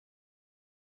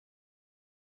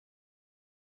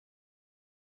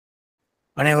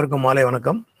அனைவருக்கும் மாலை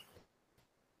வணக்கம்.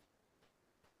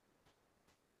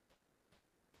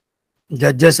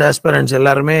 ஜட்ஜஸ் ஆஸ்பிரண்ட்ஸ்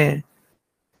எல்லாருமே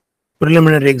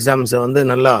ப்ரிலிமினரி எக்ஸாம்ஸை வந்து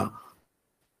நல்லா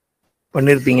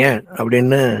பண்ணியிருப்பீங்க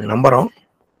அப்படின்னு நம்புகிறோம்.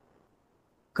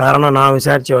 காரணம், நான்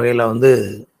விசாரித்த வகையில் வந்து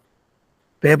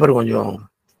பேப்பர் கொஞ்சம்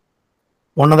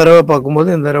ஒன்றை தடவை பார்க்கும்போது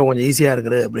இந்த தடவை கொஞ்சம் ஈஸியாக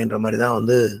இருக்குது அப்படின்ற மாதிரி தான்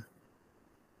வந்து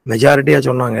மெஜாரிட்டியாக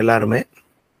சொன்னாங்க எல்லாருமே.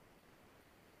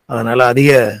 அதனால்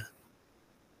அதிக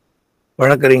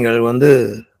வழக்கறிஞர்கள் வந்து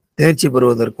தேர்ச்சி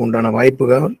பெறுவதற்கு உண்டான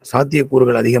வாய்ப்புகள்,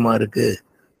 சாத்தியக்கூறுகள் அதிகமாக இருக்குது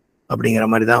அப்படிங்கிற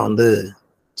மாதிரி தான் வந்து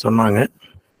சொன்னாங்க.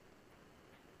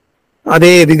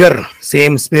 அதே விகர்,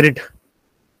 சேம் ஸ்பிரிட்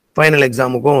ஃபைனல்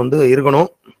எக்ஸாமுக்கும் வந்து இருக்கணும்.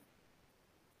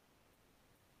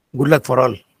 Good luck for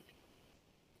all.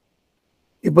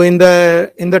 இப்போ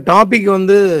இந்த டாபிக்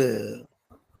வந்து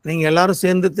நீங்கள் எல்லாரும்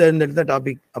சேர்ந்து தேர்ந்தெடுத்த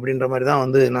டாபிக் அப்படின்ற மாதிரி தான்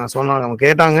வந்து நான் சொன்னாங்க. அவங்க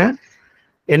கேட்டாங்க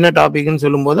என்ன டாபிக்னு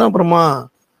சொல்லும்போது, அப்புறமா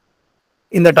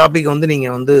இந்த டாபிக் வந்து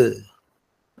நீங்கள் வந்து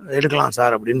எடுக்கலாம்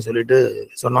சார் அப்படின்னு சொல்லிட்டு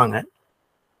சொன்னாங்க.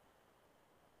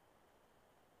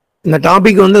 இந்த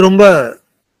டாபிக் வந்து ரொம்ப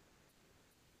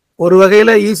ஒரு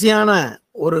வகையில் ஈஸியான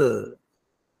ஒரு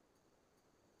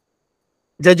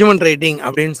ஜட்ஜ்மெண்ட் ரைட்டிங்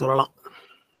அப்படின்னு சொல்லலாம்.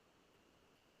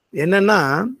 என்னன்னா,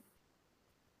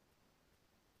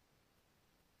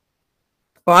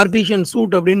 பார்ட்டிஷன்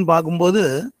சூட் அப்படின்னு பார்க்கும்போது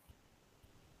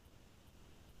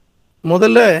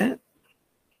முதல்ல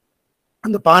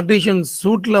அந்த பார்ட்டிஷன்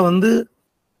சூட்ல வந்து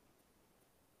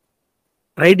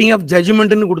ரைட்டிங் ஆஃப்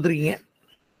ஜட்ஜ்மெண்ட்னு கொடுத்துருக்கீங்க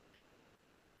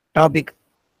டாபிக்.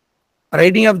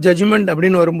 ரைட்டிங் ஆஃப் ஜட்ஜ்மெண்ட்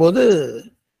அப்படின்னு வரும்போது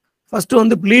ஃபர்ஸ்ட்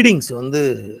வந்து ப்ளீடிங்ஸ் வந்து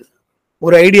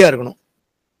ஒரு ஐடியா இருக்கணும்.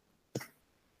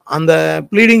 அந்த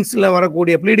ப்ளீடிங்ஸில்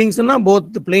வரக்கூடிய ப்ளீடிங்ஸ்னா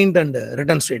போத் பிளெயின்ட் அண்ட்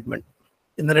ரிட்டன் ஸ்டேட்மெண்ட்,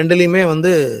 இந்த ரெண்டுலேயுமே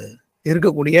வந்து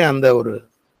இருக்கக்கூடிய அந்த ஒரு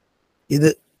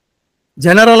இது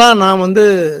ஜெனரலாக நான் வந்து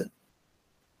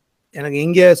எனக்கு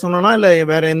இங்கே சொன்னேன்னா இல்லை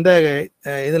வேற எந்த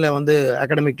இதில் வந்து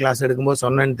அகாடமிக் கிளாஸ் எடுக்கும்போது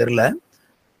சொன்னேன்னு தெரில.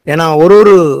 ஏன்னா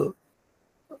ஒரு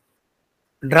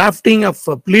டிராஃப்டிங் ஆஃப்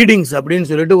ப்ளீடிங்ஸ் அப்படின்னு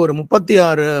சொல்லிட்டு ஒரு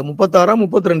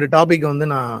 32 டாபிக் வந்து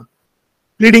நான்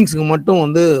ப்ளீடிங்ஸுக்கு மட்டும்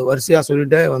வந்து வரிசையாக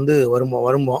சொல்லிட்டே வந்து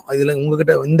வரும்போம். இதில்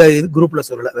உங்ககிட்ட இந்த இது குரூப்பில்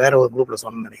சொல்லலை, வேற ஒரு குரூப்பில்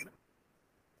சொன்னேன்னு நினைக்கிறேன்.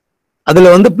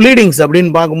 அதில் வந்து ப்ளீடிங்ஸ்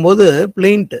அப்படின்னு பார்க்கும்போது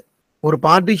பிளெயிண்ட், ஒரு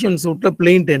பார்ட்டிஷன் சூட்டில்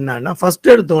பிளெயிண்ட் என்னன்னா,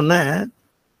 ஃபர்ஸ்ட் எடுத்தோடனே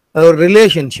ஒரு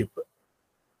ரிலேஷன்ஷிப்,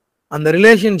 அந்த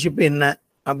ரிலேஷன்ஷிப் என்ன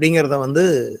அப்படிங்கிறத வந்து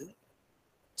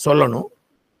சொல்லணும்.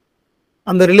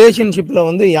 அந்த ரிலேஷன்ஷிப்பில்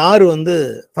வந்து யார் வந்து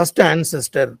ஃபர்ஸ்ட்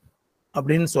ஆன்செஸ்டர்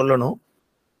அப்படின்னு சொல்லணும்.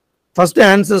 ஃபர்ஸ்ட்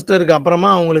ஆன்செஸ்டருக்கு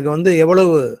அப்புறமா அவங்களுக்கு வந்து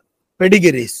எவ்வளவு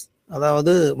பெடிகிரிஸ்,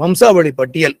 அதாவது வம்சாவளி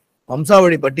பட்டியல்.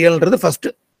 வம்சாவளி பட்டியல்ன்றது ஃபர்ஸ்ட்.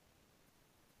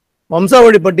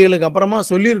 வம்சாவளி பட்டியலுக்கு அப்புறமா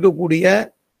சொல்லியிருக்கக்கூடிய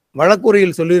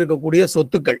வழக்குறையில் சொல்லியிருக்கக்கூடிய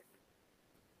சொத்துக்கள்,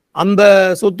 அந்த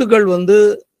சொத்துக்கள் வந்து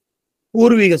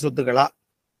பூர்வீக சொத்துக்களா,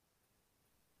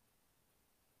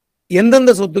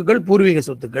 எந்தெந்த சொத்துக்கள் பூர்வீக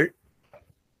சொத்துக்கள்,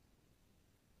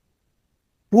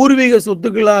 பூர்வீக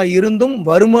சொத்துக்களா இருந்தும்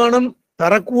வருமானம்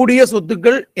தரக்கூடிய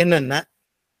சொத்துக்கள் என்னென்ன,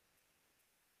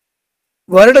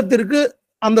 வருடத்திற்கு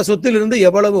அந்த சொத்திலிருந்து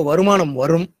எவ்வளவு வருமானம்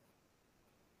வரும்,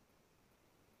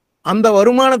 அந்த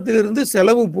வருமானத்திலிருந்து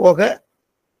செலவு போக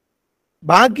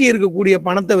பாக்கி இருக்கக்கூடிய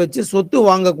பணத்தை வச்சு சொத்து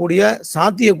வாங்கக்கூடிய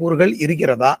சாத்தியக்கூறுகள்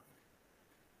இருக்கிறதா,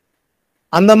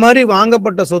 அந்த மாதிரி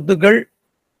வாங்கப்பட்ட சொத்துக்கள்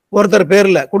ஒருத்தர்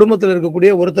பேர்ல, குடும்பத்தில்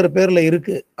இருக்கக்கூடிய ஒருத்தர் பேர்ல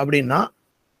இருக்கு அப்படின்னா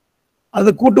அது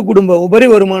கூட்டு குடும்ப உபரி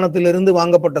வருமானத்திலிருந்து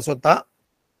வாங்கப்பட்ட சொத்தா,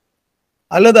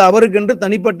 அல்லது அவருக்கென்று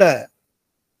தனிப்பட்ட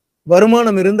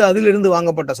வருமானம் இருந்து அதிலிருந்து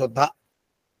வாங்கப்பட்ட சொத்தா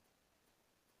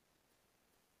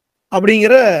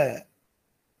அப்படிங்கிற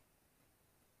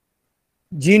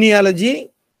genealogy,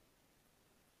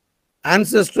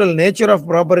 ancestral nature of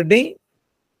property,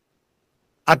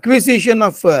 acquisition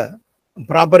of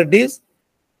properties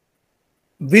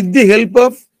with the help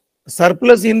of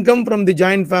surplus income from the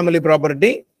joint family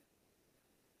property,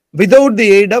 without the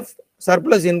aid of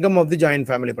surplus income of the joint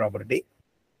family property.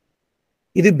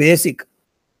 இது பேசிக்,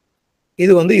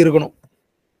 இது வந்து இருக்கணும்.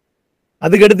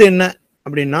 அதுக்கடுத்து என்ன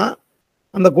அப்படின்னா,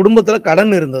 அந்த குடும்பத்தில்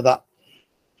கடன் இருந்ததா,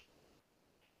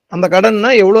 அந்த கடன்னா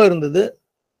எவ்வளோ இருந்தது,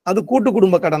 அது கூட்டு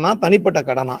குடும்ப கடனா தனிப்பட்ட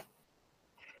கடனா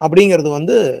அப்படிங்கிறது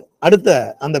வந்து அடுத்த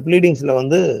அந்த ப்ளீடிங்ஸ்ல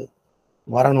வந்து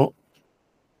வரணும்.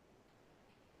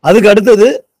 அதுக்கு அடுத்தது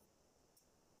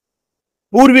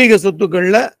பூர்வீக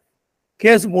சொத்துக்கள்ல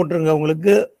கேஸ் போட்டுருங்க,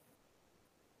 உங்களுக்கு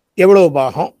எவ்வளவு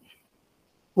பாகம்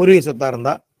பூர்வீக சொத்தா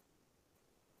இருந்தா,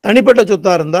 தனிப்பட்ட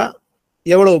சொத்தா இருந்தா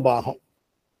எவ்வளவு பாகம்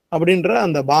அப்படின்ற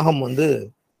அந்த பாகம் வந்து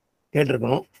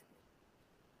கேட்டிருக்கணும்.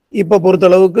 இப்போ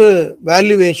பொறுத்தளவுக்கு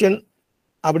வேல்யூவேஷன்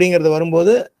அப்படிங்கிறது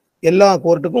வரும்போது எல்லா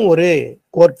கோர்ட்டுக்கும் ஒரே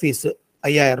கோர்ட் ஃபீஸு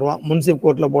 5000 ரூபா. முன்சிப்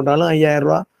கோர்ட்டில் போட்டாலும் 5000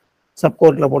 ரூபா, சப்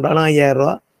கோர்ட்டில் போட்டாலும் 5000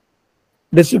 ரூபா.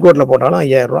 டிஸ்ட்ரிக்ட் கோர்ட்டில் போட்டாலும்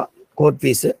 5000 ரூபா கோர்ட்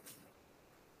ஃபீஸு.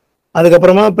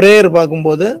 அதுக்கப்புறமா ப்ரேயர்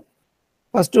பார்க்கும்போது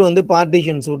ஃபஸ்ட்டு வந்து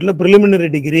பார்ட்டிஷன் சூட்டில் ப்ரிலிமினரி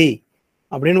டிகிரி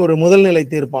அப்படின்னு ஒரு முதல்நிலை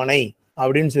தீர்ப்பானை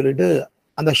அப்படின்னு சொல்லிட்டு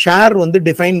அந்த ஷேர் வந்து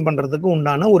டிஃபைன் பண்ணுறதுக்கு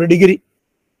உண்டான ஒரு டிகிரி.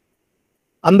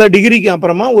 அந்த டிகிரிக்கு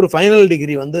அப்புறமா ஒரு ஃபைனல்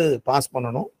டிகிரி வந்து பாஸ்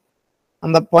பண்ணணும்.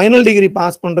 அந்த ஃபைனல் டிகிரி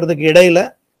பாஸ் பண்ணுறதுக்கு இடையில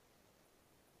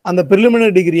அந்த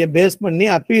ப்ரிலிமினரி டிகிரியை பேஸ் பண்ணி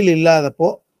அப்பீல் இல்லாதப்போ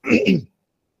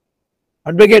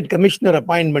அட்வொகேட் கமிஷனர்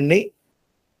அப்பாயிண்ட் பண்ணி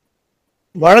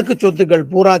வழக்கு சொத்துக்கள்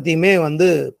பூராத்தையுமே வந்து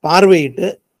பார்வையிட்டு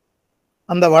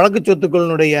அந்த வழக்கு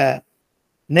சொத்துக்களினுடைய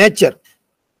நேச்சர்,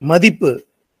 மதிப்பு,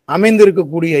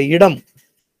 அமைந்திருக்கக்கூடிய இடம்,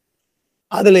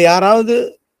 அதில் யாராவது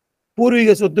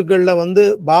பூர்வீக சொத்துக்களில் வந்து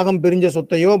பாகம் பிரிஞ்ச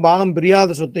சொத்தையோ பாகம்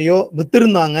பிரியாத சொத்தையோ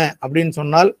வித்திருந்தாங்க அப்படின்னு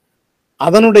சொன்னால்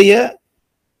அதனுடைய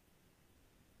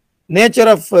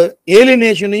நேச்சர் ஆஃப்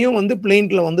ஏலினேஷனையும் வந்து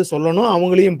பிளெயின்ட்ல வந்து சொல்லணும்,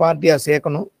 அவங்களையும் பார்ட்டியா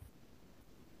சேர்க்கணும்.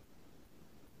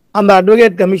 அந்த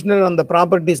அட்வொகேட் கமிஷனர் அந்த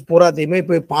ப்ராப்பர்ட்டிஸ் பூராத்தையுமே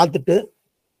போய் பார்த்துட்டு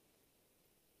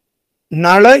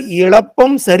நல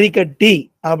இழப்பம் சரி கட்டி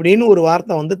அப்படின்னு ஒரு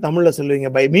வார்த்தை வந்து தமிழ்ல சொல்லுவீங்க,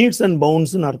 பை மீட்ஸ் அண்ட்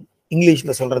பவுன்ஸ்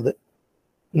இங்கிலீஷ்ல சொல்றது.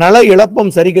 நல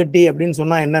இழப்பம் சரி கட்டி அப்படின்னு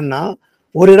சொன்னா என்னன்னா,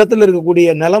 ஒரு இடத்துல இருக்கக்கூடிய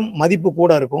நிலம் மதிப்பு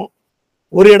கூட இருக்கும்,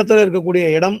 ஒரு இடத்துல இருக்கக்கூடிய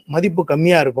இடம் மதிப்பு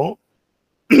கம்மியா இருக்கும்,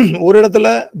 ஒரு இடத்துல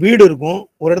வீடு இருக்கும்,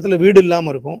 ஒரு இடத்துல வீடு இல்லாம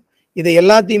இருக்கும். இதை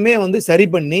எல்லாத்தையுமே வந்து சரி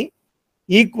பண்ணி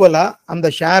ஈக்குவலா அந்த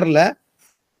ஷேர்ல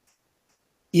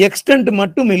எக்ஸ்டென்ட்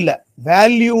மட்டும் இல்லை,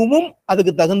 வேல்யூவும்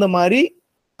அதுக்கு தகுந்த மாதிரி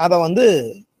அதை வந்து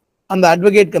அந்த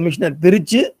அட்வொகேட் கமிஷனர்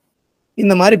பிரிச்சு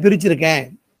இந்த மாதிரி பிரிச்சிருக்கேன்.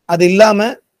 அது இல்லாம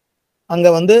அங்க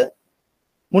வந்து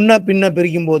முன்ன பின்ன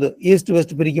பிரிக்கும் போது, ஈஸ்ட்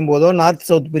வெஸ்ட் பிரிக்கும் போதோ நார்த்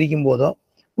சவுத் பிரிக்கும் போதோ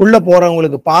உள்ள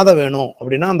போறவங்களுக்கு பாதை வேணும்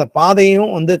அப்படின்னா அந்த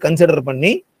பாதையும் வந்து கன்சிடர்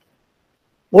பண்ணி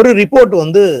ஒரு ரிப்போர்ட்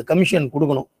வந்து கமிஷன்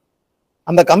கொடுக்கணும்.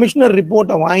 அந்த கமிஷனர்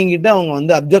ரிப்போர்ட்டை வாங்கிட்டு அவங்க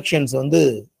வந்து அப்ஜெக்ஷன்ஸ் வந்து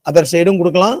அதர் சைடும்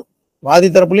கொடுக்கலாம், வாதி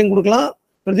தரப்புலையும் கொடுக்கலாம்,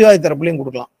 பிரதிவாதி தரப்புலையும்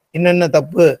கொடுக்கலாம். என்னென்ன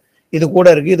தப்பு இது கூட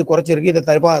இருக்கு, இது குறைச்சிருக்கு,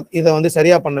 இதை வந்து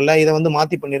சரியா பண்ணல, இதை வந்து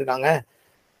மாத்தி பண்ணியிருக்காங்க,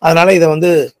 அதனால இதை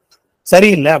வந்து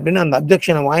சரியில்லை அப்படின்னு அந்த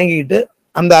அப்ஜெக்ஷனை வாங்கிட்டு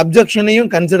அந்த அப்ஜெக்ஷனையும்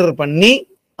கன்சிடர் பண்ணி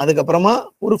அதுக்கப்புறமா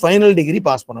ஒரு ஃபைனல் டிகிரி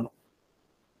பாஸ் பண்ணணும்.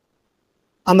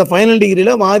 அந்த ஃபைனல்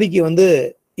டிகிரியில வாதிக்கு வந்து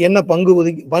என்ன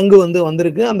பங்கு வந்து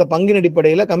வந்திருக்கு, அந்த பங்கின்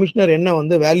அடிப்படையில் கமிஷனர் என்ன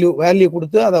வந்து வேல்யூ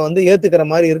கொடுத்து அதை வந்து ஏத்துக்கிற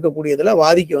மாதிரி இருக்கக்கூடியதுல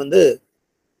வாதிக்கு வந்து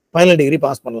ஃபைனல் டிகிரி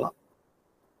பாஸ் பண்ணலாம்.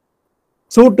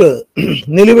 சூட்டு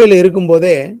நிலுவையில்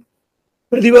இருக்கும்போதே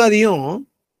பிரதிவாதியும்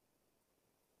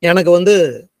எனக்கு வந்து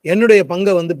என்னுடைய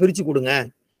பங்கை வந்து பிரிச்சு கொடுங்க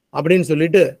அப்படின்னு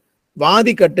சொல்லிட்டு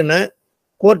வாதி கட்டுன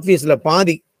கோர்ட் ஃபீஸ்ல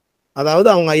பாதி, அதாவது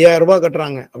அவங்க 5000 ரூபாய்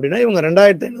கட்டுறாங்க அப்படின்னா இவங்க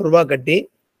 2500 ரூபாய் கட்டி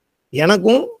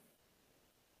எனக்கும்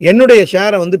என்னுடைய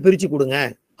ஷேரை வந்து பிரிச்சு கொடுங்க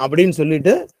அப்படின்னு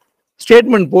சொல்லிட்டு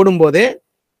ஸ்டேட்மெண்ட் போடும்போதே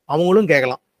அவங்களும்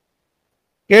கேட்கலாம்.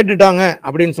 கேட்டுட்டாங்க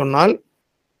அப்படின்னு சொன்னால்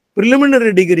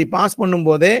ப்ரிலிமினரி டிகிரி பாஸ்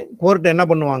பண்ணும்போதே கோர்ட் என்ன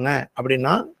பண்ணுவாங்க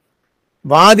அப்படின்னா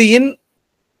வாதியின்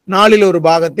 4/1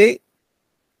 பாகத்தை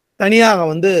தனியாக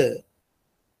வந்து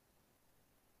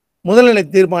முதல்நிலை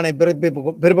தீர்ப்பானை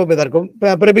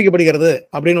பிறப்பிக்கப்படுகிறது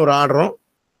அப்படின்னு ஒரு ஆர்டரும்,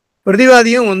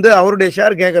 பிரதிவாதியும் வந்து அவருடைய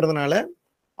ஷேர் கேட்கறதுனால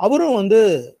அவரும் வந்து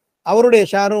அவருடைய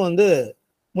ஷேரும் வந்து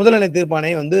முதல்நிலை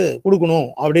தீர்ப்பானை வந்து கொடுக்கணும்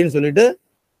அப்படின்னு சொல்லிட்டு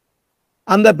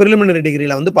அந்த ப்ரிலிமினரி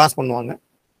டிகிரியில வந்து பாஸ் பண்ணுவாங்க.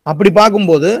 அப்படி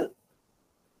பார்க்கும்போது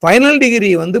ஃபைனல் டிகிரி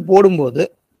வந்து போடும்போது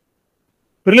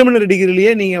ப்ரிலிமினரி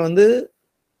டிகிரிலேயே நீங்க வந்து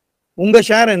உங்க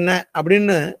ஷேர் என்ன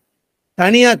அப்படின்னு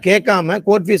தனியா கேட்காம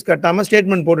கோர்ட் ஃபீஸ் கட்டாம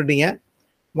ஸ்டேட்மெண்ட் போட்டுட்டீங்க,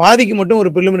 வாதிக்கு மட்டும் ஒரு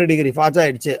ப்ரிலிமினரி டிகிரி பாஸ்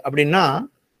ஆயிடுச்சு அப்படின்னா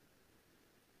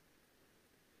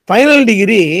ஃபைனல்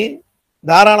டிகிரி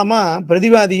தாராளமா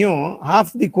பிரதிவாதியும்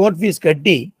ஹாஃப் தி கோர்ட் ஃபீஸ்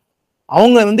கட்டி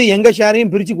அவங்க வந்து எங்க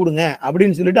ஷேரையும் பிரிச்சு கொடுங்க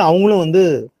அப்படின்னு சொல்லிட்டு அவங்களும் வந்து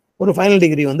ஒரு ஃபைனல்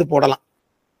டிகிரி வந்து போடலாம்.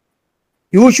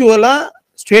 யூசுவலா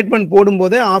ஸ்டேட்மெண்ட்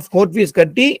போடும்போதே ஆஃப் கோர்ட் ஃபீஸ்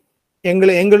கட்டி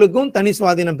எங்களுக்கும் தனி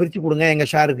சுவாதீனம் பிரிச்சு கொடுங்க எங்க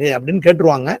ஷேருக்கு அப்படின்னு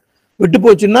கேட்டுருவாங்க. விட்டு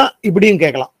போச்சுன்னா இப்படியும்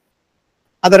கேட்கலாம்.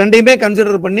 அதை ரெண்டையுமே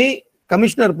கன்சிடர் பண்ணி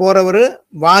கமிஷனர் போறவர்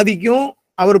வாதிக்கும்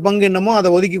அவர் பங்கு என்னமோ அதை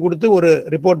ஒதுக்கி கொடுத்து ஒரு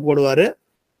ரிப்போர்ட் போடுவாரு,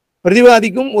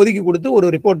 பிரதிவாதிக்கும் ஒதுக்கி கொடுத்து ஒரு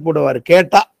ரிப்போர்ட் போடுவார்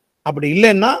கேட்டா. அப்படி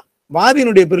இல்லைன்னா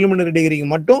வாதியினுடைய ப்ரிலிமினரி டிகிரிக்கு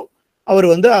மட்டும் அவர்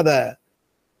வந்து அதை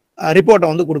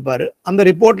ரிப்போர்ட்டை வந்து கொடுப்பாரு. அந்த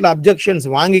ரிப்போர்ட்ல அப்ஜெக்ஷன்ஸ்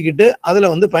வாங்கிக்கிட்டு அதுல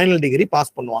வந்து ஃபைனல் டிகிரி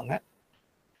பாஸ் பண்ணுவாங்க.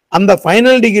 அந்த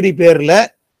ஃபைனல் டிகிரி பேர்ல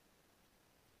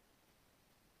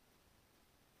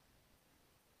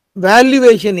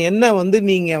வேல்யூவேஷன் என்ன வந்து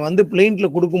நீங்க வந்து பிளெயின்ட்ல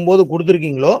கொடுக்கும்போது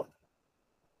கொடுத்துருக்கீங்களோ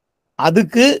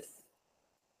அதுக்கு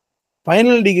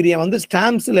ஃபைனல் டிகிரியை வந்து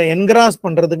ஸ்டாம்ப்ஸ்ல என்கிராஸ்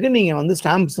பண்றதுக்கு நீங்க வந்து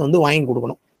ஸ்டாம்ப்ஸ் வந்து வாங்கி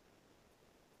கொடுக்கணும்.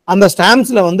 அந்த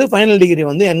ஸ்டாம்ப்ஸ்ல வந்து ஃபைனல் டிகிரி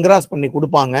வந்து என்கிராஸ் பண்ணி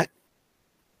கொடுப்பாங்க.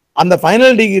 அந்த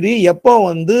ஃபைனல் டிகிரி எப்போ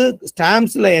வந்து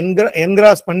ஸ்டாம்ப்ஸ்ல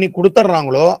என்கிராஸ் பண்ணி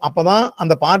கொடுத்துட்றாங்களோ அப்பதான்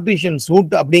அந்த பார்ட்டிஷன்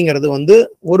சூட் அப்படிங்கிறது வந்து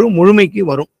ஒரு முழுமைக்கு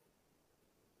வரும்.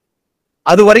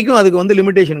 அது வரைக்கும் அதுக்கு வந்து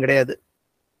லிமிடேஷன் கிடையாது.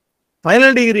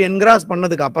 ஃபைனல் டிகிரி என்கிராஸ்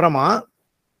பண்ணதுக்கு அப்புறமா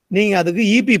நீங்க அதுக்கு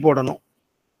இபி போடணும்.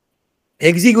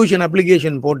 எக்ஸிகியூஷன்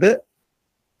அப்ளிகேஷன் போட்டு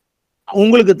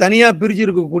உங்களுக்கு தனியா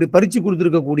பறிச்சு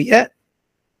கொடுத்துருக்கக்கூடிய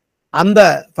அந்த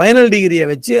ஃபைனல் டிகிரியை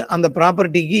வச்சு அந்த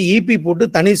ப்ராப்பர்ட்டிக்கு இபி போட்டு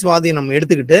தனி சுவாதீனம்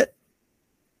எடுத்துக்கிட்டு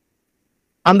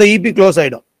அந்த இபி க்ளோஸ்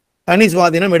ஆயிடும். தனி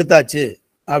சுவாதீனம் எடுத்தாச்சு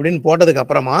அப்படின்னு போட்டதுக்கு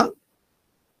அப்புறமா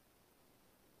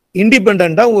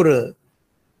இண்டிபெண்டா ஒரு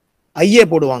ஐஏ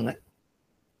போடுவாங்க,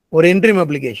 ஒரு இன்ட்ரீம்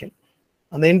அப்ளிகேஷன்.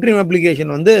 அந்த இன்ட்ரீம்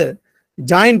அப்ளிகேஷன் வந்து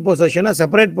ஜாயிண்ட் பொசஷனை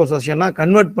செப்பரேட் பொசஷனா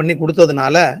கன்வெர்ட் பண்ணி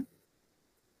கொடுத்ததுனால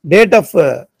டேட் ஆஃப்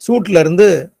சூட்ல இருந்து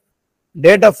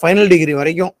டேட் ஆஃப் ஃபைனல் டிகிரி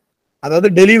வரைக்கும், அதாவது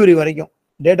டெலிவரி வரைக்கும்,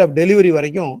 டேட் ஆஃப் டெலிவரி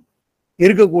வரைக்கும்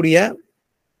இருக்கக்கூடிய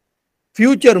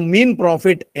ஃபியூச்சர் மீன்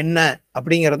ப்ராஃபிட் என்ன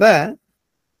அப்படிங்கிறத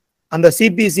அந்த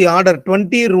சிபிசி ஆர்டர்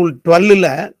 20 ரூல் 12ல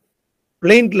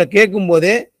பிளைண்ட்ல கேட்கும்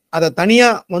போதே அதை தனியா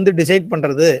வந்து டிசைட்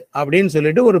பண்றது அப்படின்னு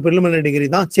சொல்லிட்டு ஒரு பிரிலிமினரி டிகிரி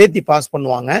தான் சேர்த்தி பாஸ்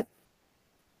பண்ணுவாங்க.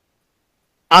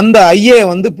 அந்த ஐஏ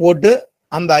வந்து போட்டு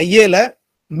அந்த ஐஏல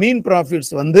மீன்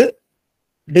ப்ராஃபிட்ஸ் வந்து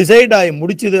டிசைட் ஆகி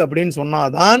முடிச்சுது அப்படின்னு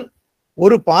சொன்னாதான்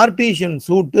ஒரு பார்ட்டிஷன்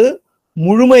சூட்டு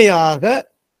முழுமையாக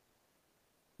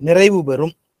நிறைவு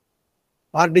பெறும்.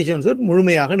 பார்ட்டிஷன் சூட்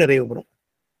முழுமையாக நிறைவு பெறும்.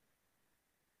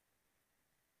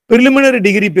 பிரிலிமினரி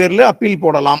டிகிரி பேர்ல அப்பீல்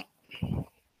போடலாம்.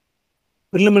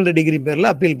 பிரிலிமினரி டிகிரி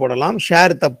பேர்ல அப்பீல் போடலாம்.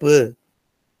 ஷேர் தப்பு,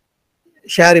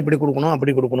 ஷேர் இப்படி கொடுக்கணும்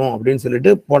அப்படி கொடுக்கணும் அப்படின்னு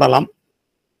சொல்லிட்டு போடலாம்.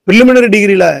 பிரிலிமினரி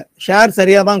டிகிரியில ஷேர்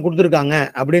சரியா தான் கொடுத்துருக்காங்க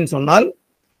அப்படின்னு சொன்னால்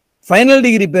ஃபைனல்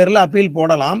டிகிரி பேர்ல அப்பீல்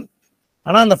போடலாம்.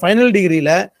 ஆனா அந்த ஃபைனல்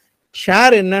டிகிரியில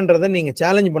ஷேர் என்னன்றதை நீங்க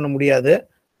சேலஞ்ச் பண்ண முடியாது.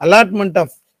 அலாட்மெண்ட்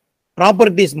ஆஃப்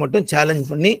ப்ராப்பர்ட்டிஸ் மட்டும் சேலஞ்ச்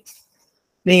பண்ணி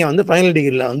நீங்க வந்து ஃபைனல்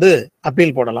டிகிரியில வந்து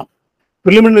அப்பீல் போடலாம்.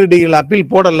 பிரிலிமினரி டிகிரியில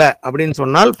அப்பீல் போடல அப்படின்னு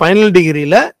சொன்னால் ஃபைனல்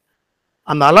டிகிரியில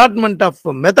அந்த allotment of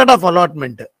method of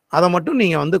allotment அதை மட்டும்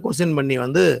நீங்க வந்து கொஸ்டின் பண்ணி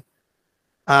வந்து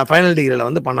ஃபைனல் டிகிரியில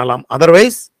வந்து பண்ணலாம்.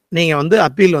 அதர்வைஸ் நீங்க வந்து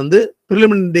அப்பீல் வந்து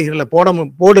பிரிலிமினரி டிகிரியில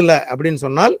போடல அப்படின்னு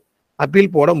சொன்னால்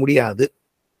அப்பீல் போட முடியாது.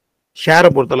 ஷேரை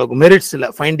பொறுத்தளவுக்கு மெரிட்ஸ்ல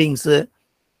ஃபைண்டிங்ஸ்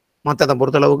மற்றதை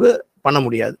பொறுத்தளவுக்கு பண்ண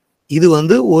முடியாது. இது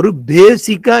வந்து ஒரு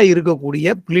பேசிக்கா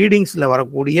இருக்கக்கூடிய ப்ளீடிங்ஸ்ல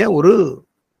வரக்கூடிய ஒரு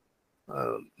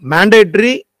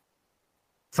மேண்டேட்டரி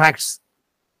ஃபேக்ட்ஸ்.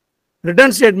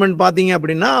 ரிட்டர்ன் ஸ்டேட்மெண்ட் பார்த்தீங்க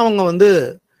அப்படின்னா அவங்க வந்து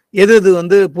எது எது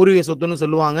வந்து பூர்வீக சொத்துன்னு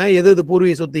சொல்லுவாங்க, எது எது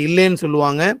பூர்வீக சொத்து இல்லைன்னு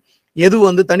சொல்லுவாங்க, எது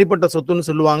வந்து தனிப்பட்ட சொத்துன்னு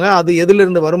சொல்லுவாங்க, அது எதுல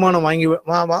இருந்து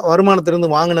வருமானத்திலிருந்து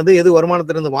வாங்கினது, எது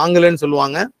வருமானத்திலிருந்து வாங்கலன்னு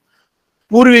சொல்லுவாங்க,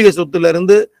 பூர்வீக சொத்துல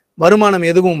இருந்து வருமானம்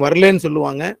எதுவும் வரலன்னு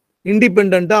சொல்லுவாங்க,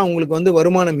 இண்டிபெண்டா அவங்களுக்கு வந்து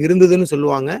வருமானம் இருந்ததுன்னு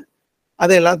சொல்லுவாங்க.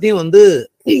 அதை எல்லாத்தையும் வந்து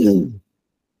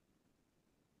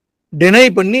டினை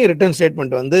பண்ணி ரிட்டர்ன்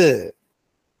ஸ்டேட்மெண்ட் வந்து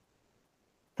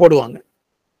போடுவாங்க.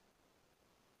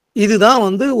 இதுதான்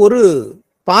வந்து ஒரு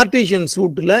பார்ட்டிஷன்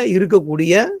சூட்ல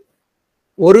இருக்கக்கூடிய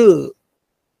ஒரு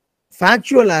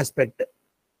ஃபேக்சுவல் ஆஸ்பெக்ட்,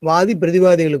 வாதி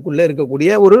பிரதிவாதிகளுக்குள்ள இருக்கக்கூடிய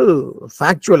ஒரு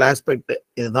ஃபேக்சுவல் ஆஸ்பெக்ட்.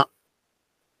 இதுதான்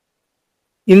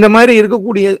இந்த மாதிரி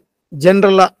இருக்கக்கூடிய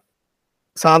ஜெனரலா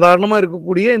சாதாரணமா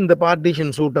இருக்கக்கூடிய இந்த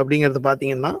பார்ட்டிஷன் சூட் அப்படிங்கிறது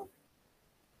பாத்தீங்கன்னா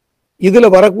இதுல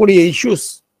வரக்கூடிய இஷ்யூஸ்.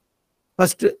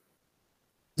 ஃபர்ஸ்ட்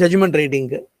ஜட்ஜ்மெண்ட்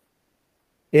ரைட்டிங்கு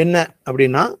என்ன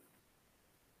அப்படின்னா,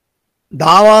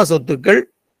 தாவா சொத்துக்கள்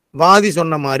வாதி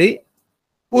சொன்ன மாதிரி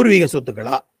பூர்வீக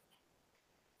சொத்துக்களா?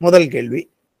 முதல் கேள்வி,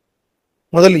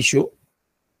 முதல் இஷ்யூ.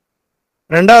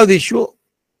 ரெண்டாவது இஷ்யூ,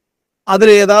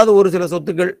 அதுல ஏதாவது ஒரு சில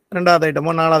சொத்துக்கள் 2வது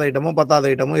ஐட்டமோ 4வது ஐட்டமோ 10வது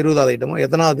ஐட்டமோ 20வது ஐட்டமோ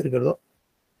எத்தனாவது இருக்கிறதோ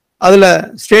அதுல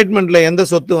ஸ்டேட்மெண்ட்ல எந்த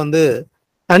சொத்து வந்து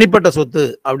தனிப்பட்ட சொத்து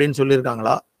அப்படின்னு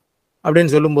சொல்லியிருக்காங்களா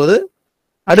அப்படின்னு சொல்லும்போது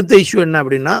அடுத்த இஷ்யூ என்ன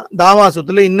அப்படின்னா, தாவா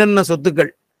சொத்துல இன்னென்ன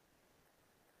சொத்துக்கள்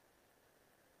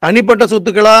தனிப்பட்ட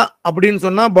சொத்துக்களா அப்படின்னு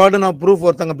சொன்னா பர்டன் ஆஃப் ப்ரூஃப்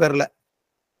ஒருத்தங்க பேர்ல,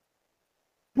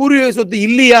 பூர்வீக சொத்து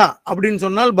இல்லையா அப்படின்னு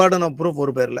சொன்னால் பர்டன் ஆஃப் ப்ரூஃப்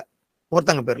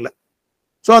ஒருத்தங்க பேர்ல.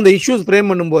 ஸோ அந்த இஷ்யூஸ்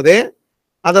ஃப்ரேம் பண்ணும்போதே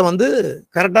அதை வந்து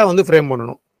கரெக்டா வந்து ஃப்ரேம்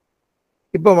பண்ணணும்.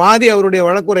 இப்ப வாதி அவருடைய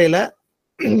வழக்குரையில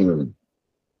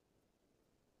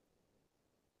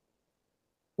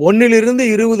 1லிருந்து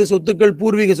 20 சொத்துக்கள்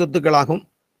பூர்வீக சொத்துக்களாகும்.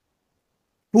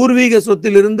 பூர்வீக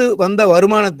சொத்திலிருந்து வந்த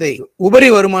வருமானத்தை, உபரி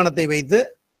வருமானத்தை வைத்து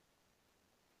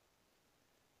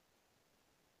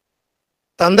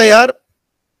தந்தையார்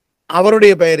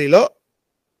அவருடைய பெயரிலோ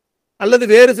அல்லது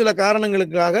வேறு சில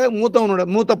காரணங்களுக்காக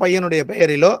மூத்த பையனுடைய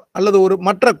பெயரிலோ அல்லது ஒரு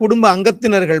மற்ற குடும்ப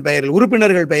அங்கத்தினர்கள் பெயரில்,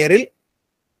 உறுப்பினர்கள் பெயரில்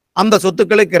அந்த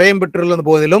சொத்துக்களை கிரயம் பெற்றுள்ள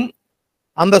போதிலும்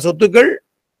அந்த சொத்துக்கள்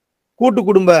கூட்டு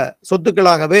குடும்ப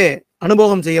சொத்துக்களாகவே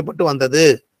அனுபவம் செய்யப்பட்டு வந்தது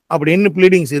அப்படின்னு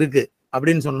ப்ளீடிங்ஸ் இருக்கு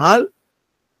அப்படின்னு சொன்னால்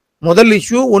முதல்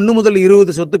இஷ்யூ 1 முதல்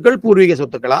 20 சொத்துக்கள் பூர்வீக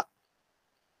சொத்துக்களா?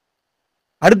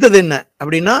 அடுத்தது என்ன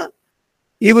அப்படின்னா,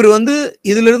 இவர் வந்து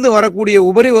இதுல இருந்து வரக்கூடிய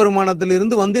உபரி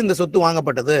வருமானத்திலிருந்து வந்து இந்த சொத்து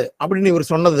வாங்கப்பட்டது அப்படின்னு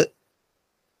இவர் சொன்னது.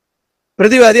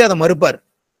 பிரதிவாதி அதை மறுப்பார்.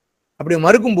 அப்படி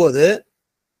மறுக்கும்போது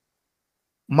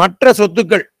மற்ற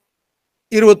சொத்துக்கள்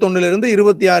 21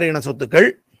 26 என சொத்துக்கள்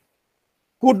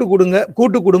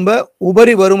கூட்டு குடும்ப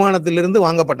உபரி வருமானத்திலிருந்து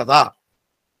வாங்கப்பட்டதா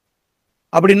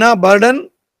அப்படின்னா பர்டன்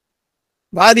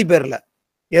வாதி பேர்ல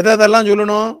எதெல்லாம்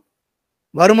சொல்லணும்?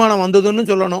 வருமானம் வந்ததுன்னு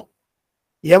சொல்லணும்,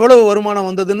 எவ்வளவு வருமானம்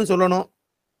வந்ததுன்னு சொல்லணும்,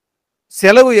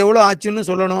 செலவு எவ்வளவு ஆச்சுன்னு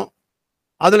சொல்லணும்,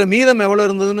 அதுல மீதம் எவ்வளவு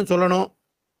இருந்ததுன்னு சொல்லணும்,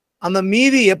 அந்த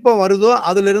மீதி எப்போ வருதோ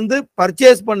அதுல இருந்து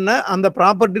பர்ச்சேஸ் பண்ண அந்த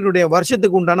ப்ராப்பர்ட்டியுடைய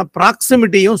வருஷத்துக்கு உண்டான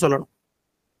ப்ராக்சிமிட்டியும் சொல்லணும்.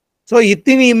 ஸோ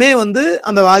இத்தனையுமே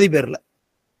அந்த வாதி பேர்ல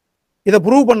இதை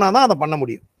ப்ரூவ் பண்ணாதான் அதை பண்ண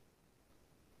முடியும்.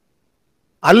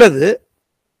 அல்லது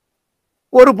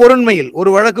ஒரு பொருண்மையில், ஒரு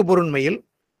வழக்கு பொருண்மையில்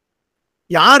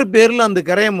யார் பேர்ல அந்த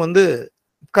கிரயம்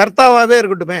கர்த்தாவாவே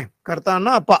இருக்கட்டுமே,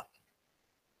 கர்த்தான்னா அப்பா,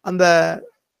 அந்த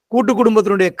கூட்டு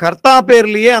குடும்பத்தினுடைய கர்த்தா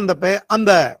பேர்லயே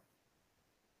அந்த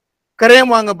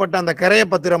கிரயம் வாங்கப்பட்ட அந்த கிரைய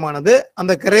பத்திரமானது,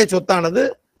 அந்த கிரைய சொத்தானது,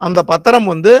 அந்த பத்திரம்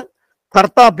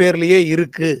கர்த்தா பேர்லயே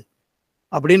இருக்கு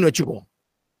அப்படின்னு வச்சுக்குவோம்.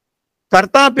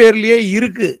 கர்த்தா பேர்லயே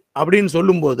இருக்கு அப்படின்னு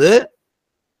சொல்லும்போது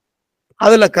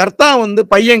அதுல கர்த்தா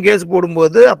பையன் கேஸ்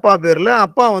போடும்போது அப்பா பேர்ல,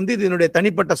 அப்பா இது என்னுடைய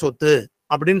தனிப்பட்ட சொத்து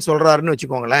அப்படின்னு சொல்றாருன்னு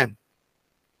வச்சுக்கோங்களேன்.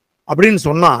 அப்படின்னு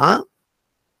சொன்னா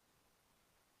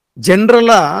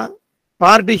ஜெனரலா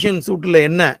பார்ட்டிஷன் சூட்ல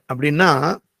என்ன அப்படின்னா,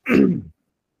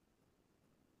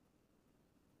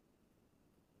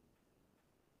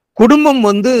 குடும்பம்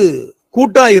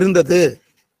கூட்டா இருந்தது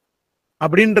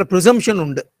அப்படின்ற பிரிசம்ஷன்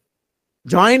உண்டு,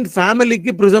 ஜாயிண்ட்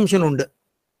ஃபேமிலிக்கு பிரிசம்ஷன் உண்டு.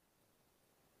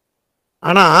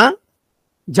 ஆனா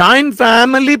ஜாயிண்ட்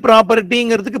ஃபேமிலி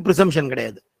ப்ராப்பர்ட்டிங்கிறதுக்கு பிரிசம்ஷன்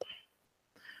கிடையாது.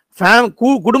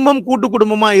 குடும்பம் கூட்டு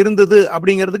குடும்பமா இருந்தது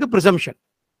அப்படிங்கிறதுக்கு பிரிசம்ஷன்.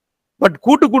 பட்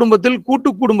கூட்டு குடும்பத்தில் கூட்டு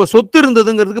குடும்ப சொத்து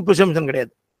இருந்ததுங்கிறதுக்கு பிரிசம்ஷன்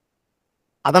கிடையாது.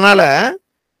 அதனால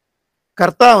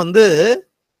கர்த்தா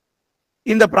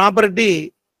இந்த ப்ராப்பர்ட்டி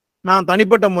நான்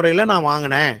தனிப்பட்ட முறையில் நான்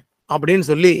வாங்கினேன் அப்படின்னு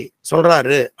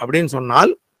சொல்றாரு அப்படின்னு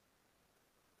சொன்னால்,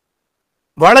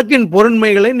 வழக்கின்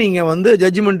பொருண்மைகளை நீங்க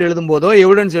ஜட்ஜ்மெண்ட் எழுதும் போதோ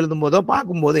எவிடன்ஸ் எழுதும் போதோ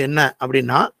பார்க்கும்போது என்ன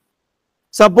அப்படின்னா,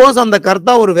 சப்போஸ் அந்த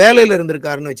கர்த்தா ஒரு வேலையில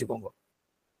இருந்திருக்காருன்னு வச்சுக்கோங்க,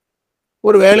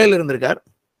 ஒரு வேலையில இருந்திருக்கார்,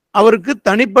 அவருக்கு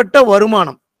தனிப்பட்ட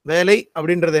வருமானம், வேலை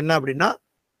அப்படின்றது என்ன அப்படின்னா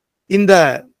இந்த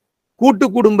கூட்டு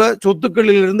குடும்ப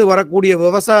சொத்துக்களில் இருந்து வரக்கூடிய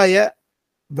விவசாய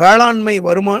வேளாண்மை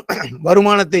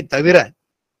வருமானத்தை தவிர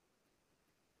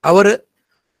அவரு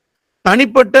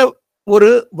தனிப்பட்ட ஒரு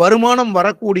வருமானம்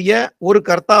வரக்கூடிய ஒரு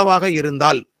கர்த்தாவாக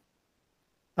இருந்தால்,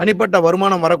 தனிப்பட்ட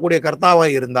வருமானம் வரக்கூடிய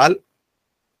கர்த்தாவாக இருந்தால்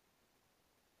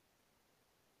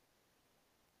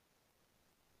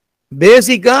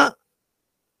பேசிக்கா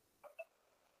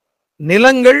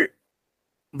நிலங்கள்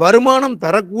வருமானம்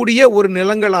தரக்கூடிய ஒரு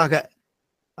நிலங்களாக,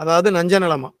 அதாவது நஞ்ச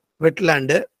நிலமா,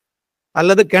 வெட்லேண்டு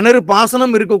அல்லது கிணறு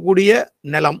பாசனம் இருக்கக்கூடிய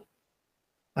நிலம்,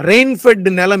 ரெயின்ஃபெட்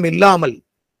நிலம் இல்லாமல்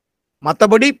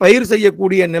மற்றபடி பயிர்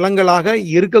செய்யக்கூடிய நிலங்களாக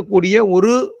இருக்கக்கூடிய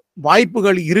ஒரு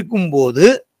வாய்ப்புகள் இருக்கும்போது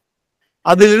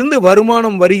அதிலிருந்து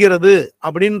வருமானம் வருகிறது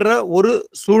அப்படின்ற ஒரு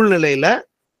சூழ்நிலையில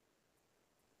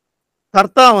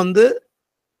கர்த்தா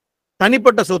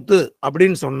தனிப்பட்ட சொத்து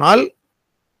அப்படின்னு சொன்னால்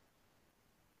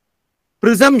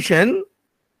பிரிசம்ஷன்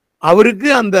அவருக்கு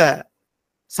அந்த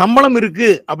சம்பளம்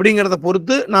இருக்கு அப்படிங்கிறத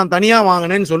பொறுத்து நான் தனியா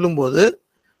வாங்கினேன்னு சொல்லும்போது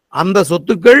அந்த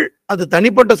சொத்துக்கள் அது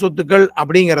தனிப்பட்ட சொத்துக்கள்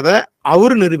அப்படிங்கிறத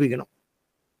அவரு நிரூபிக்கணும்.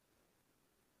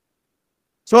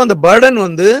 ஸோ அந்த பர்டன்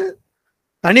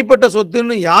தனிப்பட்ட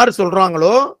சொத்துன்னு யார்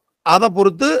சொல்றாங்களோ அதை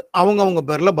பொறுத்து அவங்க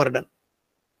பேர்ல பர்டன்.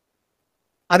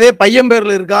 அதே பையன்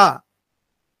பேர்ல இருக்கா,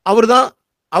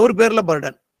 அவர் பேர்ல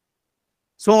பர்டன்.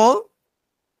 ஸோ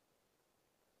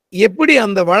எப்படி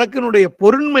அந்த வழக்கினுடைய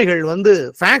பொருண்மைகள்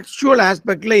ஃபேக்சுவல்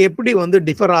ஆஸ்பெக்ட்ல எப்படி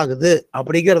டிஃபர் ஆகுது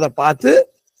அப்படிங்கிறத பார்த்து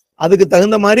அதுக்கு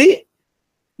தகுந்த மாதிரி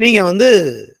நீங்க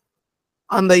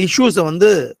அந்த இஷ்யூஸை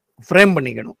ஃப்ரேம்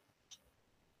பண்ணிக்கணும்.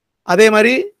 அதே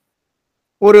மாதிரி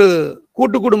ஒரு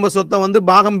கூட்டு குடும்ப சொத்தை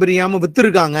பாகம் பிரியாம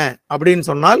வித்திருக்காங்க அப்படின்னு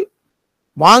சொன்னால்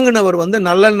வாங்கினவர்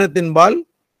நல்லெண்ணத்தின்பால்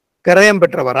கிரயம்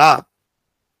பெற்றவரா,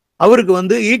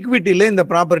 அவருக்கு ஈக்விட்டியில இந்த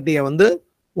ப்ராப்பர்ட்டியை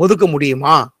ஒதுக்க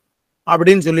முடியுமா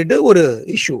அப்படின்னு சொல்லிட்டு ஒரு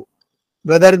issue,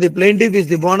 whether the plaintiff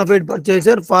is the bonafide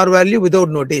purchaser for value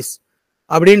without notice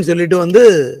அப்படின்னு சொல்லிட்டு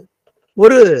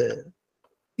ஒரு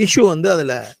இஷ்யூ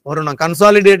அதுல வரும். நான்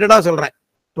கன்சாலிடேட்டடா சொல்றேன்,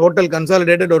 டோட்டல்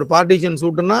கன்சாலிடேட்டட் ஒரு பார்ட்டிஷன்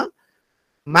சூட்டுன்னா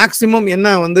மேக்சிமம்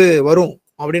என்ன வரும்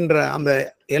அப்படின்ற அந்த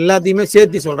எல்லாத்தையுமே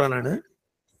சேர்த்து சொல்றேன் நான்.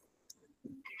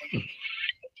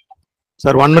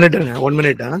 Sir 1 minute, 1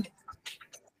 minute.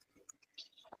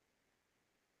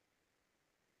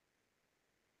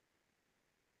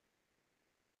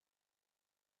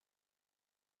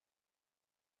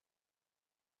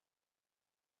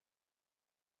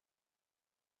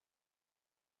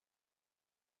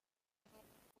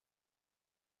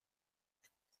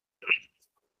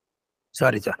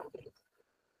 Sorry sir.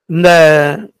 இந்த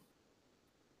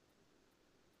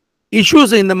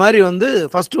இஷ்யூஸ் இந்த மாதிரி வந்து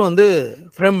ஃபர்ஸ்ட் வந்து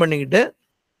ஃப்ரேம் பண்ணிக்கிட்டு,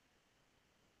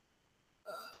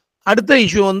 அடுத்த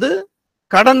இஷ்யூ வந்து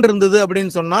கடன் இருந்தது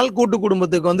அப்படின்னு சொன்னால் கூட்டு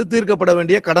குடும்பத்துக்கு வந்து தீர்க்கப்பட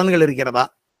வேண்டிய கடன்கள் இருக்கிறதா,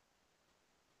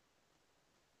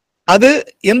 அது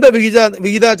எந்த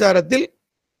விகிதாச்சாரத்தில்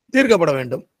தீர்க்கப்பட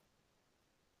வேண்டும்,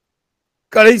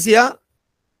 கடைசியா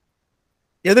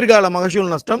எதிர்கால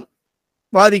மகசூல் நஷ்டம்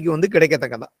வாதிக்கு வந்து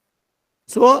கிடைக்கத்தக்கதா.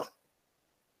 ஸோ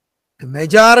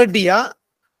மெஜாரிட்டியா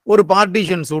ஒரு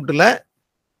பார்ட்டிஷன் சூட்டில்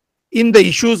இந்த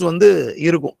இஷ்யூஸ் வந்து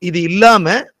இருக்கும். இது இல்லாம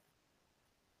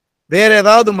வேற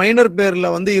ஏதாவது மைனர் பேர்ல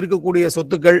வந்து இருக்கக்கூடிய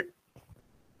சொத்துக்கள்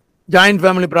ஜாயிண்ட்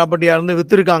ஃபேமிலி ப்ராப்பர்ட்டியா இருந்து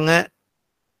வித்திருக்காங்க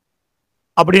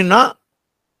அப்படின்னா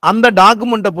அந்த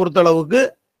டாக்குமெண்ட்டை பொறுத்தளவுக்கு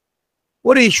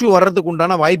ஒரு இஷ்யூ வர்றதுக்கு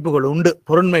உண்டான வாய்ப்புகள் உண்டு.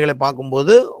 பொருண்மைகளை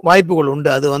பார்க்கும்போது வாய்ப்புகள் உண்டு.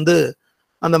 அது வந்து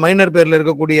அந்த மைனர் பேர்ல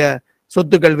இருக்கக்கூடிய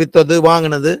சொத்துக்கள் வித்தது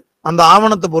வாங்கினது அந்த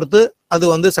ஆவணத்தை பொறுத்து அது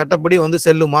வந்து சட்டப்படி வந்து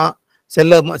செல்லுமா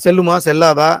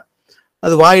செல்லாதா,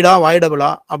 அது வாய்டபிளா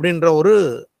அப்படின்ற ஒரு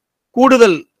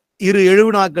கூடுதல்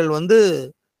எழுவினாக்கள் வந்து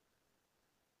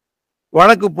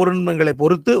வழக்கு பொருண்மைகளை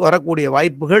பொறுத்து வரக்கூடிய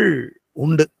வாய்ப்புகள்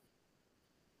உண்டு.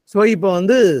 ஸோ இப்போ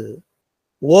வந்து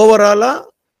ஓவராலா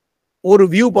ஒரு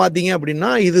வியூ பார்த்தீங்க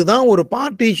அப்படின்னா இதுதான் ஒரு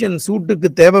பார்ட்டிஷன் சூட்டுக்கு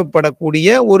தேவைப்படக்கூடிய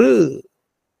ஒரு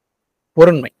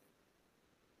பொருண்மை.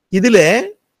 இதுல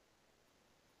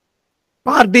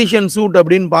பார்ட்டிஷன் சூட்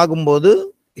அப்படின்னு பார்க்கும்போது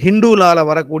ஹிந்துலால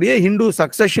வரக்கூடிய ஹிந்து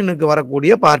சக்சஷனுக்கு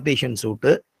வரக்கூடிய பார்ட்டிஷன்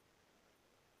சூட்டு,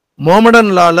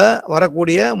 மோமடன்ல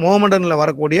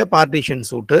வரக்கூடிய பார்ட்டிஷன்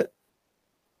சூட்டு,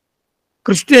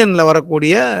 கிறிஸ்டியன்ல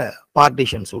வரக்கூடிய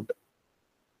பார்ட்டிஷன் சூட்டு.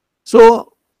 ஸோ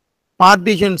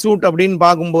பார்ட்டிஷன் சூட் அப்படின்னு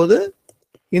பார்க்கும்போது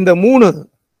இந்த 3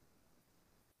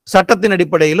 சட்டத்தின்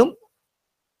அடிப்படையிலும்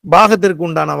பாகத்திற்கு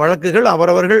உண்டான வழக்குகள்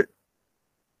அவரவர்கள்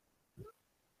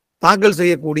தாக்கல்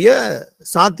செய்யக்கூடிய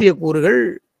சாத்தியக்கூறுகள்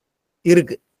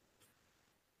இருக்கு.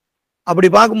 அப்படி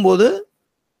பார்க்கும்போது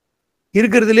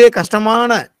இருக்கிறதுலே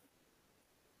கஷ்டமான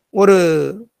ஒரு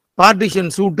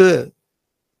பார்ட்டிஷன் சூட்டு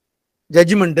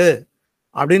ஜட்ஜ்மெண்ட்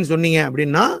அப்படின்னு சொன்னீங்க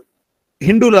அப்படின்னா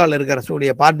ஹிந்துலால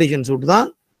இருக்கிற பார்ட்டிஷன் சூட் தான்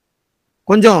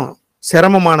கொஞ்சம்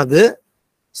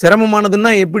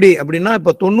சிரமமானதுன்னா எப்படி அப்படின்னா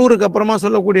இப்ப 90க்கு அப்புறமா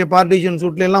சொல்லக்கூடிய பார்ட்டிஷன்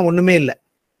சூட்ல எல்லாம் ஒண்ணுமே இல்லை,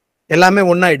 எல்லாமே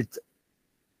ஒன்னாயிடுச்சு.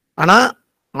 ஆனா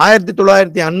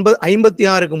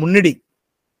 1956க்கு முன்னாடி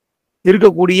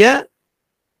இருக்கக்கூடிய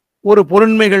ஒரு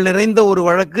பொருண்மைகள் நிறைந்த ஒரு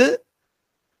வழக்கு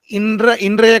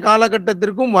இன்றைய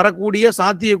காலகட்டத்திற்கும் வரக்கூடிய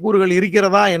சாத்தியக்கூறுகள்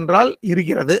இருக்கிறதா என்றால்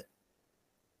இருக்கிறது.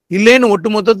 இல்லைன்னு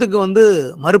ஒட்டுமொத்தத்துக்கு வந்து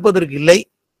மறுப்பதற்கு இல்லை.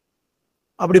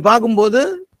 அப்படி பார்க்கும்போது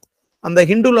அந்த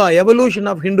ஹிந்துலா எவல்யூஷன்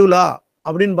ஆஃப் ஹிந்துலா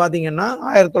அப்படின்னு பாத்தீங்கன்னா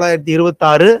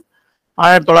 1926,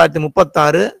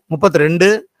 1936, 32,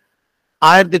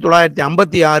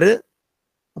 1956,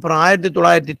 அப்புறம்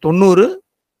 1990,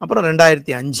 அப்புறம்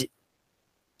 2005.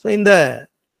 ஸோ இந்த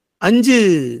 5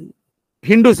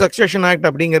 ஹிந்து சக்சஷன் ஆக்ட்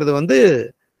அப்படிங்கிறது வந்து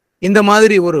இந்த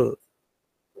மாதிரி ஒரு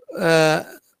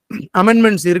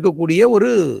அமெண்ட்மெண்ட்ஸ் இருக்கக்கூடிய ஒரு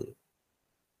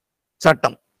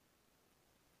சட்டம்.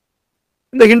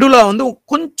 இந்த ஹிந்துலா வந்து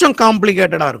கொஞ்சம்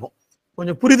காம்ப்ளிகேட்டடா இருக்கும்,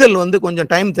 கொஞ்சம் புரிதல் வந்து கொஞ்சம்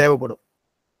டைம் தேவைப்படும்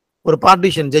ஒரு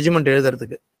பார்ட்டிஷன் ஜட்ஜ்மெண்ட்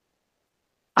எழுதுறதுக்கு.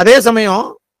 அதே சமயம்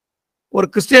ஒரு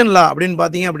கிறிஸ்டியன் லா அப்படின்னு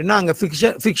பார்த்தீங்க அப்படின்னா அங்கே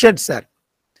ஃபிக்ஷட் சார்.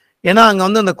 ஏன்னா அங்கே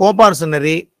வந்து அந்த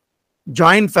கோபார்சனரி,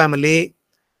 joint family,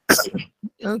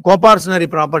 கோபார்சனரி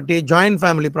property, joint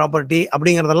family property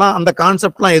அப்படிங்கிறதெல்லாம் அந்த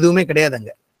கான்செப்ட்லாம் எதுவுமே கிடையாது.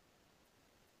 அங்கே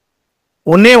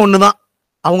ஒன்று தான்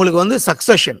அவங்களுக்கு வந்து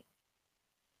சக்சஷன்.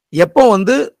 எப்போ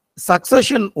வந்து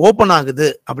சக்சஷன் ஓப்பன் ஆகுது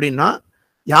அப்படின்னா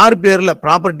யார் பேர்ல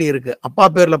ப்ராப்பர்ட்டி இருக்கு, அப்பா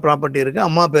பேர்ல ப்ராப்பர்ட்டி இருக்கு,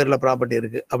 அம்மா பேர்ல ப்ராப்பர்ட்டி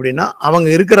இருக்கு அப்படின்னா அவங்க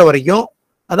இருக்கிற வரைக்கும்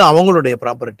அது அவங்களுடைய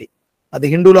ப்ராப்பர்ட்டி. அது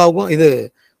ஹிந்து லாவுக்கும், இது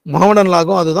முகமடன்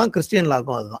லாக்கும் அதுதான், கிறிஸ்டியன்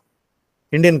லாக்கும் அதுதான்.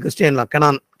 இந்தியன் கிறிஸ்டியன் லா,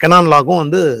 கெனான் லாக்கும்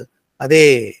வந்து அதே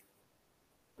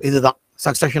இதுதான்.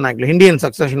 சக்சஷன் ஆக்ட்ல, இந்தியன்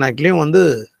சக்சஷன் ஆக்ட்லயும் வந்து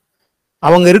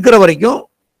அவங்க இருக்கிற வரைக்கும்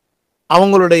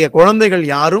அவங்களுடைய குழந்தைகள்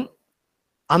யாரும்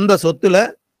அந்த சொத்துல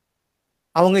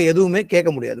அவங்க எதுவுமே கேட்க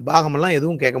முடியாது, பாகமெல்லாம்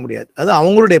எதுவும் கேட்க முடியாது. அது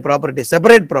அவங்களுடைய ப்ராப்பர்ட்டி,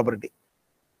 செப்பரேட் ப்ராப்பர்ட்டி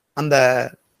அந்த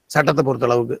சட்டத்தை பொறுத்த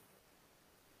அளவுக்கு.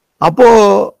 அப்போ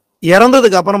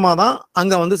இறந்ததுக்கு அப்புறமா தான்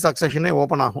அங்க வந்து சக்சஷனே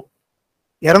ஓப்பன் ஆகும்.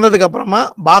 இறந்ததுக்கு அப்புறமா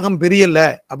பாகம் பிரியல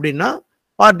அப்படின்னா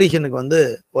பார்ட்டிஷனுக்கு வந்து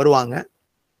வருவாங்க.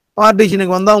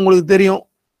 பார்ட்டிஷனுக்கு வந்தா உங்களுக்கு தெரியும்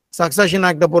சக்சஷன்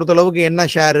ஆக்டை பொறுத்த அளவுக்கு என்ன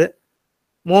ஷேரு,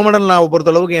 மோமடன் லாவை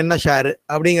பொறுத்த அளவுக்கு என்ன ஷேரு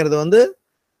அப்படிங்கிறது வந்து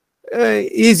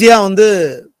ஈஸியா வந்து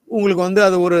உங்களுக்கு வந்து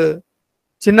அது ஒரு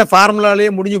சின்ன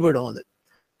ஃபார்முலாலேயே முடிஞ்சு போயிடும். அது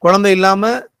குழந்தை இல்லாம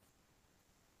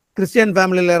கிறிஸ்டியன்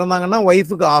ஃபேமிலியில இறந்தாங்கன்னா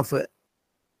ஒய்ஃபுக்கு ஆஃப்.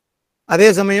 அதே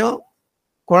சமயம்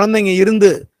குழந்தைங்க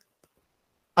இருந்து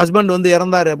ஹஸ்பண்ட் வந்து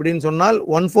இறந்தாரு அப்படின்னு சொன்னால்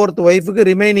 1/4 ஒய்ஃபுக்கு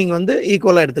ரிமைனிங் வந்து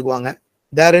ஈக்குவலா எடுத்துக்குவாங்க.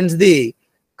 தேர் ends தி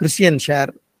கிறிஸ்டியன்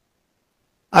ஷேர்.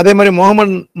 அதே மாதிரி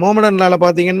முகமடன்லால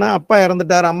பார்த்தீங்கன்னா அப்பா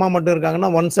இறந்துட்டார், அம்மா மட்டும் இருக்காங்கன்னா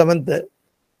 1/7,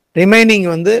 ரிமைனிங்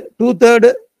வந்து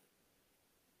 2/3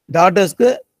 டாட்டர்ஸ்க்கு,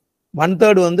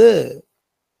 1/3 வந்து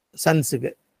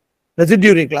சன்ஸுக்கு.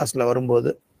 ரெசிடியூரி கிளாஸ்ல வரும்போது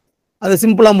அது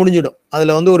சிம்பிளா முடிஞ்சிடும்.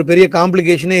 அதுல வந்து ஒரு பெரிய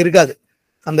காம்ப்ளிகேஷனே இருக்காது.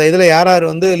 அந்த இதுல யார் யார்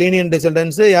வந்து லீனியன்ட்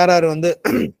டிசெண்டன்ஸ், யார் யார் வந்து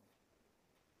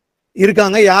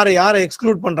இருக்காங்க, யாரை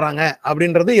எக்ஸ்க்ளூட் பண்றாங்க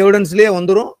அப்படின்றது எவிடன்ஸ்லயே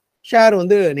வந்துடும். ஷேர்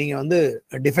வந்து நீங்க வந்து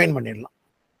டிஃபைன் பண்ணிடலாம்.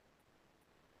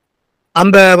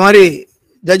 அந்த மாதிரி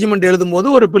ஜட்ஜ்மெண்ட் எழுதும்போது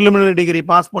ஒரு ப்ரிலிமினரி டிகிரி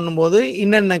பாஸ் பண்ணும்போது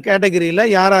என்னென்ன கேட்டகரியில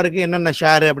யார் யாருக்கு என்னென்ன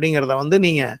ஷேர் அப்படிங்கிறத வந்து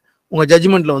நீங்க உங்க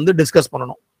ஜட்ஜ்மெண்ட்ல வந்து டிஸ்கஸ்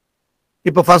பண்ணணும்.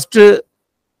 இப்போ first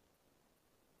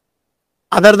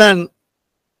other than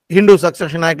Hindu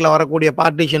succession ஆக்ட்ல வரக்கூடிய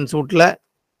பார்ட்டிஷன் சூட்ல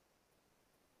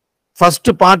ஃபர்ஸ்ட்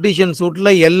பார்ட்டிஷன்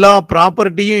சூட்ல எல்லா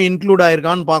ப்ராப்பர்ட்டியும் இன்க்ளூட்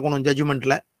ஆயிருக்கான்னு பார்க்கணும்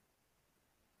ஜட்ஜ்மெண்ட்ல.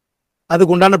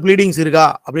 அதுக்கு உண்டான ப்ளீடிங்ஸ் இருக்கா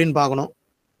அப்படின்னு பார்க்கணும்.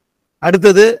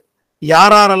 அடுத்தது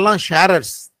யாரெல்லாம்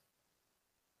ஷேரர்ஸ்,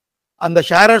 அந்த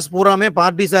ஷேரர்ஸ் பூராமே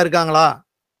பார்ட்டிஸா இருக்காங்களா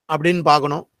அப்படின்னு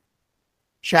பார்க்கணும்.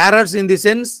 ஷேரர்ஸ் இன் தி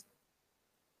சென்ஸ்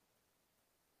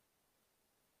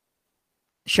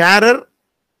ஷேரர்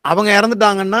அவங்க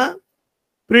இறந்துட்டாங்கன்னா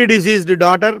ப்ரீடிசீஸ்டு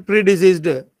டாட்டர்,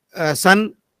 ப்ரீடிசீஸ்டு சன்,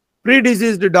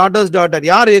 ப்ரீடிசீஸ்டு டாட்டர்ஸ் டாட்டர்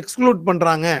யார் எக்ஸ்க்ளூட்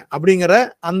பண்றாங்க அப்படிங்கிற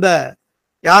அந்த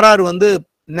யார் வந்து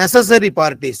நெசசரி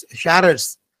பார்ட்டிஸ், ஷேரர்ஸ்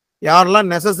யாரெல்லாம்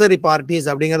நெசசரி பார்ட்டிஸ்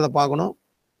அப்படிங்கிறத பார்க்கணும்.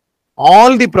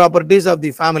 All the properties of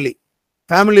the family,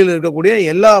 ஃபேமிலியில் இருக்கக்கூடிய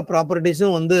எல்லா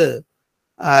ப்ராப்பர்ட்டிஸும் வந்து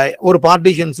ஒரு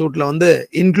பார்ட்டிஷன் சூட்ல வந்து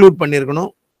இன்க்ளூட்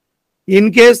பண்ணியிருக்கணும்.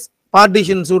 இன்கேஸ்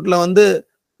பார்ட்டிஷன் சூட்ல வந்து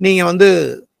நீங்க வந்து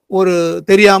ஒரு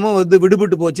தெரியாம வந்து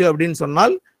விடுபட்டு போச்சு அப்படின்னு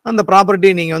சொன்னால் அந்த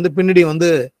ப்ராப்பர்ட்டியை நீங்க வந்து பின்னாடி வந்து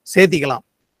சேர்த்திக்கலாம்.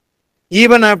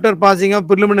 Even after passing of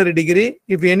preliminary degree,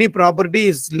 if any property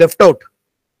is left out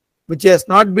which has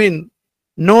not been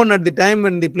known at the time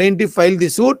when the plaintiff filed the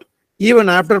suit, even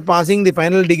after passing the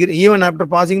final degree, even after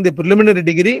passing the preliminary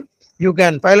degree, you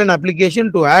can file an application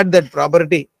to add that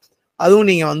property. அதுவும்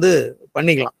நீங்க வந்து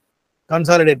பண்ணிக்கலாம்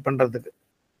consolidate பண்றதுக்கு.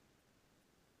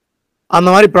 அந்த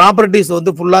மாதிரி properties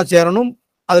வந்து ஃபுல்லா சேரணும்.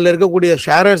 அதுல இருக்கக்கூடிய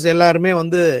ஷேரர்ஸ் எல்லாருமே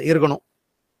வந்து இருக்கணும்.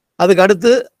 அதுக்கு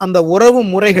அடுத்து அந்த உறவு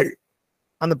முறைகள்,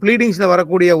 அந்த ப்ளீடிங்ஸ்ல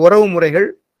வரக்கூடிய உறவு முறைகள்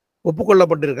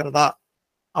ஒப்புக்கொள்ளப்பட்டிருக்கிறதா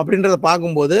அப்படின்றத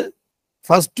பார்க்கும்போது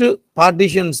ஃபர்ஸ்ட்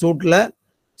பார்ட்டிஷன் சூட்ல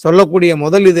சொல்லக்கூடிய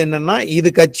முதல் இது என்னன்னா, இது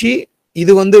கட்சி,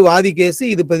 இது வந்து வாதி கேஸ்,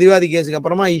 இது பிரதிவாதி கேஸுக்கு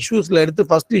அப்புறமா இஷ்யூஸ்ல எடுத்து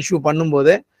ஃபர்ஸ்ட் இஷ்யூ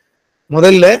பண்ணும்போது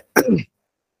முதல்ல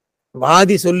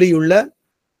வாதி சொல்லியுள்ள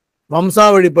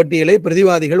வம்சாவழி பட்டியலை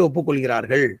பிரதிவாதிகள்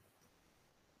ஒப்புக்கொள்கிறார்கள்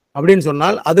அப்படின்னு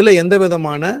சொன்னால் அதுல எந்த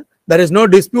விதமான there is no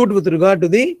dispute with regard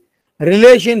to the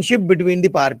relationship between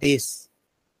the parties.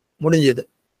 முடிஞ்சது.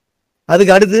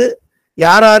 அதுக்கு அடுத்து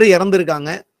யார் இறந்திருக்காங்க,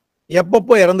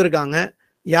 எப்பப்போ இறந்திருக்காங்க,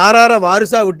 யார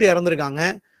வாரிசா விட்டு இறந்திருக்காங்க,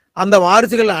 அந்த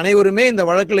வாரிசுகள் அனைவருமே இந்த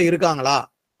வழக்குல இருக்காங்களா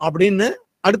அப்படின்னு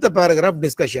அடுத்த பேராகிராஃப்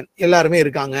டிஸ்கஷன். எல்லாருமே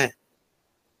இருக்காங்க.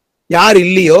 யார்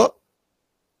இல்லையோ,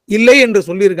 இல்லை என்று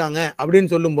சொல்லியிருக்காங்க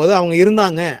அப்படின்னு சொல்லும் போது அவங்க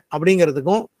இருந்தாங்க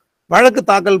அப்படிங்கிறதுக்கும், வழக்கு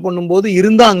தாக்கல் பண்ணும்போது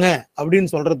இருந்தாங்க அப்படின்னு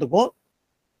சொல்றதுக்கும்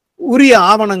உரிய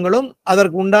ஆவணங்களும்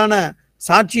அதற்கு உண்டான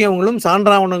சாட்சியங்களும்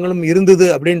சான்றாவணங்களும் இருந்தது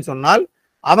அப்படின்னு சொன்னால்,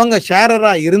 அவங்க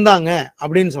ஷேரரா இருந்தாங்க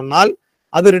அப்படின்னு சொன்னால்,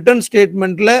 அது ரிட்டன்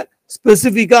ஸ்டேட்மெண்ட்ல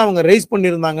ஸ்பெசிஃபிக்கா அவங்க ரைஸ்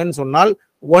பண்ணியிருந்தாங்கன்னு சொன்னால்,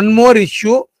 one more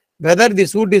issue whether the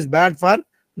suit is bad for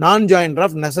நான் ஜாயின்டர்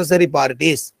ஆஃப் நெசசரி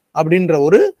பார்ட்டிஸ் அப்படின்ற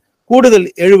ஒரு கூடுதல்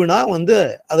எழுவுனா வந்து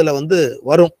அதுல வந்து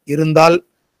வரும்.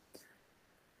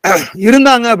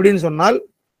 இருந்தாங்க அப்படின்னு சொன்னால்,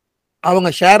 அவங்க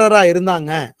ஷேரரா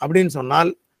இருந்தாங்க அப்படின்னு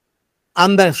சொன்னால்,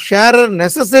 அந்த ஷேரர்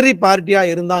நெசசரி பார்ட்டியா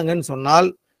இருந்தாங்கன்னு சொன்னால்,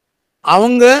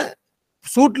 அவங்க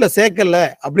சூட்ல சேர்க்கல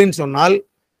அப்படின்னு சொன்னால்,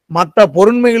 மற்ற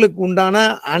பொருண்மைகளுக்கு உண்டான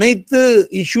அனைத்து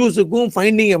இஷ்யூஸுக்கும்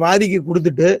ஃபைண்டிங்கை வாதிக்கு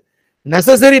கொடுத்துட்டு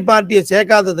நெசசரி பார்ட்டியை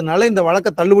சேர்க்காததுனால இந்த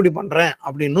வழக்கை தள்ளுபடி பண்றேன்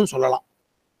அப்படின்னு சொல்லலாம்.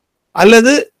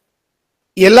 அல்லது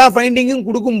எல்லா ஃபைண்டிங்கும்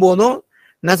கொடுக்கும் போதும்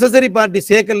நெசசரி பார்ட்டி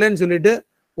சேர்க்கலன்னு சொல்லிட்டு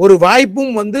ஒரு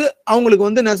வாய்ப்பும் வந்து அவங்களுக்கு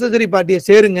வந்து நெசசரி பார்ட்டியை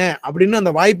சேருங்க அப்படின்னு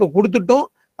அந்த வாய்ப்பை கொடுத்துட்டும்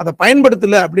அதை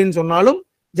பயன்படுத்தல அப்படின்னு சொன்னாலும்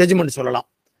ஜட்ஜ்மெண்ட் சொல்லலாம்.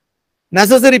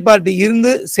 நெசசரி பார்ட்டி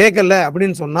இருந்து சேர்க்கல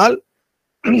அப்படின்னு சொன்னால்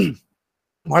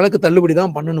வழக்கு தள்ளுபடி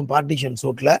தான் பண்ணணும் பார்ட்டிஷன்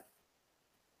சூட்ல.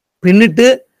 பின்னிட்டு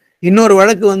இன்னொரு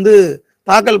வழக்கு வந்து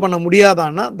தாக்கல் பண்ண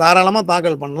முடியாதான்னா தாராளமா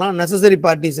தாக்கல் பண்ணலாம். நெசசரி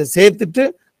பார்ட்டிஸை சேர்த்துட்டு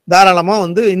தாராளமா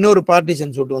வந்து இன்னொரு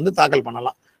பார்ட்டிஷன் சூட் வந்து தாக்கல்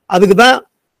பண்ணலாம். அதுக்கு தான்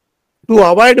to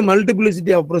avoid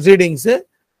multiplicity of proceedings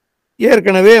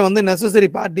ஏற்கனவே வந்து நெசசரி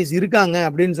பார்ட்டிஸ் இருக்காங்க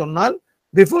அப்படின்னு சொன்னால்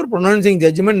before pronouncing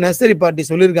judgement necessary party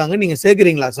சொல்லியிருக்காங்க, நீங்க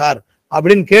சேர்க்கிறீங்களா சார்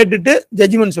அப்படின்னு கேட்டுட்டு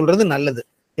ஜட்ஜ்மெண்ட் சொல்றது நல்லது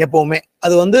எப்பவுமே.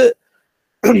 அது வந்து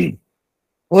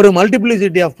ஒரு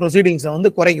மல்டிபிளிசிட்டி ஆஃப் ப்ரொசீடிங்ஸை வந்து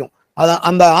குறைக்கும்.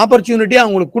 அந்த ஆப்பர்ச்சுனிட்டியை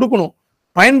அவங்களுக்கு கொடுக்கணும்.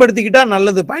 பயன்படுத்திக்கிட்டா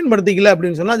நல்லது, பயன்படுத்திக்கல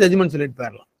அப்படின்னு சொன்னா ஜட்ஜ்மெண்ட் சொல்லிட்டு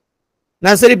போயிடலாம்.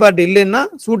 நெசசரி பார்ட்டி இல்லைன்னா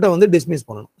சூட்டை வந்து டிஸ்மிஸ்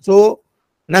பண்ணணும். So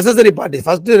necessary party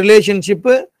first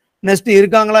relationship, next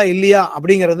இருக்காங்களா இல்லையா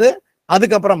அப்படிங்கிறது,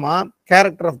 அதுக்கப்புறமா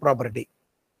character of property.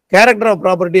 Character of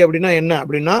property அப்படின்னா என்ன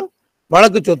அப்படின்னா,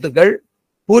 வழக்கு சொத்துக்கள்,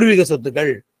 பூர்வீக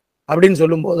சொத்துக்கள் அப்படின்னு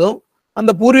சொல்லும் போதும்,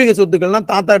 அந்த பூர்வீக சொத்துக்கள்லாம்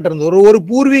தாத்தாட்ட இருந்து ஒரு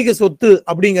பூர்வீக சொத்து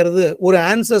அப்படிங்கிறது ஒரு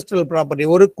ஆன்செஸ்ட்ரல் ப்ராப்பர்ட்டி,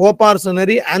 ஒரு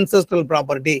கோபார்சனரி ஆன்செஸ்ட்ரல்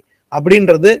ப்ராப்பர்ட்டி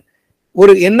அப்படின்றது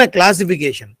ஒரு என்ன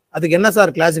கிளாசிபிகேஷன், அதுக்கு என்ன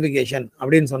சார் கிளாசிபிகேஷன்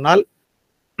அப்படின்னு சொன்னால்,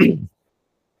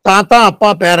 தாத்தா அப்பா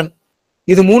பேரன்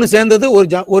இது மூணு சேர்ந்தது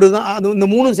ஒரு தான். அது இந்த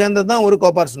மூணு சேர்ந்தது தான் ஒரு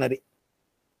கோபார்சனரி.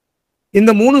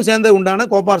 இந்த மூணு சேர்ந்தது உண்டான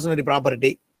கோபார்சனரி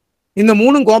ப்ராப்பர்ட்டி. இந்த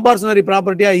மூணும் கோபார்சனரி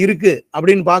ப்ராப்பர்ட்டியா இருக்கு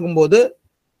அப்படின்னு பார்க்கும்போது,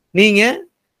 நீங்க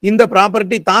இந்த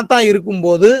ப்ராப்பர்ட்டி தாத்தா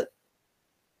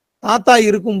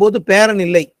இருக்கும்போது பேரன்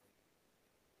இல்லை.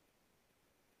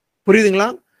 புரியுதுங்களா?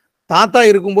 தாத்தா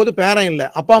இருக்கும்போது பேரன் இல்லை,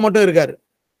 அப்பா மட்டும் இருக்காரு.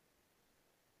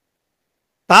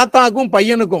 தாத்தாக்கும்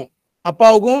பையனுக்கும்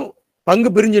அப்பாவுக்கும் பங்கு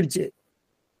பிரிஞ்சிடுச்சு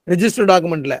ரெஜிஸ்டர்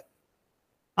டாக்குமெண்ட்ல.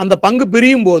 அந்த பங்கு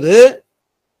பிரியும் போது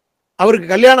அவருக்கு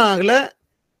கல்யாணம் ஆகல,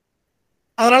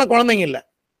 அதனால குழந்தைங்க இல்லை.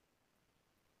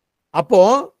 அப்போ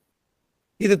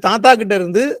இது தாத்தா கிட்ட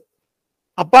இருந்து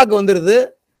அப்பாவுக்கு வந்துருது.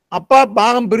 அப்பா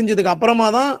பாகம் பிரிஞ்சதுக்கு அப்புறமா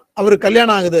தான் அவருக்கு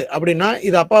கல்யாணம் ஆகுது அப்படின்னா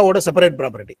இது அப்பாவோட செப்பரேட்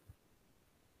ப்ராப்பர்ட்டி.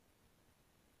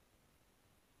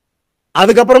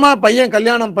 அதுக்கப்புறமா பையன்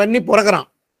கல்யாணம் பண்ணி பிறக்கிறான்.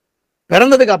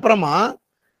 பிறந்ததுக்கு அப்புறமா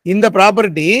இந்த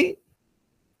ப்ராப்பர்ட்டி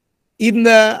இந்த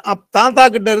தாத்தா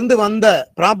கிட்ட இருந்து வந்த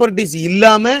ப்ராப்பர்ட்டிஸ்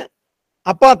இல்லாம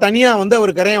அப்பா தனியா வந்து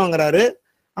அவர் கிரையம் வாங்குறாரு.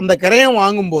 அந்த கிரையம்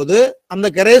வாங்கும்போது அந்த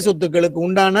கிரைய சொத்துக்களுக்கு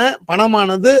உண்டான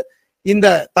பணமானது இந்த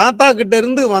தாத்தா கிட்ட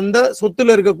இருந்து வந்த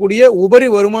சொத்துல இருக்கக்கூடிய உபரி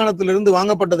வருமானத்திலிருந்து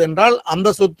வாங்கப்பட்டது என்றால், அந்த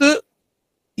சொத்து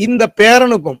இந்த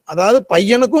பேரனுக்கும், அதாவது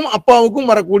பையனுக்கும் அப்பாவுக்கும்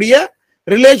வரக்கூடிய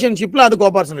ரிலேஷன்ஷிப்ல அது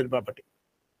கோபார்சனரி ப்ராப்பர்ட்டி.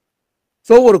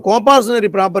 ஸோ ஒரு கோபார்சனரி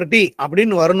ப்ராப்பர்ட்டி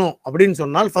அப்படின்னு வரணும் அப்படின்னு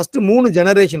சொன்னால் ஃபர்ஸ்ட் 3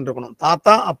 ஜெனரேஷன் இருக்கணும்.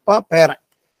 தாத்தா அப்பா பேரன்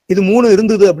இது 3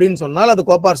 இருந்தது அப்படின்னு சொன்னால் அது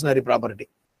கோபார்சனரி ப்ராப்பர்ட்டி.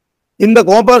 இந்த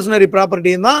கோபார்சனரி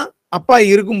ப்ராப்பர்ட்டி தான் அப்பா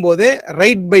இருக்கும் போதே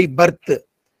right by birth.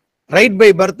 Right by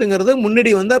பர்த்ங்கிறது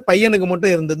முன்னாடி வந்து பையனுக்கு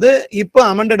மட்டும் இருந்தது. இப்போ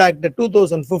அமெண்டட் ஆக்ட்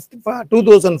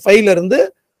 2005ல இருந்து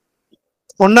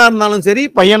பொண்ணா இருந்தாலும் சரி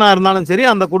பையனா இருந்தாலும் சரி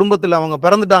அந்த குடும்பத்தில் அவங்க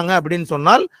பிறந்துட்டாங்க அப்படின்னு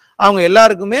சொன்னால் அவங்க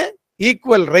எல்லாருக்குமே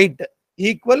ஈக்குவல் ரைட்,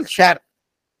 ஈக்குவல் ஷேர்.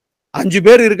 5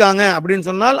 பேர் இருக்காங்க அப்படின்னு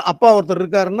சொன்னால் அப்பா ஒருத்தர்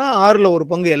இருக்காருன்னா 6ல் 1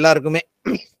 பங்கு எல்லாருக்குமே.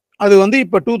 அது வந்து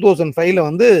இப்ப 2005ல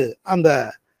வந்து அந்த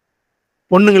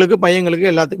பொண்ணுங்களுக்கு பையங்களுக்கு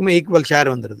எல்லாத்துக்குமே ஈக்குவல் ஷேர்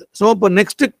வந்துருது. ஸோ இப்போ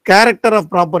நெக்ஸ்ட் கேரக்டர் ஆஃப்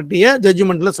ப்ராப்பர்ட்டியை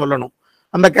ஜட்ஜ்மெண்ட்ல சொல்லணும்.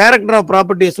 அந்த கேரக்டர் ஆஃப்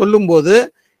ப்ராப்பர்ட்டியை சொல்லும் போது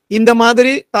இந்த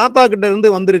மாதிரி தாத்தா கிட்ட இருந்து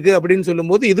வந்திருக்கு அப்படின்னு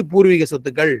சொல்லும் போது இது பூர்வீக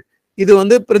சொத்துக்கள், இது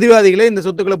வந்து பிரதிவாதிகளே இந்த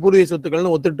சொத்துக்களை பூர்வீக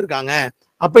சொத்துக்கள்னு ஒத்துட்டு இருக்காங்க.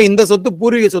 அப்ப இந்த சொத்து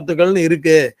பூர்வீக சொத்துக்கள்னு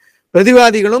இருக்கு.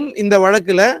 பிரதிவாதிகளும் இந்த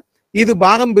வழக்குல இது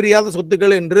பாகம் பிரியாத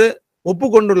சொத்துக்கள் என்று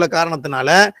ஒப்புக்கொண்டுள்ள காரணத்தினால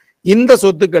இந்த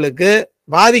சொத்துக்களுக்கு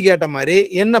வாதி கேட்ட மாதிரி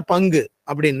என்ன பங்கு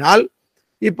அப்படின்னால்,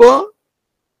 இப்போ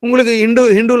உங்களுக்கு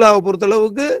ஹிந்துலாவை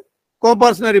பொறுத்தளவுக்கு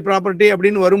கோபார்சனரி ப்ராப்பர்ட்டி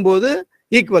அப்படின்னு வரும்போது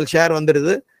ஈக்குவல் ஷேர்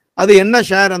வந்துடுது. அது என்ன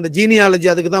ஷேர், அந்த ஜீனியாலஜி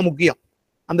அதுக்கு தான் முக்கியம்.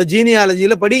 அந்த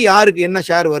ஜீனியாலஜியில படி யாருக்கு என்ன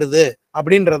ஷேர் வருது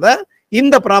அப்படின்றத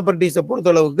இந்த ப்ராப்பர்ட்டிஸை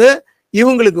பொறுத்தளவுக்கு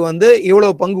இவங்களுக்கு வந்து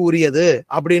இவ்வளவு பங்கு உரியது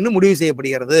அப்படின்னு முடிவு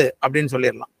செய்யப்படுகிறது அப்படின்னு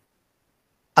சொல்லிடலாம்.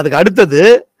 அதுக்கு அடுத்தது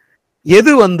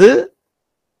எது வந்து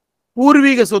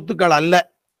பூர்வீக சொத்துக்கள் அல்ல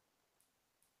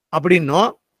அப்படின்னோ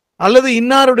அல்லது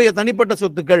இன்னாருடைய தனிப்பட்ட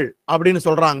சொத்துக்கள் அப்படின்னு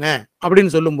சொல்றாங்க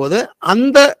அப்படின்னு சொல்லும் போது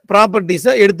அந்த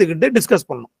ப்ராப்பர்ட்டிஸை எடுத்துக்கிட்டு டிஸ்கஸ்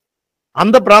பண்ணணும்.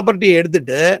 அந்த ப்ராப்பர்ட்டியை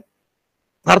எடுத்துட்டு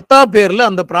கர்த்தா பேர்ல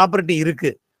அந்த ப்ராப்பர்ட்டி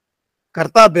இருக்கு,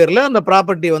 கர்த்தா பேர்ல அந்த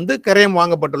ப்ராப்பர்ட்டி வந்து கிரயம்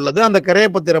வாங்கப்பட்டுள்ளது, அந்த கிரய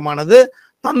பத்திரமானது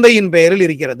தந்தையின் பெயரில்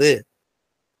இருக்கிறது.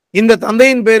 இந்த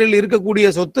தந்தையின் பெயரில் இருக்கக்கூடிய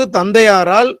சொத்து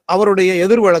தந்தையாரால் அவருடைய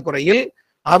எதிர் வழக்குறையில்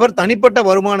அவர் தனிப்பட்ட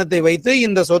வருமானத்தை வைத்து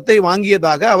இந்த சொத்தை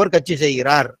வாங்கியதாக அவர் கட்சி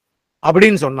செய்கிறார்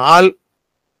அப்படின்னு சொன்னால்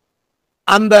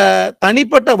அந்த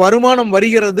தனிப்பட்ட வருமானம்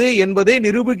வருகிறது என்பதை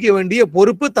நிரூபிக்க வேண்டிய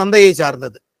பொறுப்பு தந்தையை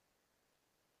சார்ந்தது.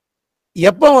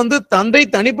 எப்ப வந்து தந்தை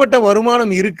தனிப்பட்ட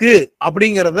வருமானம் இருக்கு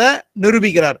அப்படிங்கிறத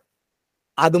நிரூபிக்கிறார்,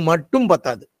 அது மட்டும்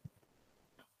பத்தாது.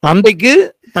 தந்தைக்கு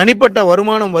தனிப்பட்ட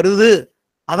வருமானம் வருது,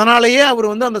 அதனாலேயே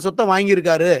அவர் வந்து அந்த சொத்தை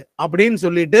வாங்கியிருக்காரு அப்படின்னு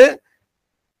சொல்லிட்டு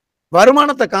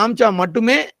வருமானத்தை காமிச்சா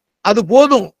மட்டுமே அது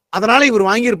போதும், அதனால இவர்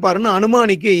வாங்கியிருப்பாருன்னு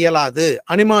அனுமானிக்க இயலாது,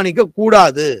 அனுமானிக்க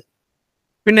கூடாது.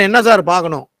 பின்ன என்ன சார்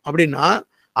பார்க்கணும் அப்படின்னா,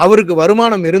 அவருக்கு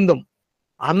வருமானம் இருந்தும்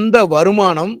அந்த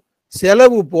வருமானம்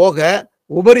செலவு போக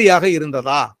உபரியாக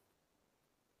இருந்ததா,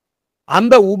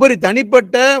 அந்த உபரி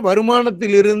தனிப்பட்ட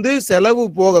வருமானத்தில் இருந்து செலவு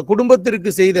போக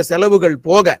குடும்பத்திற்கு செய்த செலவுகள்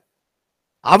போக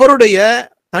அவருடைய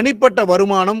தனிப்பட்ட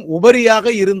வருமானம் உபரியாக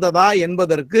இருந்ததா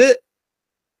என்பதற்கு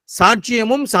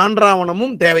சாட்சியமும்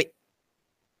சான்றாவணமும் தேவை.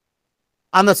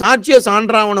 அந்த சாட்சிய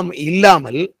சான்றாவணம்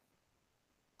இல்லாமல்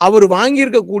அவர்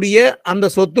வாங்கியிருக்கக்கூடிய அந்த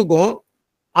சொத்துக்கும்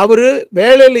அவரு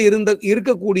வேலையில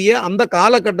இருக்கக்கூடிய அந்த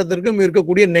காலகட்டத்திற்கும்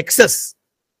இருக்கக்கூடிய நெக்சஸ்,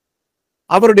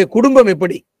 அவருடைய குடும்பம்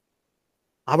எப்படி,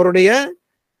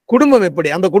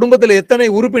 அந்த குடும்பத்தில் எத்தனை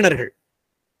உறுப்பினர்கள்,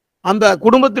 அந்த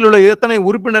குடும்பத்தில் உள்ள எத்தனை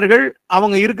உறுப்பினர்கள்,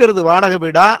 அவங்க இருக்கிறது வாடகை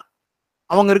வீடா,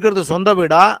 அவங்க இருக்கிறது சொந்த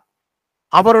வீடா,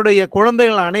 அவருடைய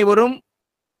குழந்தைகள் அனைவரும்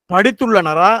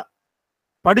படித்துள்ளனரா,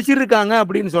 படிச்சிருக்காங்க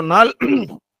அப்படின்னு சொன்னால்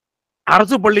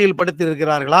அரசு பள்ளியில்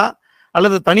படித்திருக்கிறார்களா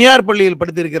அல்லது தனியார் பள்ளியில்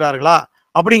படித்திருக்கிறார்களா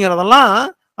அப்படிங்கிறதெல்லாம்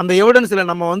அந்த எவிடன்ஸ்ல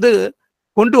நம்ம வந்து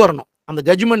கொண்டு வரணும். அந்த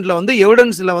ஜட்ஜ்மெண்ட்ல வந்து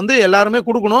எவிடன்ஸ்ல வந்து எல்லாருமே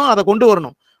கொடுக்கணும், அதை கொண்டு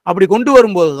வரணும். அப்படி கொண்டு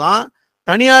வரும்போதுதான்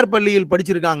தனியார் பள்ளியில்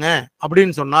படிச்சிருக்காங்க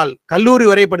அப்படின்னு சொன்னால், கல்லூரி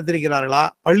வரை படித்திருக்கிறார்களா,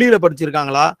 பள்ளியில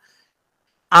படிச்சிருக்காங்களா,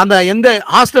 அந்த எந்த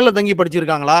ஹாஸ்டல்ல தங்கி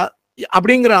படிச்சிருக்காங்களா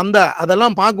அப்படிங்கிற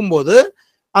அதெல்லாம் பார்க்கும்போது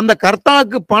அந்த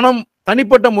கர்த்தாக்கு பணம்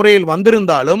தனிப்பட்ட முறையில்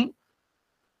வந்திருந்தாலும்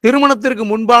திருமணத்திற்கு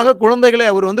முன்பாக குழந்தைகளை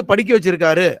அவர் வந்து படிக்க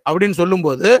வச்சிருக்காரு அப்படின்னு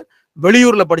சொல்லும்போது,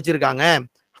 வெளியூர்ல படிச்சிருக்காங்க,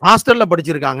 ஹாஸ்டல்ல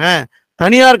படிச்சிருக்காங்க,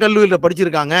 தனியார் கல்லூரியில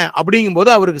படிச்சிருக்காங்க அப்படிங்கும்போது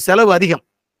அவருக்கு செலவு அதிகம்.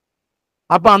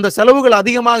 அப்ப அந்த செலவுகள்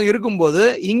அதிகமாக இருக்கும்போது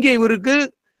இங்கே இவருக்கு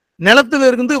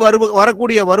நிலத்திலிருந்து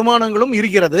வரக்கூடிய வருமானங்களும்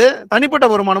இருக்கிறது, தனிப்பட்ட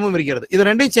வருமானமும் இருக்கிறது. இது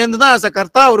ரெண்டையும் சேர்ந்துதான் as a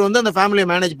கர்த்தா அவர் வந்து அந்த ஃபேமிலியை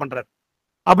மேனேஜ் பண்றாரு.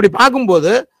 அப்படி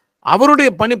பார்க்கும்போது அவருடைய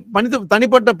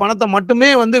தனிப்பட்ட பணத்தை மட்டுமே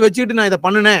வந்து வச்சுக்கிட்டு நான் இதை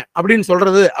பண்ணினேன் அப்படின்னு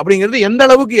சொல்றது அப்படிங்கிறது எந்த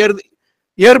அளவுக்கு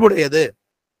ஏற்புடையது?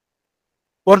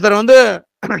 ஒருத்தர் வந்து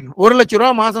 1 லட்சம்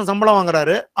ரூபாய் மாசம் சம்பளம்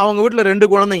வாங்குறாரு, அவங்க வீட்டுல 2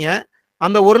 குழந்தைங்க,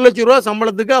 அந்த 1 லட்சம் ரூபாய்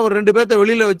சம்பளத்துக்கு அவர் 2 பேர்த்த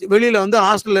வெளியில வந்து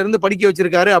ஹாஸ்டல்ல இருந்து படிக்க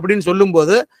வச்சிருக்காரு அப்படின்னு சொல்லும்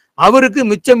போது அவருக்கு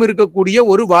மிச்சம் இருக்கக்கூடிய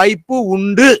ஒரு வாய்ப்பு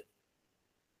உண்டு,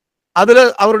 அதுல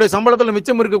அவருடைய சம்பளத்துல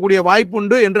மிச்சம் இருக்கக்கூடிய வாய்ப்பு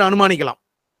உண்டு என்று அனுமானிக்கலாம்.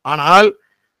 ஆனால்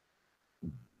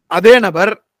அதே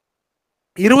நபர்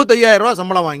 25,000 ரூபாய்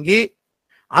சம்பளம் வாங்கி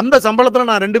அந்த சம்பளத்துல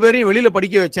நான் 2 பேரையும் வெளியில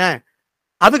படிக்க வச்சேன்,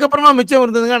 அதுக்கப்புறமா மிச்சம்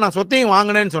இருந்ததுங்க நான் சொத்தையும்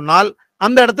வாங்கினேன்னு சொன்னால்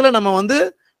அந்த இடத்துல நம்ம வந்து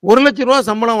 1 லட்சம் ரூபாய்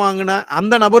சம்பளம் வாங்கின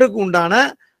அந்த நபருக்கு உண்டான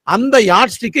அந்த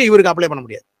யார்ட் ஸ்டிக்கை இவருக்கு அப்ளை பண்ண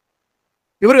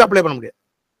முடியாது.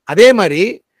 அதே மாதிரி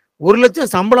 1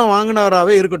 லட்சம் சம்பளம்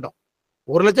வாங்கினவராகவே இருக்கட்டும்,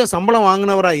 1 லட்சம் சம்பளம்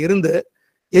வாங்கினவராக இருந்து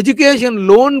எஜுகேஷன்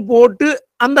லோன் போட்டு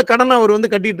அந்த கடனை அவர்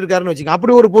வந்து கட்டிட்டு இருக்காருன்னு வச்சுக்கோங்க,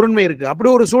 அப்படி ஒரு பொருண்மை இருக்கு, அப்படி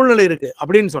ஒரு சூழ்நிலை இருக்கு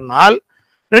அப்படின்னு சொன்னால்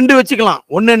 2 வச்சுக்கலாம்.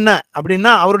 ஒன்னு என்ன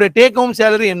அப்படின்னா அவருடைய டேக் ஹோம்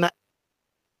சேலரி என்ன,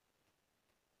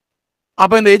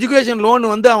 அப்ப இந்த எஜுகேஷன் லோன்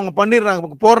வந்து அவங்க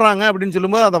போடுறாங்க அப்படின்னு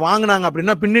சொல்லும்போது அதை வாங்கினாங்க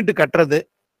அப்படின்னா பின்னிட்டு கட்டுறது.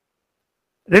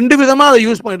 2 விதமா அதை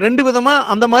யூஸ் பண்ணி 2 விதமா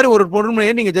அந்த மாதிரி ஒரு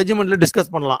பொருண்மையை நீங்க ஜட்ஜ்மெண்ட்ல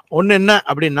டிஸ்கஸ் பண்ணலாம். ஒன்னு என்ன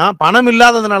அப்படின்னா பணம்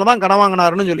இல்லாததுனாலதான் கடன்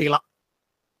வாங்கினாருன்னு சொல்லிக்கலாம்,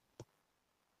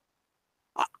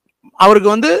 அவருக்கு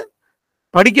வந்து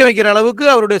படிக்க வைக்கிற அளவுக்கு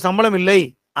அவருடைய சம்பளம் இல்லை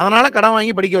அதனால கடன்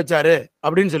வாங்கி படிக்க வச்சாரு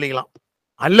அப்படின்னு சொல்லிக்கலாம்.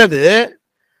 அல்லது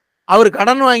அவர்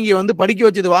கடன் வாங்கி வந்து படிக்க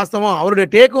வச்சது வாஸ்தவம், அவருடைய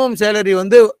டேக் ஹோம் சேலரி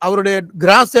வந்து அவருடைய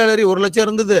கிராஸ் சேலரி 1 லட்சம்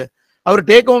இருந்தது, அவர்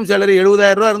டேக் ஹோம் சேலரி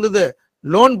 70,000 ரூபாய் இருந்தது,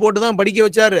 லோன் போட்டுதான் படிக்க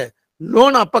வச்சாரு,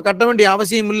 லோன் அப்ப கட்ட வேண்டிய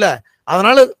அவசியம் இல்லை,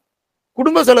 அதனால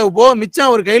குடும்ப செலவு போக மிச்சம்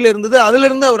அவர் கையில இருந்தது, அதுல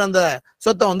இருந்து அவர் அந்த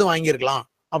சொத்தை வந்து வாங்கியிருக்கலாம்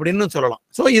அப்படின்னு சொல்லலாம்.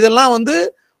 ஸோ இதெல்லாம் வந்து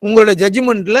உங்களுடைய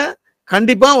ஜட்ஜ்மெண்ட்ல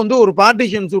கண்டிப்பா வந்து ஒரு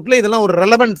பார்ட்டிஷன் சூட்ல இதெல்லாம் ஒரு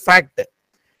ரெலவென்ட் ஃபேக்ட்.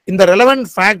 இந்த ரெலவென்ட்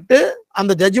ஃபேக்ட்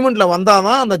அந்த ஜட்ஜ்மெண்ட்ல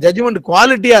வந்தாதான் அந்த ஜட்ஜ்மெண்ட்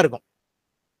குவாலிட்டியா இருக்கும்.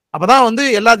 அப்பதான் வந்து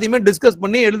எல்லாத்தையுமே டிஸ்கஸ்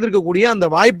பண்ணி எழுதிருக்கக்கூடிய அந்த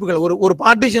வாய்ப்புகள், ஒரு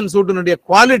பார்ட்டிஷன் சூட்டினுடைய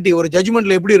குவாலிட்டி ஒரு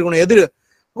ஜட்ஜ்மெண்ட்ல எப்படி இருக்கணும்,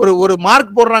 ஒரு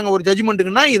மார்க் போடுறாங்க ஒரு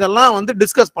ஜட்ஜ்மெண்ட்டுக்குன்னா இதெல்லாம் வந்து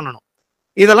டிஸ்கஸ் பண்ணணும்.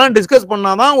 இதெல்லாம் டிஸ்கஸ்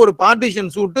பண்ணாதான் ஒரு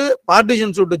பார்ட்டிஷன்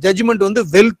சூட்டு ஜட்ஜ்மெண்ட் வந்து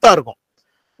வெல்த்தா இருக்கும்,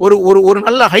 ஒரு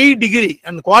நல்ல ஹை டிகிரி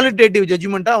அண்ட் குவாலிட்டேட்டிவ்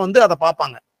ஜட்ஜ்மெண்டா வந்து அதை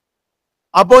பார்ப்பாங்க.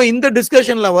 அப்போ இந்த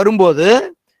டிஸ்கஷன்ல வரும்போது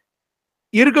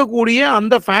இருக்கக்கூடிய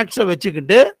அந்த ஃபேக்ட்ஸை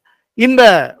வச்சுக்கிட்டு இந்த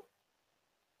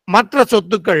மற்ற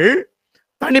சொத்துக்கள்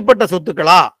தனிப்பட்ட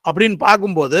சொத்துக்களா அப்படின்னு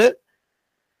பார்க்கும்போது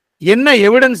என்ன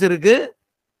எவிடன்ஸ் இருக்கு,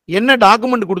 என்ன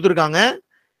டாக்குமெண்ட் கொடுத்துருக்காங்க,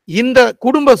 இந்த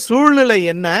குடும்ப சூழ்நிலை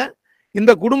என்ன,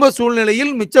 இந்த குடும்ப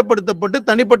சூழ்நிலையில் மிச்சப்படுத்தப்பட்டு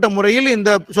தனிப்பட்ட முறையில்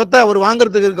இந்த சொத்தை அவர்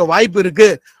வாங்குறதுக்கு இருக்க வாய்ப்பு இருக்கு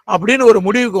அப்படின்னு ஒரு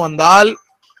முடிவுக்கு வந்தால்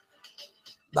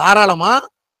தாராளமா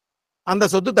அந்த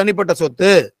சொத்து தனிப்பட்ட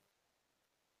சொத்து,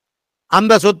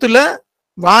 அந்த சொத்துல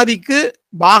வாதிக்கு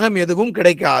பாகம் எதுவும்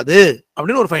கிடைக்காது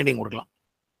அப்படின்னு ஒரு ஃபைண்டிங் கொடுக்கலாம்.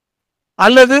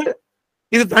 அல்லது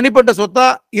இது தனிப்பட்ட சொத்தா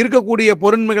இருக்கக்கூடிய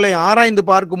பொருண்மைகளை ஆராய்ந்து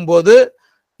பார்க்கும் போது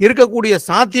இருக்கக்கூடிய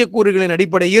சாத்தியக்கூறுகளின்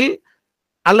அடிப்படையில்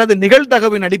அல்லது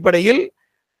நிகழ்தகவின் அடிப்படையில்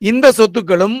இந்த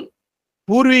சொத்துக்களும்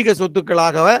பூர்வீக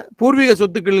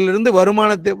சொத்துக்களிலிருந்து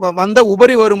வருமானத்தை வந்த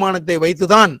உபரி வருமானத்தை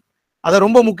வைத்துதான், அதை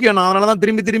ரொம்ப முக்கியம், நான் அதனாலதான்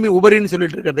திரும்பி திரும்பி உபரின்னு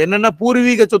சொல்லிட்டு இருக்கிறது என்னன்னா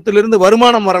பூர்வீக சொத்திலிருந்து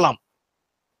வருமானம்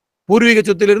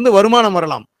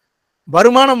வரலாம்,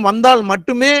 வருமானம் வந்தால்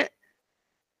மட்டுமே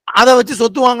அதை வச்சு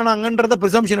சொத்து வாங்கினாங்கன்றத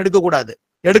பிரிசம்ஷன்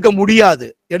எடுக்க முடியாது,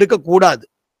 எடுக்கக்கூடாது.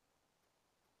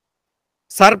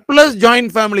 Surplus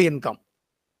joint family income,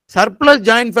 surplus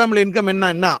joint family income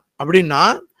என்ன அப்படின்னா,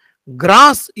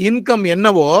 கிராஸ் இன்கம்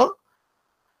என்னவோ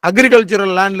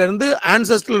அக்ரிகல்ச்சரல் லேண்ட்ல இருந்து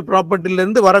ஆன்செஸ்ட்ரல் ப்ராப்பர்ட்டில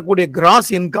இருந்து வரக்கூடிய கிராஸ்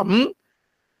இன்கம்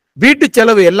வீட்டு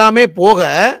செலவு எல்லாமே போக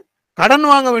கடன்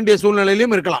வாங்க வேண்டிய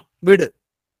சூழ்நிலையிலும் இருக்கலாம் வீடு.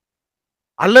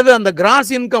 அல்லது அந்த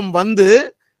கிராஸ் இன்கம் வந்து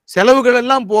செலவுகள்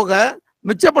எல்லாம் போக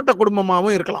மிச்சப்பட்ட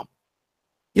குடும்பமாகவும் இருக்கலாம்.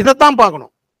 இதைத்தான்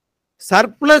பார்க்கணும்.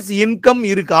 சர்ப்ளஸ் இன்கம்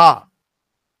இருக்கா,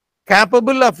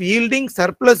 capable of yielding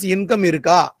surplus income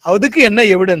இருக்கா, அதுக்கு என்ன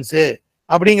எவிடன்ஸ்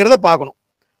அப்படிங்கிறத பார்க்கணும்.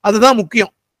 அதுதான்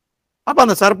முக்கியம். அப்ப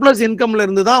அந்த சர்ப்ளஸ் இன்கம்ல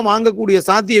இருந்து தான் வாங்கக்கூடிய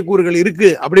சாத்தியக்கூறுகள் இருக்கு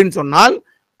அப்படின்னு சொன்னால்,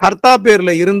 கர்த்தா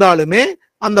பேர்ல இருந்தாலுமே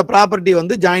அந்த ப்ராப்பர்ட்டி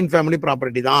வந்து ஜாயிண்ட் ஃபேமிலி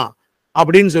ப்ராப்பர்ட்டி தான்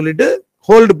அப்படின்னு சொல்லிட்டு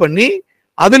ஹோல்டு பண்ணி,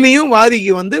 அதுலயும்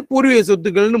வாதிக்கு வந்து பூர்வீக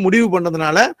சொத்துக்கள்னு முடிவு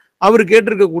பண்ணதுனால அவர்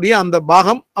கேட்டிருக்கக்கூடிய அந்த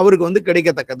பாகம் அவருக்கு வந்து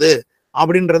கிடைக்கத்தக்கது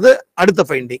அப்படின்றது அடுத்த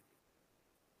ஃபைண்டிங்.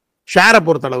 ஷேரை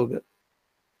பொறுத்த அளவுக்கு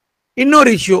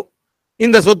இன்னொரு இஷ்யூ,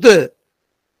 இந்த சொத்து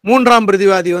மூன்றாம்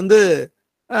பிரதிவாதி வந்து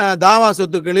தாவா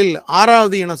சொத்துக்களில்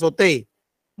 6வது இன சொத்தை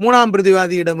 3ஆம்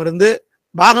பிரதிவாதியிடமிருந்து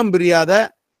பாகம் பிரியாத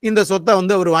இந்த சொத்தை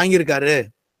வந்து அவர் வாங்கியிருக்காரு.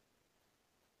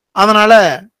 அதனால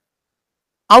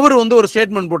அவர் வந்து ஒரு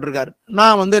ஸ்டேட்மெண்ட் போட்டிருக்காரு,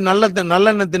 நான் வந்து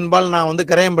நல்லெண்ணத்தின்பால் நான் வந்து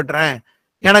கிரயம் பெற்றேன்,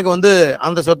 எனக்கு வந்து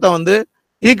அந்த சொத்தை வந்து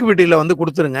ஈக்விட்டியில வந்து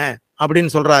கொடுத்துருங்க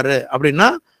அப்படின்னு சொல்றாரு. அப்படின்னா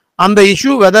அந்த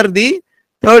issue whether the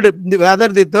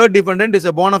third dependent is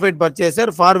a bona fide purchaser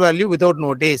for value without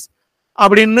notice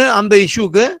அப்படின்னு அந்த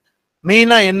இஷ்யூக்கு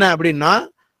மெயினா என்ன அப்படின்னா,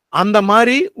 அந்த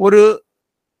மாதிரி ஒரு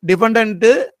டிபெண்டன்ட்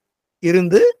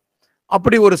இருந்து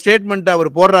அப்படி ஒரு ஸ்டேட்மெண்ட் அவர்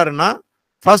போடுறாருன்னா,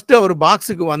 ஃபர்ஸ்ட் அவர்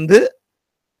பாக்ஸுக்கு வந்து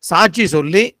சாட்சி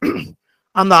சொல்லி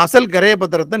அந்த அசல் கிரைய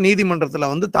பத்திரத்தை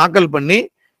நீதிமன்றத்துல வந்து தாக்கல் பண்ணி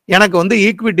எனக்கு வந்து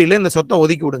ஈக்விட்டியில இந்த சொத்தை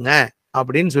ஒதுக்கி விடுங்க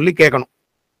அப்படின்னு சொல்லி கேட்கணும்.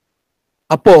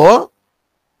 அப்போ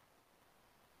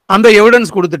அந்த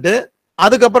எவிடன்ஸ் கொடுத்துட்டு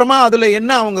அதுக்கப்புறமா அதுல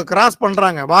என்ன அவங்க கிராஸ்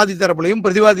பண்றாங்க, வாதி தரப்புலையும்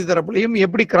பிரதிவாதி தரப்புலையும்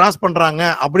எப்படி கிராஸ் பண்றாங்க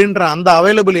அப்படின்ற அந்த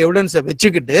அவைலபிள் எவிடன்ஸை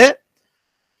வச்சுக்கிட்டு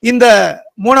இந்த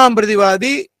 3ஆம்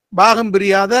பிரதிவாதி பாகம்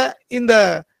பிரியாத இந்த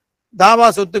தாவா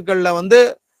சொத்துக்கள்ல வந்து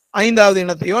 5வது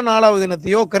இனத்தையோ 4வது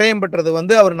இனத்தையோ கிரயம் பெற்றது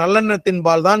வந்து அவர்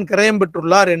நல்லெண்ணத்தின்பால் தான் கிரயம்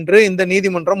பெற்றுள்ளார் என்று இந்த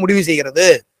நீதிமன்றம் முடிவு செய்கிறது.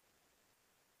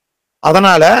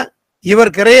 அதனால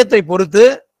இவர் கிரயத்தை பொறுத்து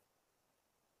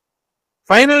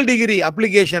ஃபைனல் டிகிரி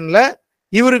அப்ளிகேஷன்ல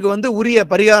இவருக்கு வந்து உரிய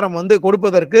பரிகாரம் வந்து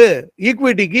கொடுப்பதற்கு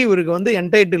ஈக்விட்டிக்கு இவருக்கு வந்து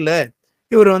என்டைட்டில்,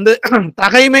 இவர் வந்து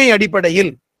தகைமை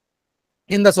அடிப்படையில்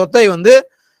இந்த சொத்தை வந்து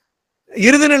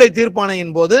இறுதிநிலை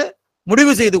தீர்ப்பாணையின் போது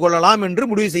முடிவு செய்து கொள்ளலாம் என்று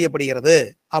முடிவு செய்யப்படுகிறது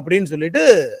அப்படின்னு சொல்லிட்டு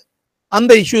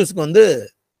அந்த இஷ்யூஸ்க்கு வந்து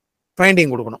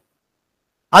ஃபைண்டிங் கொடுக்கணும்.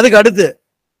 அதுக்கு அடுத்து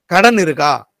கடன்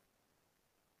இருக்கா,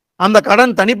 அந்த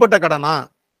கடன் தனிப்பட்ட கடனா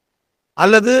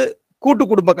அல்லது கூட்டு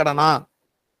குடும்ப கடனா,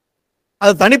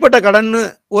 அது தனிப்பட்ட கடன்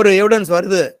ஒரு எவிடன்ஸ்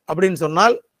வருது அப்படின்னு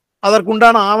சொன்னால்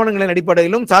அதற்குண்டான ஆவணங்களின்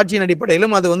அடிப்படையிலும் சாட்சியின்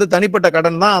அடிப்படையிலும் அது வந்து தனிப்பட்ட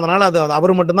கடன் தான், அதனால அது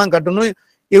அவர் மட்டும்தான் கட்டணும்,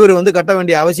 இவர் வந்து கட்ட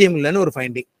வேண்டிய அவசியம் இல்லைன்னு ஒரு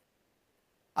ஃபைண்டிங்.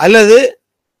 அல்லது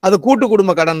அது கூட்டு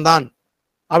குடும்ப கடன் தான்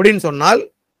அப்படின்னு சொன்னால்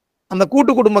அந்த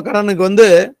கூட்டு குடும்ப கடனுக்கு வந்து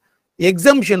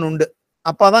எக்ஸம்ஷன் உண்டு.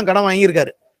 அப்பா தான் கடன்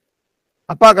வாங்கியிருக்காரு,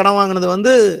 அப்பா கடன் வாங்கினது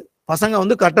வந்து பசங்க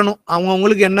வந்து கட்டணும்,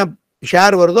 அவங்கவுங்களுக்கு என்ன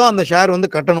ஷேர் வருதோ அந்த ஷேர் வந்து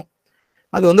கட்டணும்.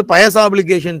 அது வந்து பயஸ்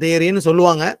ஆப்ளிகேஷன் தியரின்னு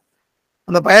சொல்லுவாங்க.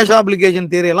 அந்த பயஸ் ஆப்ளிகேஷன்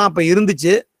தியரியெல்லாம் அப்போ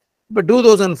இருந்துச்சு. இப்போ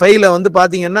 2005ல் வந்து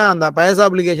பார்த்தீங்கன்னா அந்த பயஸ்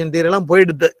ஆப்ளிகேஷன் தியரியெல்லாம்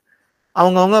போயிடுது.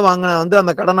 அவங்கவுங்க வாங்கின வந்து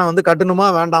அந்த கடனை வந்து கட்டணுமா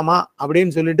வேண்டாமா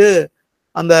அப்படின்னு சொல்லிட்டு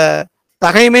அந்த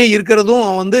தகைமை இருக்கிறதும்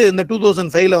வந்து இந்த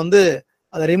 2005ல் வந்து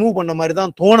அதை ரிமூவ் பண்ண மாதிரி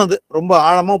தான் தோணுது, ரொம்ப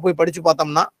ஆழமா போய் படிச்சு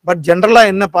பார்த்தோம்னா. பட் ஜென்ரலா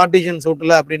என்ன பார்ட்டிஷன்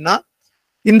சூட்ல அப்படின்னா,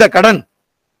 இந்த கடன்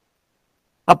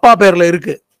அப்பா பேர்ல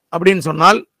இருக்கு அப்படின்னு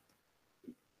சொன்னால்,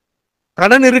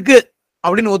 கடன் இருக்கு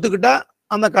அப்படின்னு ஒத்துக்கிட்டா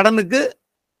அந்த கடனுக்கு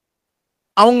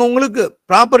அவங்கவுங்களுக்கு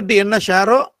ப்ராப்பர்ட்டி என்ன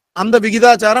ஷேரோ அந்த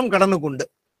விகிதாச்சாரம் கடனுக்கு உண்டு.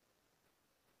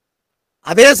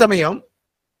 அதே சமயம்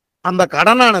அந்த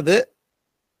கடனானது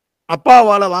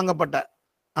அப்பாவால வாங்கப்பட்ட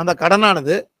அந்த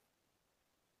கடனானது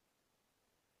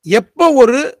எப்போ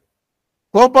ஒரு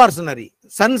கோபார்சனரி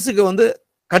சன்ஸுக்கு வந்து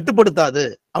கட்டுப்படுத்தாது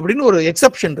அப்படின்னு ஒரு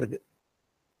எக்ஸப்ஷன் இருக்கு.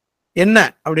 என்ன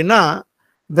அப்படின்னா,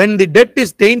 when the debt is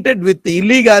tainted with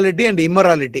illegality and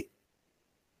immorality,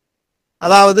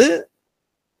 அதாவது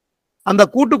அந்த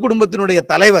கூட்டு குடும்பத்தினுடைய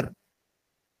தலைவர்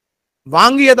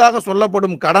வாங்கியதாக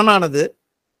சொல்லப்படும் கடனானது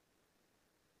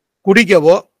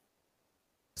குடிக்கவோ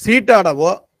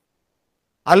சீட்டாடவோ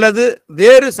அல்லது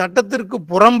வேறு சட்டத்திற்கு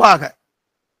புறம்பாக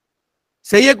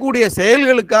செய்யக்கூடிய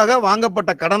செயல்களுக்காக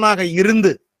வாங்கப்பட்ட கடனாக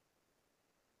இருந்து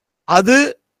அது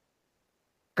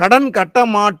கடன் கட்ட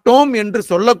மாட்டோம் என்று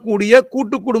சொல்லக்கூடிய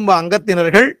கூட்டு குடும்ப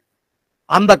அங்கத்தினர்கள்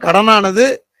அந்த கடனானது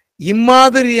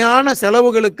இம்மாதிரியான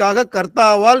செலவுகளுக்காக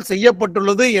கர்த்தாவால்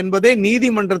செய்யப்பட்டுள்ளது என்பதை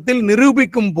நீதிமன்றத்தில்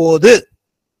நிரூபிக்கும் போது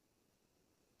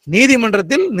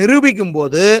நீதிமன்றத்தில் நிரூபிக்கும்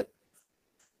போது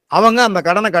அவங்க அந்த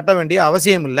கடனை கட்ட வேண்டிய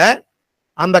அவசியம் இல்லை.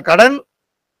 அந்த கடன்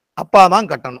அப்பா தான்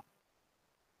கட்டணும்.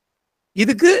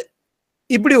 இதுக்கு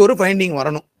இப்படி ஒரு ஃபைண்டிங்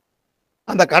வரணும்.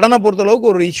 அந்த கடனை பொறுத்த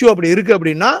அளவுக்கு ஒரு இஷ்யூ அப்படி இருக்கு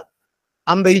அப்படின்னா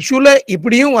அந்த இஷ்யூல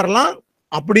இப்படியும் வரலாம்,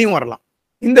 அப்படியும் வரலாம்.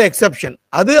 இந்த எக்ஸெப்ஷன்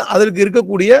அது அதற்கு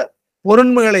இருக்கக்கூடிய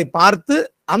பொருண்மைகளை பார்த்து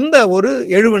அந்த ஒரு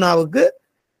எழுவினாவுக்கு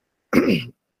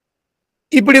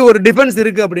இப்படி ஒரு டிஃபென்ஸ்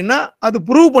இருக்கு அப்படின்னா அது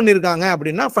ப்ரூவ் பண்ணிருக்காங்க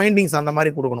அப்படின்னா ஃபைண்டிங்ஸ் அந்த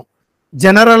மாதிரி கொடுக்கணும்.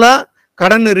 ஜெனரலா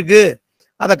கடன் இருக்கு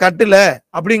அதை கட்டல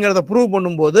அப்படிங்கிறத ப்ரூவ்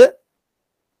பண்ணும்போது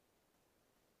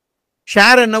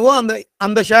ஷேர் என்னவோ அந்த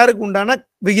அந்த ஷேருக்கு உண்டான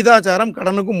விகிதாச்சாரம்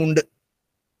கடனுக்கும் உண்டு.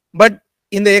 பட்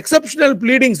இந்த எக்ஸப்ஷனல்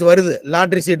ப்ளீடிங்ஸ் வருது,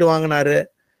 லாட்ரி சீட்டு வாங்கினாரு,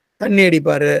 தண்ணி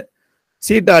அடிப்பாரு,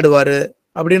 சீட்டாடுவாரு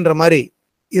அப்படின்ற மாதிரி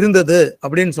இருந்தது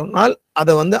அப்படின்னு சொன்னால்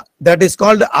அதை வந்து தட் இஸ்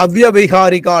கால்டு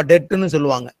அவ்யவிகாரிகா டெட்னு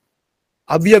சொல்லுவாங்க.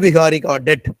 அவ்யவிகாரிகா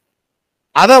டெட்.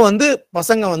 அதை வந்து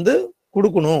பசங்க வந்து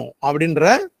கொடுக்கணும் அப்படின்ற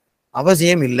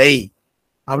அவசியம் இல்லை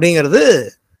அப்படிங்கிறது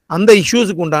அந்த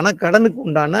இஷ்யூஸுக்கு உண்டான கடனுக்கு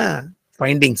உண்டான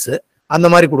ஃபைண்டிங்ஸ் அந்த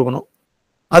மாதிரி கொடுக்கணும்.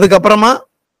 அதுக்கப்புறமா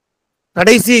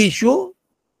கடைசி இஷ்யூ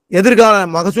எதிர்கால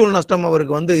மகசூல் நஷ்டம்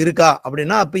அவருக்கு வந்து இருக்கா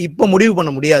அப்படின்னா இப்ப முடிவு பண்ண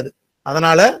முடியாது.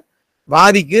 அதனால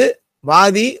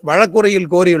வாதி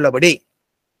வழக்குரையில் கோரியுள்ளபடி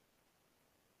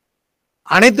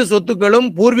அனைத்து சொத்துக்களும்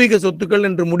பூர்வீக சொத்துக்கள்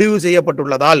என்று முடிவு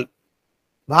செய்யப்பட்டுள்ளதால்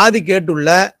வாதி கேட்டுள்ள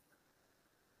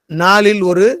நாளில்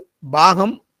ஒரு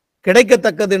பாகம்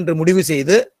கிடைக்கத்தக்கது என்று முடிவு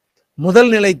செய்து முதல்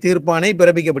நிலை தீர்ப்பாணை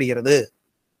பிறப்பிக்கப்படுகிறது.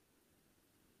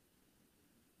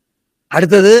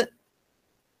 அடுத்தது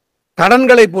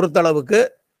கடன்களை பொறுத்தளவுக்கு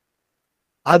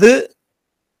அது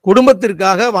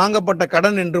குடும்பத்திற்காக வாங்கப்பட்ட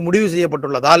கடன் என்று முடிவு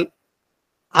செய்யப்பட்டுள்ளதால்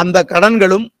அந்த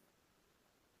கடன்களும்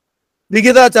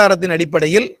விகிதாச்சாரத்தின்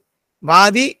அடிப்படையில்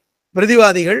வாதி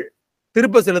பிரதிவாதிகள்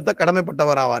திருப்ப செலுத்த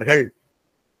கடமைப்பட்டவராவார்கள்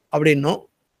அப்படின்னும்,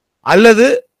 அல்லது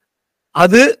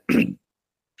அது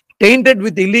டெயின்டட்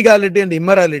வித் இல்லீகாலிட்டி அண்ட்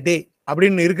இம்மராலிட்டி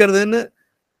அப்படின்னு இருக்கிறதுன்னு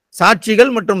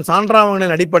சாட்சிகள் மற்றும்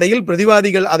சான்றாவங்களின் அடிப்படையில்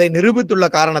பிரதிவாதிகள் அதை நிரூபித்துள்ள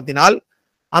காரணத்தினால்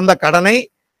அந்த கடனை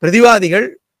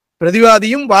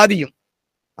பிரதிவாதியும் வாதியும்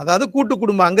அதாவது கூட்டு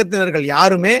குடும்ப அங்கத்தினர்கள்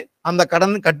யாருமே அந்த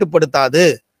கடன் கட்டுப்படுத்தாது.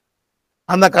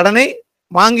 அந்த கடனை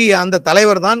வாங்கிய அந்த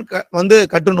தலைவர் தான் வந்து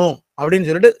கட்டணும் அப்படின்னு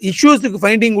சொல்லிட்டு இஷ்யூஸுக்கு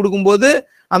ஃபைண்டிங் கொடுக்கும்போது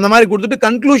அந்த மாதிரி கொடுத்துட்டு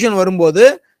கன்க்ளூஷன் வரும்போது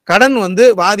கடன் வந்து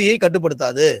வாதியை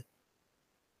கட்டுப்படுத்தாது.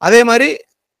 அதே மாதிரி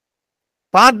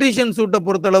பார்ட்டிஷன் சூட்டை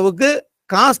பொறுத்தளவுக்கு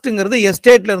காஸ்ட்ங்கிறது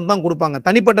எஸ்டேட்ல இருந்து தான் கொடுப்பாங்க,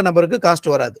 தனிப்பட்ட நபருக்கு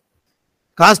காஸ்ட் வராது.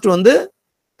 காஸ்ட் வந்து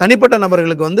தனிப்பட்ட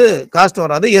நபர்களுக்கு வந்து காஸ்ட்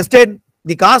வராது. Estate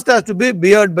the cost has to be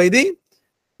beard by the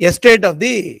estate of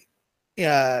the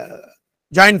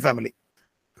joint family.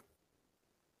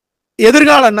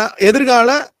 எதிர்கால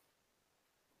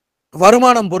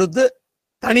வருமானம் பொறுத்து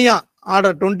தனியா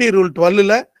ஆர்டர் 20 ரூல்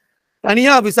 12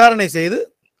 தனியா விசாரணை செய்து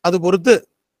அது பொறுத்து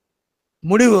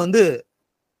முடிவு வந்து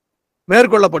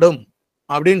மேற்கொள்ளப்படும்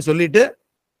அப்படின்னு சொல்லிட்டு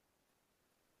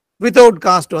வித்தவுட்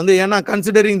காஸ்ட் வந்து, ஏன்னா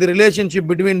considering the relationship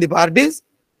between the parties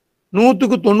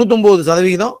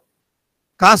 99%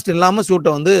 cost இல்லாம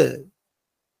சூட்டை வந்து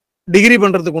டிகிரி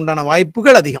பண்றதுக்கு உண்டான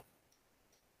வாய்ப்புகள் அதிகம்.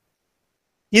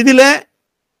 இதுல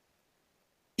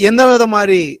எந்த வித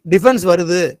மாதிரி டிஃபென்ஸ்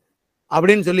வருது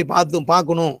அப்படின்னு சொல்லி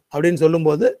பார்க்கணும் அப்படின்னு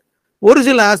சொல்லும்போது ஒரு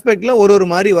சில ஆஸ்பெக்ட்ல ஒரு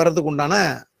மாதிரி வர்றதுக்கு உண்டான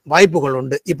வாய்ப்புகள்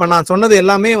உண்டு. இப்ப நான் சொன்னது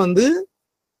எல்லாமே வந்து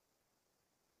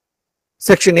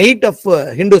செக்ஷன் 8 ஆஃப்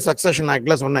ஹிந்து சக்சஷன்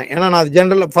ஆக்ட்ல சொன்னேன். ஏன்னா நான் அது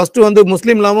ஜெனரல் ஃபர்ஸ்ட் வந்து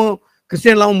முஸ்லீம் லாவும்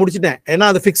கிறிஸ்டியன் லாவும் முடிச்சுட்டேன். ஏன்னா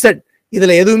அது ஃபிக்ஸட்,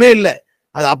 இதுல எதுவுமே இல்லை,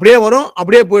 அது அப்படியே வரும்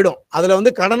அப்படியே போயிடும். அதுல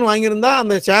வந்து கடன் வாங்கியிருந்தா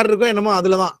அந்த ஷேர் இருக்கும் என்னமோ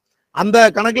அதுலதான் அந்த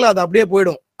கணக்குல அது அப்படியே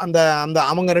போயிடும். அந்த அந்த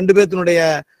அவங்க ரெண்டு பேர்த்தினுடைய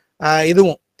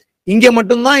இதுவும் இங்க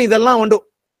மட்டும்தான் இதெல்லாம் உண்டு.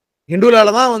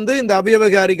 ஹிந்துலால தான் வந்து இந்த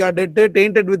அபியவகாரிகா TET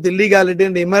tainted with illegality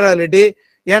and இம்மராலிட்டி.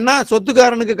 ஏன்னா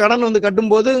சொத்துக்காரனுக்கு கடன் வந்து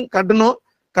கட்டும்போது கட்டணும்,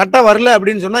 கட்ட வரல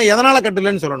அப்படின்னு சொன்னா எதனால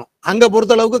கட்டலன்னு சொல்லணும். அங்க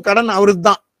பொறுத்த அளவுக்கு கடன் அவருக்கு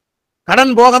தான்,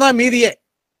 கடன் போக தான் மீதியே.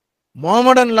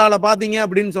 மொஹமடன் லால பாத்தீங்க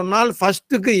அப்படின்னு சொன்னால்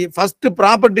ஃபர்ஸ்ட்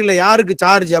ப்ராப்பர்ட்டில யாருக்கு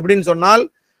சார்ஜ் அப்படின்னு சொன்னால்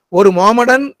ஒரு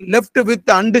மொஹமடன் லெஃப்ட்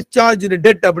வித் அன்டிஸ்சார்ஜ்டு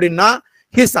டெட் அப்படின்னா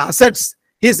his assets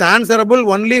is answerable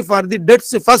only for the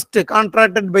debts first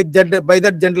contracted by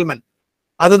that gentleman.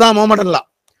 அதுதான் மொஹமடன் லா.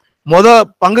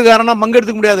 பங்குகாரனா பங்கு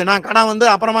எடுத்துக்க முடியாது. நான் கடன் வந்து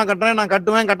அப்புறமா கட்டுறேன், நான்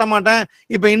கட்டுவேன் கட்ட மாட்டேன்.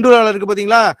 இப்ப இந்துலால இருக்கு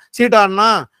பாத்தீங்களா, சீட்டாடினா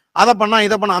அதை பண்ணா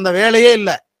இதை பண்ணா அந்த வேலையே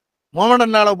இல்லை.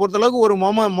 மொஹமடன் லாவை பொறுத்த அளவுக்கு ஒரு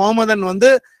முகமதன் வந்து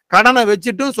கடனை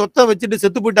வச்சுட்டு சொத்தை வச்சுட்டு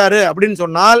செத்து போயிட்டாரு அப்படின்னு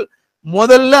சொன்னால்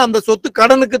முதல்ல அந்த சொத்து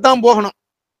கடனுக்கு தான் போகணும்.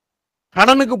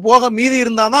 கடனுக்கு போக மீதி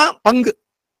இருந்தாதான் பங்கு.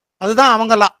 அதுதான்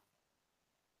அவங்கலாம்.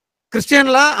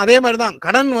 கிறிஸ்டியன்ல அதே மாதிரிதான்,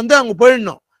 கடன் வந்து அவங்க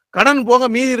போயிடணும், கடன் போக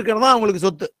மீதி இருக்கிறதா அவங்களுக்கு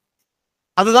சொத்து.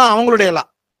 அதுதான் அவங்களுடைய எல்லாம்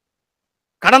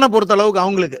கடனை பொறுத்த அளவுக்கு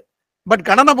அவங்களுக்கு. பட்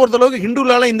கடனை பொறுத்த அளவுக்கு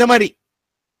ஹிந்துலால இந்த மாதிரி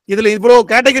இதுல இவ்வளவு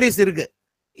கேட்டகரிஸ் இருக்கு,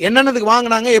 என்னென்னதுக்கு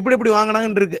வாங்கினாங்க, எப்படி எப்படி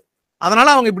வாங்கினாங்கன்னு இருக்கு. அதனால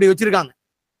அவங்க இப்படி வச்சிருக்காங்க.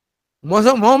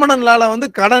 மோமடன் லால வந்து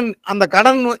கடன், அந்த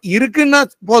கடன் இருக்குன்னா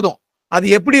போதும், அது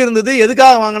எப்படி இருந்தது,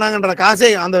 எதுக்காக வாங்கினாங்கன்ற காசே,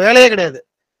 அந்த வேலையே கிடையாது.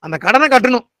 அந்த கடனை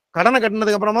கட்டணும், கடனை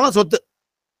கட்டினதுக்கு அப்புறமா தான் சொத்து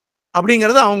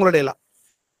அப்படிங்கிறது அவங்களுடைய லா.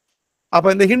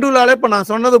 அப்ப இந்த ஹிந்து லால இப்ப நான்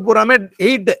சொன்னது பூராமே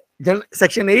 8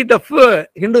 செக்ஷன் 8 ஆஃப்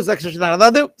ஹிந்து சக்சஷன்.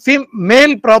 அதாவது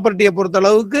மேல் ப்ராப்பர்ட்டியை பொறுத்த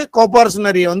அளவுக்கு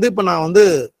கோபார்ஷனரி வந்து இப்ப நான் வந்து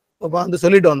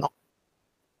சொல்லிட்டு வந்தோம்.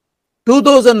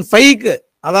 2005க்கு,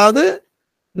 அதாவது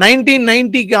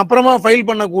 1990க்கு அப்புறமா ஃபைல்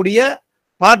பண்ணக்கூடிய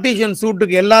பார்ட்டிஷன்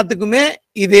சூட்டுக்கு எல்லாத்துக்குமே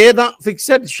இதே தான்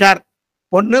ஃபிக்ஸட் ஷேர்.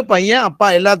 பொண்ணு, பையன், அப்பா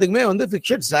எல்லாத்துக்குமே வந்து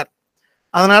ஃபிக்ஸட் ஷேர்.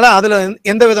 அதனால அதுல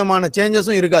எந்த விதமான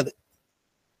சேஞ்சஸும் இருக்காது.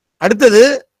 அடுத்தது,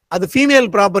 அது ஃபீமேல்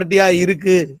ப்ராப்பர்ட்டியா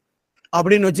இருக்கு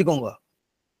அப்படின்னு வச்சுக்கோங்க.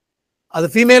 அது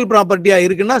ஃபீமேல் ப்ராப்பர்ட்டியா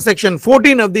இருக்குன்னா section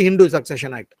 14 of the Hindu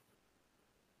succession act.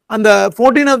 அந்த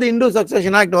 14 of the Hindu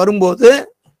succession act வரும்போது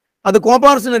அது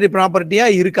கோபார்ஷனரி ப்ராப்பர்ட்டியா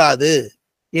இருக்காது.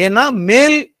 ஏன்னா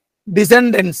மேல்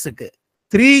டிசெண்டன்ஸுக்கு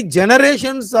 3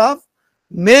 ஜெனரேஷன்ஸ் ஆஃப்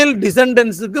மேல்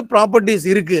டிசெண்டன்ஸுக்கு ப்ராப்பர்ட்டிஸ்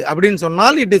இருக்கு அப்படின்னு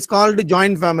சொன்னால் it is called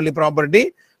joint family property,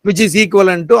 which is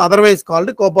equivalent to otherwise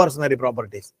called கோபார்ஷனரி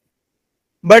properties.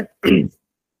 But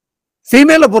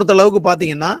ஃபீமேலை பொறுத்த அளவுக்கு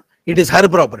பாத்தீங்கன்னா it is her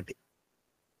property.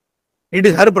 It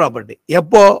is her property.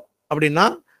 எப்போ அப்படின்னா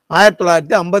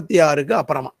 1956க்கு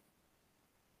அப்புறமா,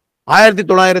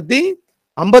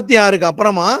 1956க்கு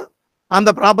அப்புறமா அந்த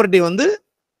ப்ராப்பர்ட்டி வந்து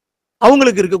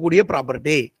அவங்களுக்கு இருக்கக்கூடிய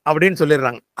ப்ராப்பர்ட்டி அப்படின்னு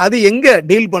சொல்லிடுறாங்க. அது எங்க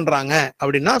டீல் பண்றாங்க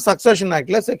அப்படின்னா சக்சஷன்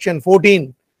ஆக்ட்ல செக்ஷன் 14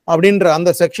 அப்படின்ற அந்த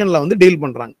செக்ஷன்ல வந்து டீல்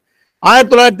பண்றாங்க.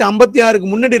 1956க்கு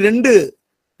முன்னாடி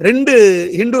ரெண்டு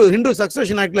ஹிந்து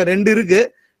சக்சஷன் ஆக்ட்ல 2 இருக்கு.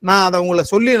 நான் அதை உங்களை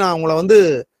சொல்லி நான் உங்களை வந்து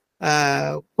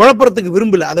குழப்பறதுக்கு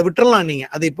விரும்பல, அதை விட்டுறலாம் நீங்க.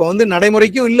 அது இப்ப வந்து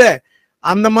நடைமுறைக்கும் இல்லை,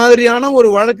 அந்த மாதிரியான ஒரு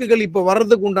வழக்குகள் இப்ப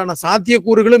வர்றதுக்கு உண்டான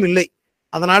சாத்தியக்கூறுகளும் இல்லை.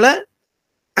 அதனால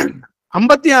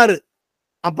 56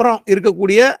 அப்புறம்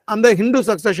இருக்கக்கூடிய அந்த ஹிந்து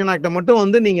சக்சஷன் ஆக்டை மட்டும்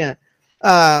வந்து நீங்க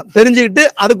தெரிஞ்சுக்கிட்டு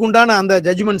அதுக்கு உண்டான அந்த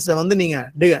ஜட்ஜ்மெண்ட்ஸை வந்து நீங்க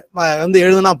வந்து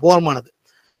எழுதுனா போர்மானது.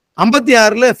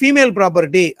 56ல ஃபீமேல்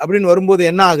ப்ராப்பர்ட்டி அப்படின்னு வரும்போது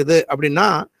என்ன ஆகுது அப்படின்னா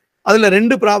அதுல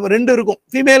 2 இருக்கும்.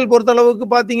 ஃபீமேல் பொறுத்த அளவுக்கு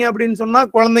பாத்தீங்க அப்படின்னு சொன்னா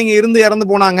குழந்தைங்க இறந்து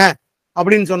போனாங்க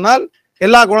அப்படின்னு சொன்னால்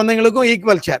எல்லா குழந்தைங்களுக்கும்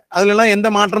ஈக்குவல் ஷேர். அதுல எல்லாம் எந்த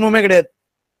மாற்றமுமே கிடையாது,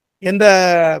 எந்த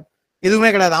இதுவுமே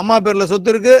கிடையாது. அம்மா பேர்ல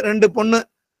சொத்து இருக்கு, 2 பொண்ணு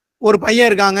ஒரு பையன்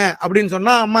இருக்காங்க அப்படின்னு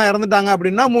சொன்னா, அம்மா இறந்துட்டாங்க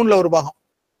அப்படின்னா 3ல் 1 பாகம்.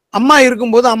 அம்மா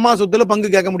இருக்கும்போது அம்மா சொத்துல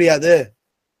பங்கு கேட்க முடியாது.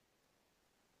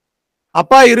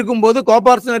 அப்பா இருக்கும்போது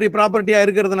கோபார்ஷனரி ப்ராப்பர்ட்டியா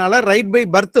இருக்கிறதுனால, ரைட் பை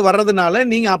பர்த் வர்றதுனால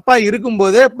நீங்க அப்பா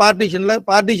இருக்கும்போதே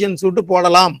பார்ட்டிஷன் சூட்டு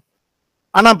போடலாம்.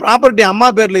 ஆனா ப்ராப்பர்ட்டி அம்மா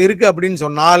பேர்ல இருக்கு அப்படின்னு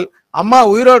சொன்னால் அம்மா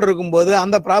உயிரோடு இருக்கும்போது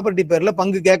அந்த ப்ராப்பர்ட்டி பேர்ல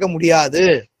பங்கு கேட்க முடியாது.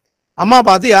 அம்மா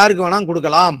பார்த்து யாருக்கு வேணாம்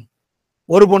கொடுக்கலாம்,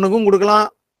 ஒரு பொண்ணுக்கும் கொடுக்கலாம்,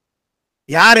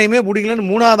 யாரையுமே பிடிக்கலன்னு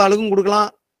 3வது ஆளுக்கும் கொடுக்கலாம்.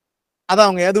 அதை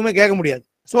அவங்க எதுவுமே கேட்க முடியாது.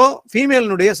 So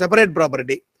ஃபீமேலினுடைய separate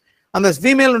property. அந்த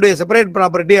ஃபீமேலினுடைய செப்பரேட்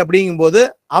ப்ராப்பர்ட்டி அப்படிங்கும்போது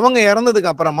அவங்க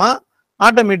இறந்ததுக்கு அப்புறமா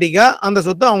ஆட்டோமேட்டிக்கா அந்த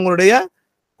சொத்து அவங்களுடைய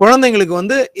குழந்தைங்களுக்கு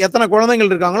வந்து எத்தனை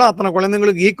குழந்தைகள் இருக்காங்களோ அத்தனை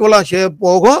குழந்தைங்களுக்கு ஈக்குவலா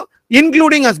போகும்,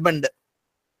 இன்க்ளூடிங் ஹஸ்பண்ட்.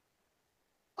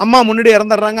 அம்மா முன்னாடி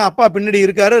இறந்துடுறாங்க, அப்பா பின்னாடி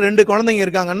இருக்காரு, 2 குழந்தைங்க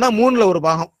இருக்காங்கன்னா 3ல் 1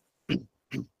 பாகம்.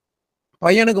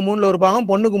 பையனுக்கு 3ல் 1 பாகம்,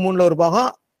 பொண்ணுக்கு 3ல் 1 பாகம்,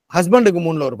 ஹஸ்பண்டுக்கு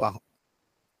 3ல் 1 பாகம்.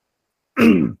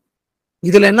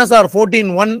 இதுல என்ன சார்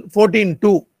 14(1)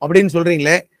 14(2) அப்படின்னு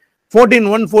சொல்றீங்களே,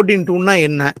 14(1) 14(2)ன்னா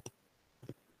என்ன,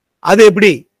 அது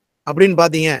எப்படி அப்படின்னு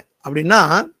பாத்தீங்க அப்படின்னா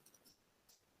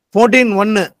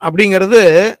 14(1) அப்படிங்கிறது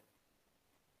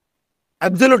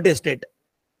அப்சல்யூட் எஸ்டேட்,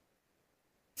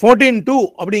 14(2)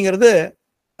 அப்படிங்கிறது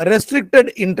ரெஸ்ட்ரிக்டட்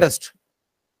இன்ட்ரெஸ்ட்.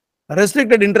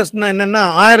 ரெஸ்ட்ரிக்டட் இன்ட்ரெஸ்ட்னா என்னன்னா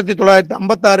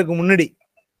 1956க்கு முன்னாடி,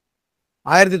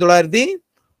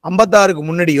 1956க்கு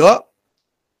முன்னாடியோ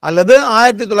அல்லது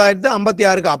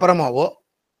 1956க்கு அப்புறமாவோ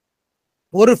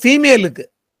ஒரு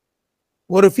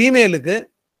ஃபீமேலுக்கு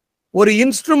ஒரு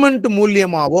இன்ஸ்ட்ருமெண்ட்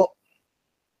மூலியமாவோ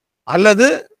அல்லது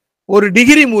ஒரு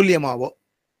டிகிரி மூலியமாவோ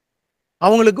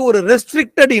அவங்களுக்கு ஒரு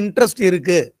ரெஸ்ட்ரிக்டட் இன்ட்ரெஸ்ட்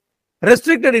இருக்கு.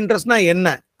 ரெஸ்ட்ரிக்டட் இன்ட்ரெஸ்ட்னா என்ன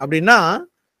அப்படின்னா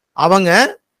அவங்க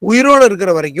உயிரோடு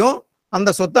இருக்கிற வரைக்கும் அந்த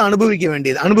சொத்தை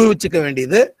அனுபவிச்சுக்க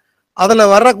வேண்டியது, அதுல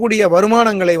வரக்கூடிய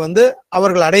வருமானங்களை வந்து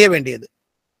அவர்கள் அடைய வேண்டியது.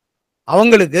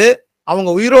 அவங்களுக்கு அவங்க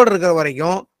உயிரோடு இருக்கிற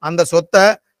வரைக்கும் அந்த சொத்தை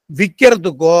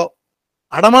விற்கிறதுக்கோ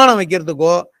அடமானம்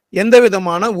வைக்கிறதுக்கோ எந்த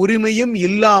விதமான உரிமையும்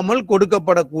இல்லாமல்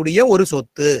கொடுக்கப்படக்கூடிய ஒரு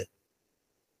சொத்து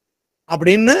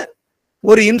அப்படின்னு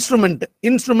ஒரு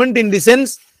இன்ஸ்ட்ருமெண்ட் இன் தி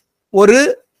சென்ஸ் ஒரு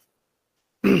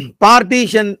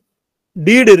பார்ட்டிஷன்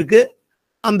டீடு இருக்கு.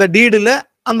 அந்த டீடுல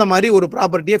அந்த மாதிரி ஒரு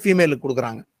ப்ராப்பர்ட்டியை ஃபீமேலுக்கு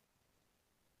கொடுக்குறாங்க.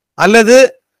 அல்லது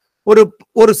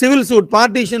ஒரு சிவில் சூட்,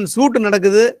 பார்ட்டிஷன் சூட்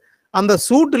நடக்குது, அந்த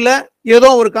சூட்ல ஏதோ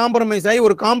ஒரு காம்ப்ரமைஸ் ஆகி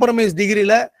ஒரு காம்ப்ரமைஸ்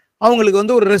டிகிரியில அவங்களுக்கு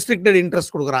வந்து ஒரு ரெஸ்ட்ரிக்டட்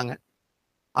இன்ட்ரெஸ்ட் கொடுக்குறாங்க.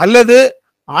 அல்லது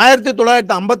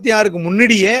 1956க்கு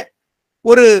முன்னாடியே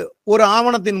ஒரு ஒரு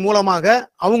ஆவணத்தின் மூலமாக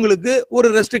அவங்களுக்கு ஒரு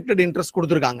ரெஸ்ட்ரிக்டட் இன்ட்ரெஸ்ட்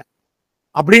கொடுத்துருக்காங்க.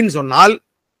 அப்படின்னு சொன்னால்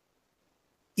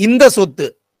இந்த சொத்து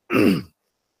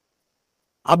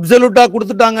அப்சல்யூட்டா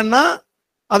கொடுத்துட்டாங்கன்னா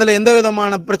அதுல எந்த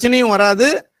விதமான பிரச்சனையும் வராது.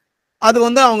 அது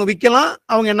வந்து அவங்க விற்கலாம்,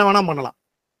 அவங்க என்ன வேணா பண்ணலாம்.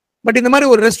 பட் இந்த மாதிரி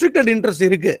ஒரு ரெஸ்ட்ரிக்டட் இன்ட்ரெஸ்ட்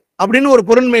இருக்கு அப்படின்னு ஒரு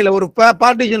பொருண்மையில ஒரு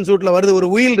பார்ட்டிஷன் சூட்ல வருது. ஒரு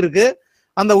உயில் இருக்கு,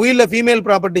 அந்த உயில்ல ஃபீமேல்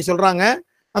ப்ராப்பர்ட்டி சொல்றாங்க.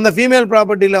 அந்த ஃபீமேல்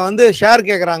ப்ராப்பர்ட்டியில வந்து ஷேர்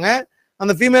கேட்கறாங்க.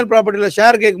 அந்த ஃபீமேல் ப்ராப்பர்ட்டியில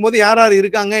ஷேர் கேட்கும்போது யார் யார்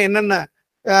இருக்காங்க, என்னென்ன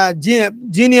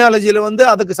ஜீனியாலஜியில வந்து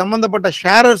அதுக்கு சம்பந்தப்பட்ட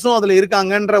ஷேரர்ஸும் அதுல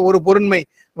இருக்காங்கன்ற ஒரு பொருண்மை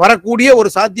வரக்கூடிய ஒரு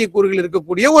சாத்தியக்கூறுகள்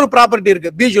இருக்கக்கூடிய ஒரு ப்ராப்பர்ட்டி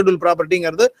இருக்கு. பி ஷெட்யூல்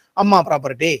ப்ராப்பர்ட்டிங்கிறது அம்மா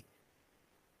ப்ராப்பர்ட்டி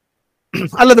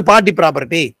அல்லது பார்ட்டி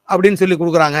ப்ராப்பர்ட்டி அப்படின்னு சொல்லி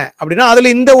கொடுக்குறாங்க. அப்படின்னா அதுல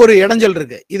இந்த ஒரு இடைஞ்சல்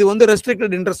இருக்கு. இது வந்து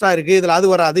ரெஸ்ட்ரிக்டட் இன்ட்ரெஸ்டா இருக்கு, இதுல அது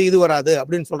வராது இது வராது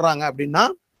அப்படின்னு சொல்றாங்க. அப்படின்னா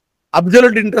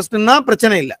அப்சல்யூட் இன்ட்ரெஸ்ட்னா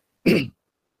பிரச்சனை இல்லை.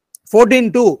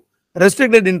 14(2)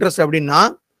 ரெஸ்ட்ரிக்டட் இன்ட்ரெஸ்ட் அப்படின்னா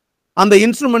அந்த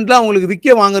இன்ஸ்ட்ருமெண்ட்ல அவங்களுக்கு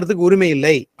விற்க வாங்குறதுக்கு உரிமை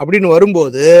இல்லை அப்படின்னு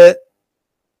வரும்போது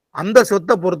அந்த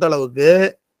சொத்தை பொறுத்தளவுக்கு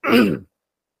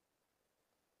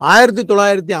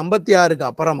 1956க்கு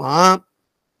அப்புறமா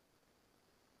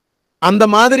அந்த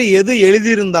மாதிரி எது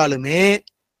எழுதியிருந்தாலுமே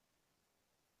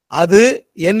அது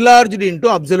enlarged into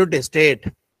absolute estate.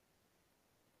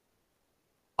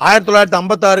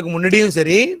 1956க்கு முன்னாடியும்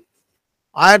சரி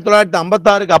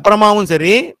 1956க்கு அப்புறமாவும்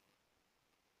சரி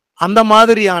அந்த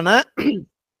மாதிரியான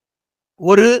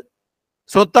ஒரு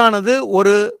சொத்தானது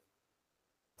ஒரு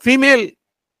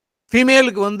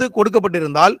ஃபீமேலுக்கு வந்து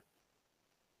கொடுக்கப்பட்டிருந்தால்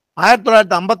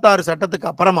 1956 சட்டத்துக்கு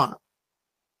அப்புறமா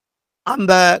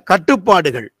அந்த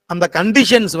கட்டுப்பாடுகள், அந்த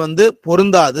கண்டிஷன்ஸ் வந்து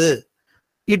பொருந்தாது.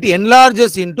 It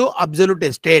enlarges into absolute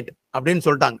estate அப்படின்னு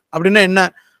சொல்லிட்டாங்க. அப்படின்னா என்ன,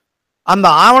 அந்த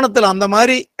ஆவணத்தில் அந்த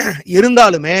மாதிரி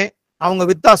இருந்தாலுமே அவங்க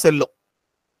வித்தா செல்லும்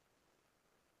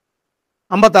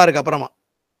 56க்கு அப்புறமா.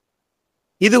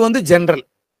 இது வந்து ஜெனரல்.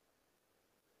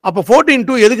 அப்ப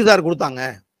 14(2) எதுக்கு சார் கொடுத்தாங்க?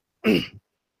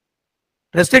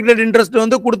 ரெஸ்ட்ரிக்டட் இன்ட்ரெஸ்ட்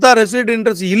வந்து கொடுத்தா ரெஸ்ட்ரிக்டட்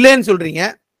இன்ட்ரெஸ்ட் இல்லைன்னு சொல்றீங்க.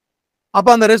 அப்ப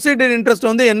அந்த ரெஸ்ட்ரிக்டட் இன்ட்ரெஸ்ட்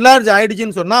வந்து என்லார்ஜ்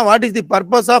ஆயிடுச்சுன்னு சொன்னா what is the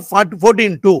purpose of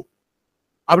 14(2)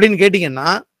 அப்படின்னு கேட்டீங்கன்னா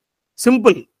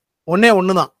சிம்பிள், ஒன்னே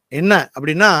ஒண்ணுதான். என்ன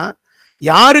அப்படின்னா,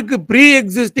 யாருக்கு pre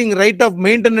existing right of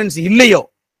maintenance இல்லையோ,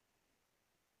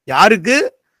 யாருக்கு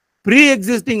pre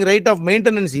existing right of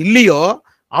maintenance இல்லையோ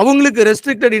அவங்களுக்கு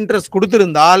ரெஸ்ட்ரிக்டட் இன்ட்ரெஸ்ட்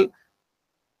கொடுத்திருந்தால்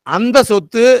அந்த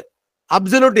சொத்து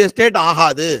அப்சல்யூட் எஸ்டேட்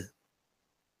ஆகாது.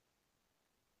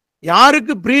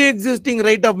 யாருக்கு pre existing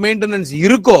right of maintenance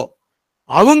இருக்கோ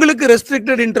அவங்களுக்கு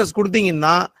ரெஸ்ட்ரிக்டட் இன்ட்ரெஸ்ட்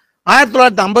கொடுத்தீங்கன்னா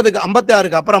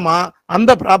 1956க்கு அப்புறமா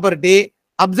அந்த ப்ராப்பர்ட்டி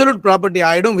அப்சல்யூட் ப்ராப்பர்ட்டி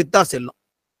ஆயிடும், வித்தா செல்லும்.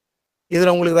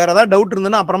 இதுல உங்களுக்கு வேற ஏதாவது டவுட்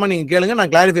இருந்ததுன்னா அப்புறமா நீங்க கேளுங்க,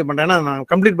 நான் கிளாரிஃபை பண்றேன். நான்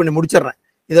கம்ப்ளீட் பண்ணி முடிச்சிடுறேன்.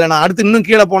 இதுல நான் அடுத்து இன்னும்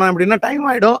கீழே போனேன் அப்படின்னா டைம்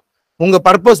ஆயிடும், உங்க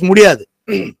பர்பஸ் முடியாது.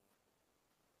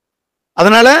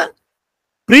 அதனால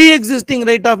pre existing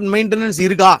right of maintenance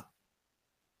இருக்கா,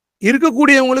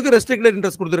 இருக்கக்கூடியவங்களுக்கு ரெஸ்ட்ரிக்டட்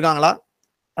இன்ட்ரெஸ்ட் கொடுத்துருக்காங்களா,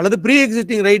 அல்லது ப்ரீ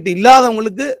எக்ஸிஸ்டிங் ரைட்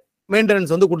இல்லாதவங்களுக்கு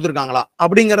மெயின்டெனன்ஸ் வந்து கொடுத்துருக்காங்களா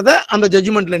அப்படிங்கிறத அந்த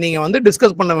ஜட்ஜ்மெண்ட்ல நீங்க வந்து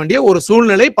டிஸ்கஸ் பண்ண வேண்டிய ஒரு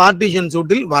சூழ்நிலை பார்ட்டிஷன்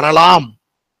சூட்டில் வரலாம்.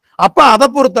 அப்ப அதை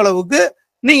பொறுத்தளவுக்கு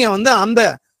நீங்க வந்து அந்த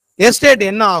எஸ்டேட்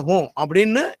என்ன ஆகும்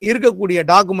அப்படின்னு இருக்கக்கூடிய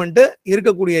டாக்குமெண்ட்,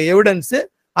 இருக்கக்கூடிய எவிடன்ஸ்,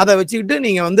 அதை வச்சுக்கிட்டு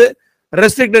நீங்க வந்து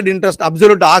ரெஸ்ட்ரிக்டட் இன்ட்ரெஸ்ட்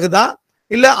அப்சல்யூட் ஆகுதா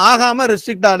இல்ல ஆகாம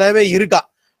ரெஸ்ட்ரிக்டடாவே இருக்கா,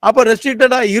 அப்ப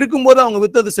ரெஸ்ட்ரிக்டடா இருக்கும்போது அவங்க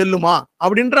வித்தது செல்லுமா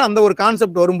அப்படின்ற அந்த ஒரு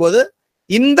கான்செப்ட் வரும்போது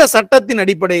இந்த சட்டத்தின்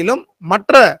அடிப்படையிலும்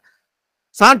மற்ற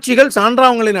சாட்சிகள்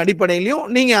சான்றாவங்களின் அடிப்படையிலும்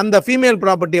நீங்க அந்த ஃபீமேல்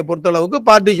ப்ராப்பர்ட்டியை பொறுத்தளவுக்கு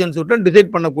பார்ட்டிஷன் சூட்டை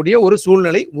டிசைட் பண்ணக்கூடிய ஒரு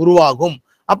சூழ்நிலை உருவாகும்.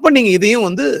 அப்ப நீங்க இதையும்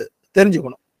வந்து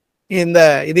தெரிஞ்சுக்கணும்,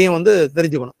 இதையும் வந்து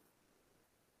தெரிஞ்சுக்கணும்.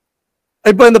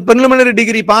 இப்போ இந்த பிரிலிமினரி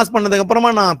டிகிரி பாஸ் பண்ணதுக்கு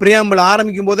அப்புறமா நான் பிரியாம்பிள்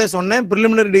ஆரம்பிக்கும் போதே சொன்னேன்,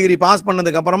 பிரிலிமினரி டிகிரி பாஸ்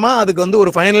பண்ணதுக்கு அப்புறமா அதுக்கு வந்து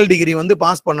ஒரு ஃபைனல் டிகிரி வந்து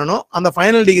பாஸ் பண்ணணும். அந்த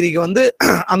ஃபைனல் டிகிரிக்கு வந்து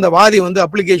அந்த வாதி வந்து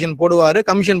அப்ளிகேஷன் போடுவாரு,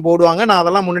 கமிஷன் போடுவாங்க. நான்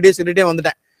அதெல்லாம் முன்னாடியே சொல்லிட்டே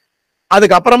வந்துட்டேன்.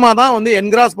 அதுக்கப்புறமா தான் வந்து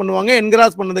என்கிராஸ் பண்ணுவாங்க.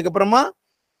 என்கிராஸ் பண்ணதுக்கு அப்புறமா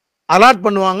அலாட்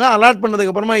பண்ணுவாங்க. அலாட்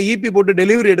பண்ணதுக்கு அப்புறமா இபி போட்டு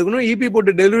டெலிவரி எடுக்கணும். இபி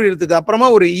போட்டு டெலிவரி எடுத்ததுக்கு அப்புறமா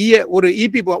ஒரு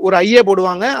இபி ஒரு ஐஏ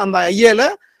போடுவாங்க. அந்த ஐஏல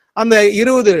அந்த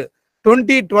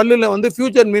 2012 வந்து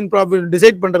ஃபியூச்சர் மீன் ப்ராஃபிட்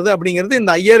டிசைட் பண்றது அப்படிங்கிறது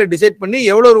இந்த ஐஏல டிசைட் பண்ணி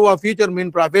எவ்வளவு ரூபா ஃபியூச்சர்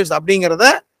மீன் ப்ராஃபிட்ஸ் அப்படிங்கிறத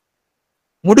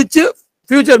முடிச்சு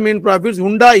ஃபியூச்சர் மீன் ப்ராஃபிட்ஸ்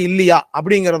உண்டா இல்லையா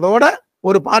அப்படிங்கிறதோட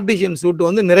ஒரு பார்ட்டிஷன் சூட்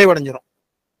வந்து நிறைவடைஞ்சிரும்.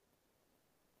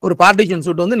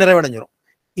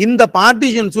 இந்த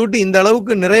பார்ட்டிஷன் சூட் இந்த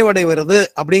அளவுக்கு நிறைவடைகிறது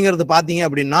அப்படிங்கிறது பாத்தீங்க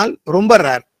அப்படின்னா ரொம்ப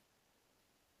ரேர்.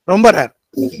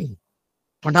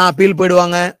 அப்பீல்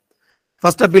போயிடுவாங்க,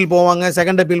 ஃபர்ஸ்ட் அப்பீல் போவாங்க,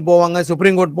 செகண்ட் அப்பீல் போவாங்க,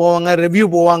 சுப்ரீம் கோர்ட் போவாங்க, ரிவ்யூ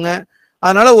போவாங்க.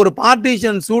 அதனால ஒரு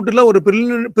பார்ட்டிஷன் சூட்ல ஒரு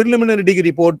பிரிலிமினரி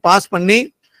டிகிரி பாஸ் பண்ணி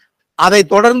அதை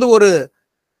தொடர்ந்து ஒரு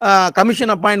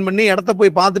கமிஷன் அப்பாயின்ட் பண்ணி இடத்த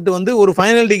போய் பார்த்துட்டு வந்து ஒரு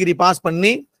ஃபைனல் டிகிரி பாஸ்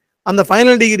பண்ணி அந்த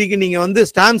ஃபைனல் டிகிரிக்கு நீங்க வந்து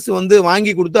ஸ்டாம்ப்ஸ் வந்து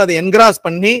வாங்கி கொடுத்து அதை என்கிராஸ்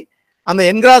பண்ணி, அந்த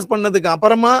என்கிராஸ் பண்ணதுக்கு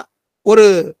அப்புறமா ஒரு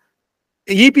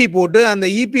இபி போட்டு அந்த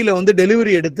இபியில் வந்து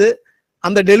டெலிவரி எடுத்து,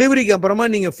 அந்த டெலிவரிக்கு அப்புறமா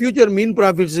நீங்க ஃபியூச்சர் மீன்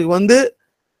ப்ராஃபிட்ஸுக்கு வந்து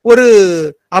ஒரு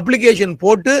அப்ளிகேஷன்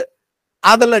போட்டு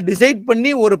அதில் டிசைட் பண்ணி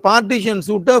ஒரு பார்ட்டிஷன்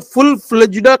சூட்டை ஃபுல்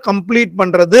ஃபிளெஜ்டா கம்ப்ளீட்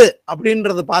பண்றது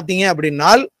அப்படின்றது பார்த்தீங்க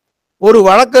அப்படின்னால், ஒரு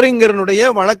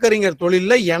வழக்கறிஞர்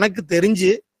தொழில எனக்கு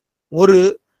தெரிஞ்சு ஒரு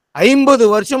 50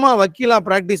 வருஷமா வக்கீலா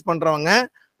பிராக்டிஸ் பண்றவங்க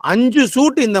 5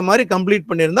 சூட் இந்த மாதிரி கம்ப்ளீட்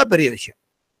பண்ணியிருந்தா பெரிய விஷயம்.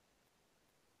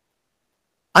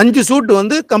 5 சூட்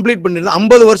வந்து கம்ப்ளீட் பண்ணிருந்தா,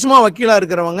 50 வருஷமா வக்கீலா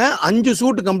இருக்கிறவங்க 5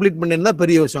 சூட் கம்ப்ளீட் பண்ணியிருந்தா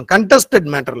பெரிய விஷயம். கண்டஸ்டட்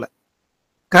மேட்டர்ல,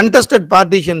 கண்டஸ்டட்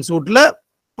பார்ட்டிஷன் சூட்ல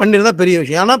பண்ணியிருந்தா பெரிய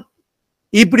விஷயம். ஆனா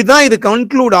இப்படிதான் இது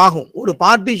கன்க்ளூட் ஆகும். ஒரு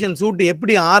பார்ட்டிஷன் சூட்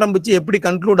எப்படி ஆரம்பிச்சு எப்படி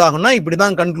கன்க்ளூட் ஆகும்னா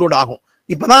இப்படிதான் கன்க்ளூட் ஆகும்.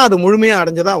 இப்பதான் அது முழுமையா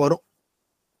அடைஞ்சதா வரும்.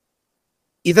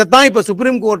 இதைத்தான் இப்ப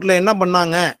சுப்ரீம் கோர்ட்ல என்ன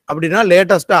பண்ணாங்க அப்படின்னா,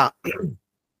 லேட்டஸ்டா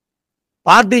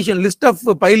partition list of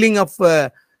boiling of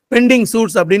bending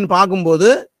shoots அப்படின்னு பார்க்கும்போது,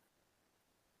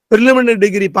 பிரிலிமினரி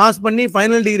டிகிரி பாஸ் பண்ணி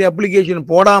ஃபைனல் டிகிரி அப்ளிகேஷன்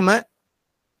போடாம,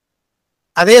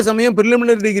 அதே சமயம்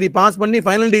பிரிலிமினரி டிகிரி பாஸ் பண்ணி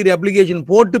ஃபைனல் டிகிரி அப்ளிகேஷன்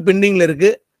போட்டு பெண்டிங்ல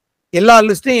இருக்கு. எல்லா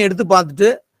லிஸ்டையும் எடுத்து பார்த்துட்டு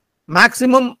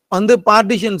மேக்சிமம் வந்து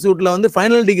பார்ட்டிஷன் சூட்ல வந்து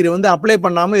ஃபைனல் டிகிரி வந்து அப்ளை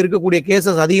பண்ணாம இருக்கக்கூடிய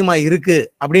கேசஸ் அதிகமா இருக்கு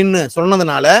அப்படின்னு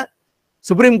சொன்னதுனால,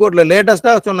 சுப்ரீம் கோர்ட்ல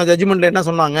லேட்டஸ்டா சொன்ன ஜட்ஜ்மெண்ட்ல என்ன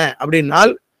சொன்னாங்க அப்படின்னா,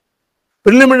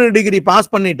 பிரிலிமினரி டிகிரி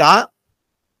பாஸ் பண்ணிட்டா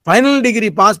ஃபைனல் டிகிரி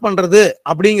பாஸ் பண்றது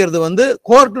அப்படிங்கிறது வந்து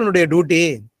கோர்ட்டினுடைய டியூட்டி.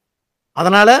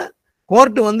 அதனால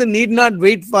கோர்ட் வந்து need not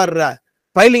wait for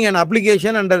filing an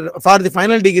application under for the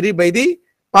final degree by the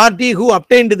party who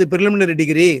obtained the preliminary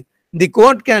degree. The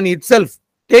court can it self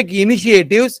take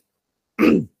initiatives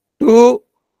to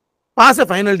pass a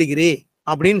final degree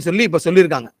அப்படின்னு சொல்லி இப்ப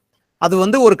சொல்லியிருக்காங்க. அது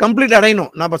வந்து ஒரு complete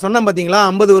அடையணும். நான் இப்ப சொன்னேன் பாத்தீங்களா,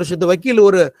 50 வருஷத்து வக்கீல்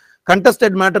ஒரு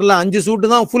கண்டஸ்டட் மேட்டர்ல 5 சூட்டு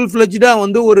தான் ஃபுல் ஃபிளெஜ்டா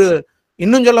வந்து ஒரு,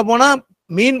 இன்னும் சொல்ல போனா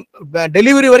மீன்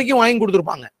டெலிவரி வரைக்கும் வாங்கி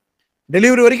கொடுத்துருப்பாங்க.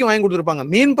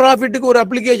 மீன் ப்ராஃபிட்டுக்கு ஒரு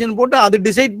அப்ளிகேஷன் போட்டு அது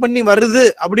டிசைட் பண்ணி வருது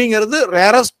அப்படிங்கிறது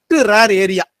ரேர்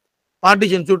ஏரியா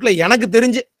பார்ட்டிஷன் சூட்ல எனக்கு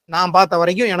தெரிஞ்சு, நான் பார்த்த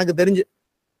வரைக்கும் எனக்கு தெரிஞ்சு.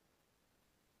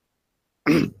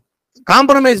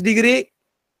 காம்ப்ரமைஸ் டிகிரி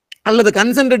அல்லது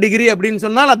கன்சென்ட் டிகிரி அப்படின்னு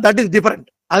சொன்னால் தட் இஸ் டிஃபரெண்ட்.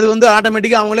 அது வந்து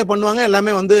ஆட்டோமேட்டிக்கா அவங்களே பண்ணுவாங்க,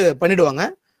 எல்லாமே வந்து பண்ணிடுவாங்க.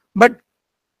 But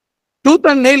tooth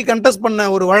and nail contest பண்ண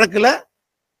ஒரு வழக்குல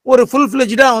ஒரு ஃபுல்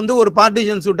ஃபிளெஜ்டா வந்து ஒரு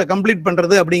பார்ட்டிஷன் சூட்டை கம்ப்ளீட்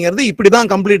பண்றது அப்படிங்கிறது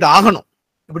இப்படிதான் கம்ப்ளீட் ஆகணும்,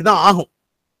 இப்படிதான் ஆகும்,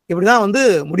 இப்படிதான் வந்து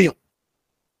முடியும்.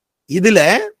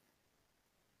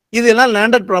 இதெல்லாம்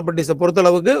லேண்டட் ப்ராப்பர்ட்டிஸை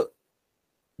பொறுத்தளவுக்கு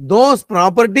those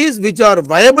properties which are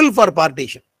viable for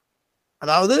partition,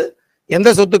 அதாவது எந்த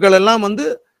சொத்துக்கள் எல்லாம் வந்து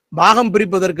பாகம்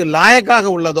பிரிப்பதற்கு லாயக்காக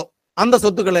உள்ளதோ அந்த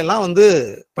சொத்துக்கள் எல்லாம் வந்து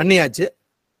பண்ணியாச்சு.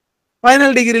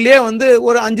 ஃபைனல் டிகிரிலேயே வந்து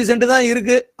ஒரு 5 சென்ட் தான்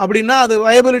இருக்கு அப்படின்னா அது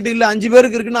வயபிலிட்டி இல்லை. 5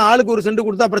 பேருக்கு இருக்குன்னா ஆளுக்கு ஒரு சென்ட்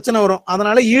கொடுத்தா பிரச்சனை வரும்.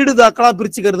 அதனால ஈடு தாக்கலா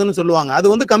பிரிச்சுக்கிறதுன்னு சொல்லுவாங்க. அது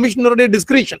வந்து கமிஷனருடைய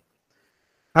டிஸ்கிரிப்ஷன்.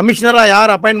 கமிஷனரா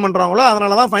யார் அப்பாயின்ட் பண்றாங்களோ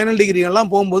அதனாலதான் ஃபைனல் டிகிரி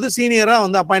எல்லாம் போகும்போது சீனியரா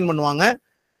வந்து அப்பாயின்ட் பண்ணுவாங்க.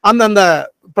 அந்த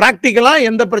பிராக்டிக்கலா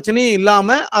எந்த பிரச்சனையும்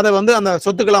இல்லாம அதை வந்து அந்த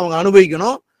சொத்துக்களை அவங்க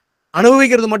அனுபவிக்கணும்.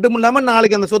 அனுபவிக்கிறது மட்டும் இல்லாம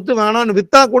நாளைக்கு அந்த சொத்து வேணாம்னு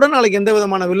வித்தா கூட நாளைக்கு எந்த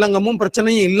விதமான வில்லங்கமும்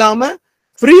பிரச்சனையும் இல்லாம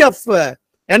ஃப்ரீ ஆஃப்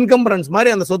என்கம்பரன்ஸ் மாதிரி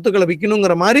அந்த சொத்துக்களை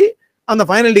விற்கணுங்கிற மாதிரி அந்த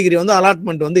ஃபைனல் டிகிரி வந்து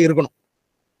அலாட்மெண்ட் வந்து இருக்கணும்.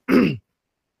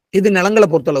 இது நிலங்களை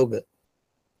பொறுத்தளவுக்கு.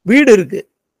 வீடு இருக்கு,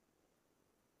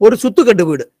 ஒரு சுத்துக்கட்டு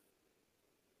வீடு.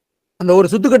 அந்த ஒரு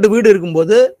சுத்துக்கட்டு வீடு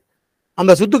இருக்கும்போது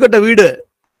அந்த சுத்துக்கட்ட வீடு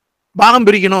பாகம்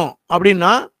பிரிக்கணும்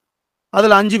அப்படின்னா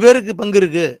அதுல 5 பேருக்கு பங்கு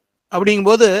இருக்கு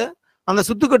அப்படிங்கும்போது அந்த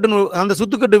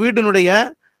சுத்துக்கட்டு வீட்டினுடைய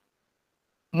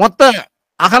மொத்த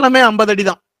அகலமே 50 அடி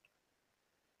தான்,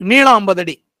 நீளம் 50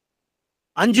 அடி.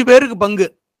 5 பேருக்கு பங்கு,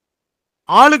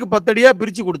 ஆளுக்கு 10 அடியா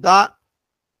பிரிச்சு கொடுத்தா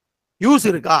யூஸ்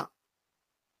இருக்கா?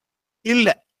 இல்ல.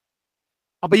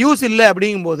 அப்ப யூஸ் இல்லை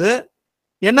அப்படிங்கும்போது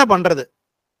என்ன பண்றது?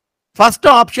 ஃபர்ஸ்ட்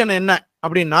ஆப்ஷன் என்ன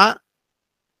அப்படின்னா,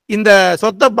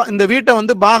 இந்த வீட்டை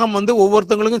வந்து பாகம் வந்து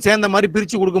ஒவ்வொருத்தவங்களுக்கும் சேர்ந்த மாதிரி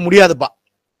பிரிச்சு கொடுக்க முடியாதுப்பா.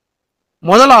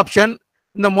 முதல் ஆப்ஷன்,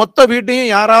 இந்த மொத்த வீட்டையும்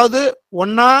யாராவது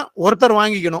ஒருத்தர்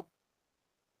வாங்கிக்கணும்.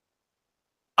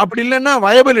 அப்படி இல்லைன்னா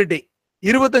வயபிலிட்டி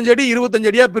 25 அடி 25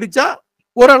 அடியா பிரிச்சா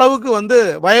ஓரளவுக்கு வந்து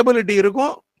வயபிலிட்டி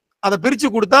இருக்கும். அதை பிரிச்சு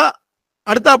கொடுத்தா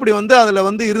அடுத்த அப்படி வந்து அதுல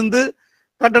வந்து இருந்து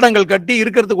கட்டடங்கள் கட்டி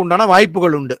இருக்கிறதுக்கு உண்டான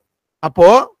வாய்ப்புகள் உண்டு. அப்போ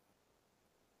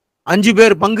 5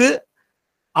 பேர் பங்கு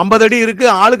 50 அடி இருக்கு,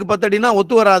 ஆளுக்கு 10 அடினா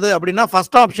ஒத்து வராது அப்படின்னா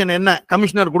ஃபர்ஸ்ட் ஆப்ஷன் என்ன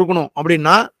கமிஷனர் கொடுக்கணும்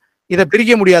அப்படின்னா, இதை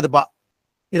பிரிக்க முடியாதுப்பா,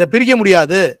 இதை பிரிக்க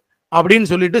முடியாது அப்படின்னு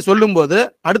சொல்லிட்டு சொல்லும்போது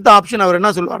அடுத்த ஆப்ஷன் அவர் என்ன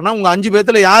சொல்லுவாருன்னா, உங்க 5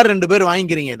 பேர்த்துல யார் 2 பேர்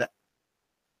வாங்கிக்கிறீங்க, இதை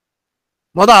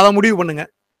அதை முடிவு பண்ணுங்க.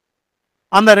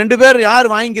 அந்த 2 பேர் யார்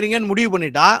வாங்கிக்கிறீங்கன்னு முடிவு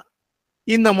பண்ணிட்டா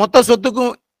இந்த மொத்த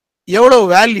சொத்துக்கும் எவ்வளவு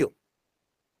வேல்யூ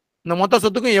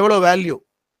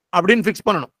அப்படின்னு ஃபிக்ஸ்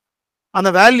பண்ணணும். அந்த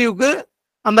வேல்யூக்கு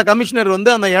அந்த கமிஷனர் வந்து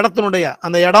அந்த இடத்தினுடைய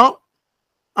அந்த இடம்,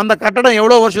 அந்த கட்டடம்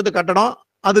எவ்வளோ வருஷத்துக்கு கட்டடம்,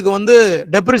 அதுக்கு வந்து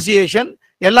டெப்ரிசியேஷன்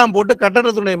எல்லாம் போட்டு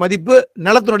கட்டடத்தினுடைய மதிப்பு,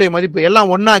 நிலத்தினுடைய மதிப்பு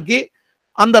எல்லாம் ஒன்னாக்கி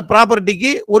அந்த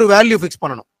ப்ராப்பர்ட்டிக்கு ஒரு வேல்யூ ஃபிக்ஸ்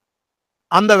பண்ணணும்.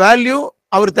 அந்த வேல்யூ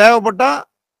அவர் தேவைப்பட்டா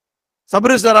சப்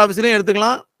ரிஜிஸ்ட்ரார் ஆஃபீஸ்லையும்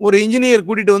எடுத்துக்கலாம். ஒரு இன்ஜினியர்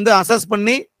கூட்டிட்டு வந்து அசஸ்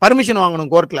பண்ணி பர்மிஷன்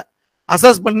வாங்கணும் கோர்ட்ல.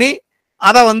 அசஸ் பண்ணி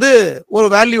அதை வந்து ஒரு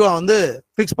வேல்யூவா வந்து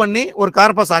ஃபிக்ஸ் பண்ணி ஒரு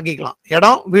கார்பஸ் ஆக்கிக்கலாம்.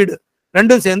 இடம் வீடு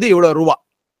ரெண்டும் சேர்ந்து இவ்வளவு ரூபா.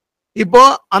 இப்போ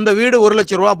அந்த வீடு 1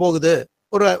 லட்சம் ரூபா போகுது.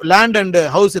 ஒரு லேண்ட் அண்ட்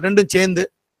ஹவுஸ் ரெண்டும் சேர்ந்து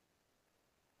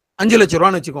 5 லட்சம்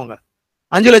ரூபான்னு வச்சுக்கோங்க.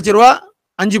 5 லட்சம் ரூபா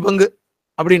 5 பங்கு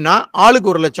அப்படின்னா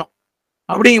ஆளுக்கு 1 லட்சம்.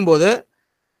 அப்படிங்கும்போது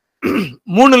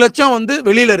 3 லட்சம் வந்து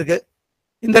வெளியில இருக்கு.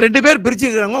 இந்த 2 பேர்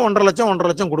பிரிச்சுக்கிறாங்க 1.5 லட்சம் 1.5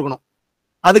 லட்சம் கொடுக்கணும்.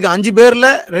 அதுக்கு 5 பேர்ல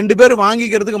 2 பேர்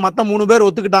வாங்கிக்கிறதுக்கு மத்த 3 பேர்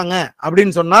ஒத்துக்கிட்டாங்க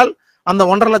அப்படின்னு சொன்னால் அந்த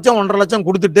 1.5 லட்சம் 1.5 லட்சம்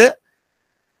கொடுத்துட்டு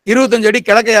 25 அடி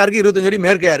கிழக்கையா இருக்கு, 25 அடி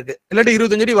மேற்கையா இருக்கு, இல்லாட்டி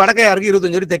 25 அடி வடக்கையா இருக்கு,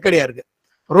 25 அடி தெற்கடியா இருக்கு,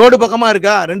 ரோடு பக்கமா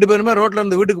இருக்கா, 2 பேருமே ரோட்ல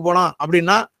இருந்து வீட்டுக்கு போலாம்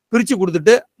அப்படின்னா பிரிச்சு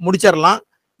கொடுத்துட்டு முடிச்சிடலாம்.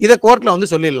 இதை கோர்ட்ல வந்து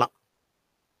சொல்லிடலாம்.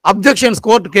 அப்ஜெக்ஷன்ஸ்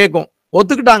கோர்ட் கேட்கும்.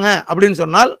 ஒத்துக்கிட்டாங்க அப்படின்னு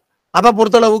சொன்னால் அதை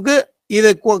பொறுத்தளவுக்கு இது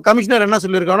கமிஷனர் என்ன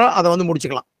சொல்லியிருக்காரோ அதை வந்து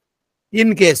முடிச்சுக்கலாம்.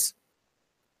 இன்கேஸ்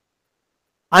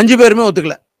 5 பேருமே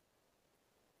ஒத்துக்கல,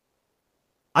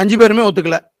 5 பேருமே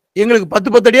ஒத்துக்கல, எங்களுக்கு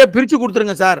 10 அடியா பிரிச்சு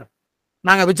கொடுத்துருங்க சார்,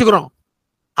 நாங்க வச்சுக்கிறோம்,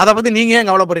 அதை பத்தி நீங்க ஏன்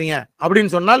கவலைப்படுறீங்க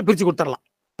அப்படின்னு சொன்னால் பிரிச்சு கொடுத்துடலாம்.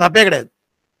 தப்பே கிடையாது.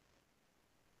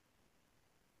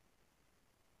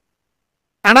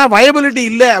 ஆனா வயபிலிட்டி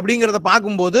இல்லை அப்படிங்கிறத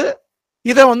பார்க்கும்போது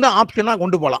இதை வந்து ஆப்ஷனா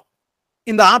கொண்டு போகலாம்.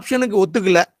 இந்த ஆப்ஷனுக்கு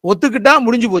ஒத்துக்கல, ஒத்துக்கிட்டா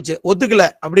முடிஞ்சு போச்சு. ஒத்துக்கல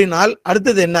அப்படின்னால்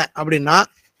அடுத்தது என்ன அப்படின்னா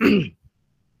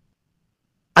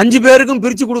 5 பேருக்கும்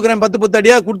பிரிச்சு கொடுக்குறேன் 10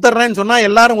 அடியா கொடுத்துட்றேன்னு சொன்னா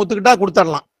எல்லாரும் ஒத்துக்கிட்டா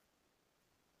கொடுத்துடலாம்.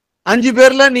 5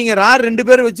 பேர்ல நீங்க 2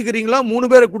 பேர் வச்சுக்கிறீங்களோ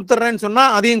 3 பேரை கொடுத்துட்றேன்னு சொன்னா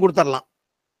அதையும் கொடுத்துடலாம்.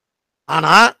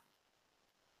 ஆனா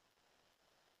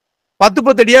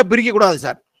 10 அடியா பிரிக்க கூடாது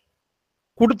சார்.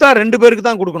 கொடுத்தா 2 பேருக்கு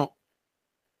தான் கொடுக்கணும்.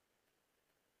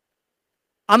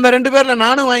 அந்த 2 பேர்ல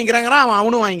நானும் வாங்கிக்கிறேங்கிறான்,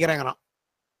 அவனும் வாங்கிக்கிறேங்கிறான்.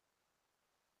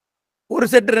 ஒரு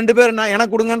செட் 2 பேர்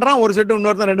எனக்கு கொடுங்கன்றான், ஒரு செட்டு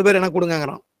இன்னொருத்தன் 2 பேர் எனக்கு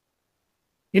கொடுங்கறான்.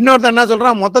 இன்னொருத்தன் என்ன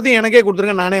சொல்றான், மொத்தத்தையும் எனக்கே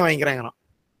கொடுத்துருங்க நானே வாங்கிக்கிறேங்கிறான்.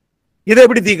 இதை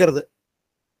எப்படி தீக்கிறது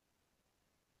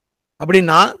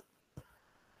அப்படின்னா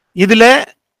இதுல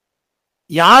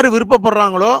யாரு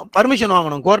விருப்பப்படுறாங்களோ பர்மிஷன்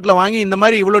வாங்கணும். கோர்ட்ல வாங்கி இந்த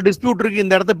மாதிரி இவ்வளவு டிஸ்பியூட் இருக்கு,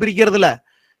 இந்த இடத்த பிரிக்கிறதுல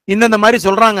இந்த மாதிரி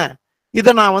சொல்றாங்க,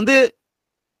 இதை நான் வந்து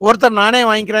ஒருத்தர் நானே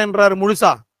வாங்கிக்கிறேன்றாரு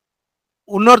முழுசா,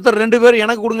 இன்னொருத்தர் 2 பேர்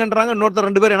எனக்கு கொடுங்கன்றாங்க, இன்னொருத்தர்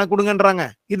 2 பேர் எனக்கு கொடுங்கன்றாங்க.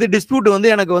 இது டிஸ்பியூட் வந்து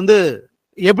எனக்கு வந்து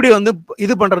எப்படி வந்து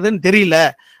இது பண்றதுன்னு தெரியல.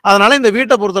 அதனால இந்த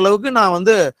வீட்டை பொறுத்த அளவுக்கு நான்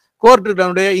வந்து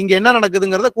கோர்ட்டுடைய இங்க என்ன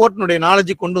நடக்குதுங்கிறத கோர்ட்டினுடைய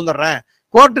நாலேஜ் கொண்டு வந்துடுறேன்.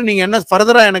 கோர்ட் நீங்க என்ன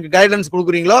ஃபர்தரா எனக்கு கைடன்ஸ்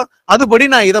கொடுக்குறீங்களோ அதுபடி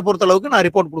நான் இதை பொறுத்த அளவுக்கு நான்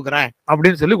ரிப்போர்ட் கொடுக்குறேன்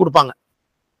அப்படின்னு சொல்லி கொடுப்பாங்க.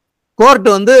 கோர்ட்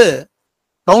வந்து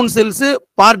கவுன்சில்ஸ்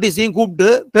பார்ட்டிஸையும் கூப்பிட்டு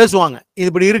பேசுவாங்க. இது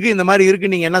இப்படி இருக்கு, இந்த மாதிரி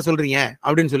இருக்கு, நீங்க என்ன சொல்றீங்க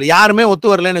அப்படின்னு சொல்லி. யாருமே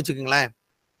ஒத்து வரலன்னு வச்சுக்கோங்களேன்.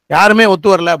 யாருமே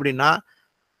ஒத்து வரல அப்படின்னா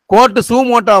கோர்ட்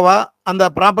சூமோட்டாவா அந்த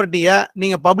ப்ராப்பர்ட்டியை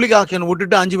நீங்க பப்ளிக் ஆக்ஷன்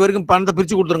விட்டுட்டு 5 பேருக்கும் பணத்தை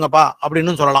பிரிச்சு கொடுத்துருங்கப்பா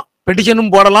அப்படின்னு சொல்லலாம்.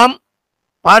 பெட்டிஷனும் போடலாம்.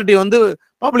 பார்ட்டி வந்து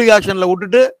பப்ளிக் ஆக்ஷன்ல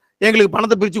விட்டுட்டு எங்களுக்கு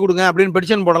பணத்தை பிரிச்சு கொடுங்க அப்படின்னு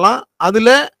பெட்டிஷன் போடலாம். அதுல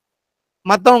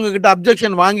மற்றவங்க கிட்ட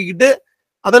அப்ஜெக்ஷன் வாங்கிக்கிட்டு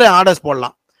அதில் ஆர்டர்ஸ்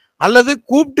போடலாம். அல்லது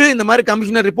கூப்பிட்டு இந்த மாதிரி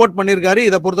கமிஷனர் ரிப்போர்ட் பண்ணியிருக்காரு,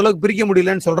 இதை பொறுத்தளவுக்கு பிரிக்க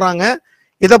முடியலன்னு சொல்றாங்க,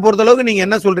 இதை பொறுத்தளவுக்கு நீங்க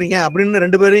என்ன சொல்றீங்க அப்படின்னு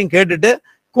 2 பேரையும் கேட்டுட்டு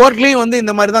கோர்ட்லயும் வந்து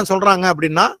இந்த மாதிரி தான் சொல்றாங்க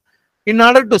அப்படின்னா in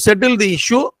order to settle the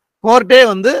issue கோர்ட்டே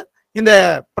வந்து இந்த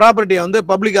ப்ராப்பர்ட்டியை வந்து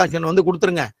பப்ளிக் ஆக்ஷன் வந்து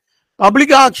கொடுத்துருங்க.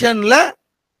 பப்ளிக் ஆக்ஷன்ல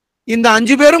இந்த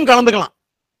 5 பேரும் கலந்துக்கலாம்.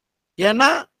 ஏன்னா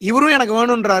இவரும் எனக்கு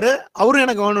வேணும்ன்றாரு, அவரும்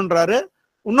எனக்கு வேணும்ன்றாரு,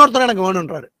 இன்னொருத்தரும் எனக்கு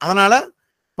வேணும்ன்றாரு. அதனால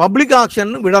பப்ளிக்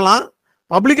ஆக்ஷன் விடலாம்.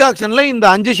 பப்ளிக் ஆக்ஷன்ல இந்த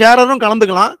 5 ஷேரரும்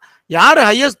கலந்துக்கலாம். யாரு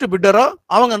ஹையஸ்ட் பிட்டரோ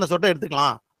அவங்க அந்த சொட்டை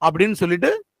எடுத்துக்கலாம் அப்படின்னு சொல்லிட்டு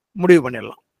முடிவு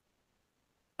பண்ணிடலாம்.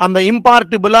 அந்த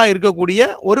இம்பார்ட்டிபிளா இருக்கக்கூடிய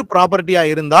ஒரு ப்ராப்பர்ட்டியா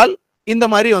இருந்தால் இந்த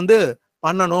மாதிரி வந்து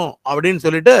பண்ணணும் அப்படின்னு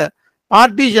சொல்லிட்டு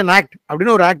பார்ட்டிஷன் ஆக்ட்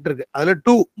அப்படின்னு ஒரு ஆக்ட் இருக்கு. அதுல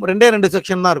 2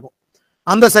 செக்ஷன் தான் இருக்கும்.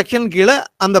 அந்த செக்ஷன் கீழே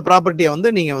அந்த ப்ராப்பர்ட்டியை வந்து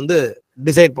நீங்க வந்து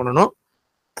டிசைட் பண்ணணும்.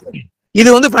 இது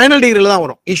வந்து ஃபைனல் டிகிரில தான்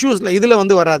வரும், இஷ்யூஸ்ல இதுல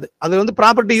வந்து வராது. அது வந்து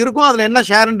ப்ராப்பர்ட்டி இருக்கும், அதுல என்ன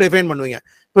ஷேர்னு டிஃபைன் பண்ணுவீங்க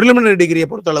பிரிலிமினரி டிகிரியை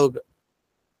பொறுத்த அளவுக்கு.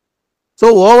 ஸோ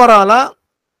ஓவராலா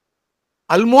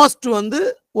ஆல்மோஸ்ட் வந்து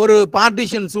ஒரு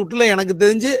பார்ட்டிஷன் சூட்ல எனக்கு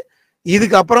தெரிஞ்சு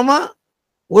இதுக்கு அப்புறமா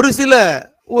ஒரு சில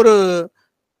ஒரு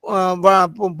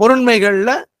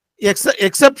பொருண்மைகள்ல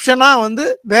எக்ஸப்ஷனா வந்து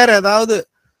வேற ஏதாவது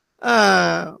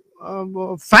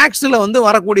ஃபேக்ட்ஸ்ல வந்து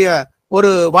வரக்கூடிய ஒரு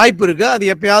வாய்ப்பு இருக்கு. அது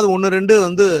எப்பயாவது 1-2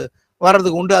 வந்து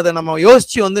வர்றதுக்கு உண்டு. அதை நம்ம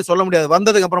யோசிச்சு வந்து சொல்ல முடியாது,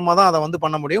 வந்ததுக்கு அப்புறமா தான் அதை வந்து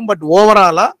பண்ண முடியும். பட்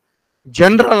ஓவராலா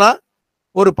ஜென்ரலா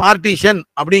ஒரு பார்ட்டிஷன்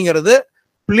அப்படிங்கிறது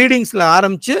ப்ளீடிங்ஸ்ல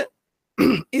ஆரம்பிச்சு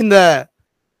இந்த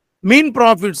மீன்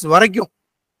ப்ராஃபிட்ஸ் வரைக்கும்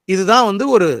இதுதான் வந்து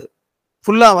ஒரு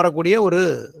ஃபுல்லா வரக்கூடிய ஒரு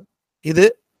இது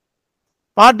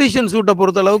பார்ட்டிஷன் சூட்டை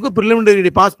பொறுத்த அளவுக்கு ப்ரிலிமினரி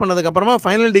டிகிரி பாஸ் பண்ணதுக்கு அப்புறமா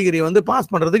ஃபைனல் டிகிரி வந்து பாஸ்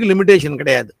பண்றதுக்கு லிமிடேஷன்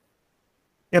கிடையாது,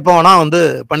 எப்போ வேணா வந்து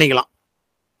பண்ணிக்கலாம்.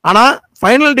 ஆனா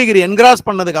ஃபைனல் டிகிரி என்கிராஸ்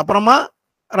பண்ணதுக்கு அப்புறமா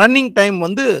ரன்னிங் டைம்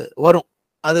வந்து வரும்.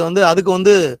 அது வந்து அதுக்கு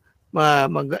வந்து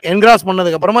என்கிராஸ்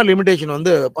பண்ணதுக்கு அப்புறமா லிமிடேஷன்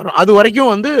வந்து வரும். அது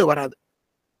வரைக்கும் வந்து வராது,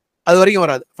 அது வரைக்கும்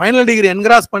வராது. ஃபைனல் டிகிரி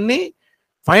என்கிராஸ் பண்ணி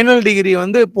ஃபைனல் டிகிரி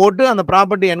வந்து போட்டு அந்த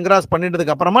ப்ராப்பர்ட்டி என்கிராஸ்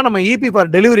பண்ணிட்டதுக்கு அப்புறமா நம்ம இபி ஃபார்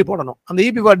டெலிவரி போடணும். அந்த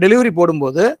இபி ஃபார் டெலிவரி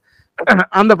போடும்போது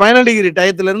அந்த ஃபைனல் டிகிரி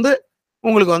டயத்துல இருந்து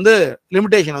உங்களுக்கு வந்து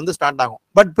லிமிடேஷன் வந்து ஸ்டார்ட் ஆகும்.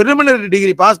 பட் பிரிலிமினரி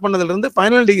டிகிரி பாஸ் பண்ணதுல இருந்து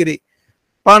ஃபைனல் டிகிரி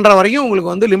பண்ற வரைக்கும்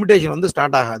உங்களுக்கு வந்து லிமிடேஷன் வந்து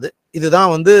ஸ்டார்ட் ஆகாது.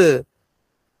 இதுதான் வந்து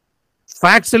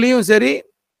ஃபேக்ட்ஸ்லயும் சரி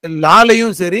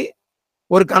லாலையும் சரி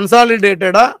ஒரு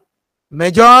கன்சாலிடேட்டடா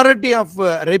majority of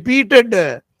repeated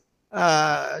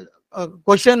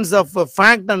questions of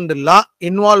fact and law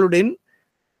involved in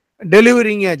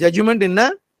delivering a judgment in a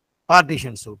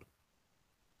partition suit.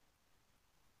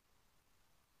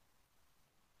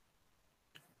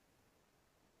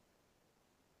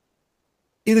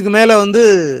 இதுக்கு மேல வந்து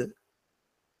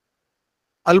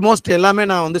ஆல்மோஸ்ட் எல்லாமே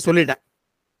நான் வந்து சொல்லிட்டேன்.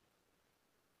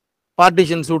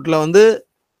 பார்ட்டிஷன் சூட்ல வந்து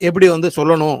எப்படி வந்து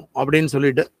சொல்லணும் அப்படின்னு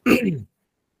சொல்லிட்டு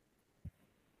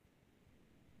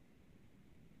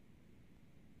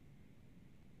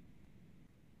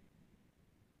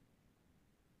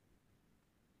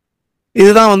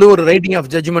இதுதான் வந்து ஒரு ரைட்டிங் ஆஃப்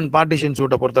ஜட்ஜ்மெண்ட் பார்ட்டிஷன்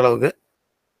சூட்டை பொறுத்த அளவுக்கு.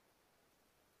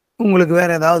 உங்களுக்கு வேற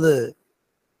ஏதாவது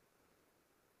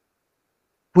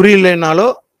புரியலனாலோ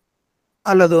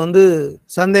அல்லது வந்து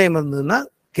சந்தேகம் இருந்ததுன்னா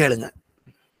கேளுங்க.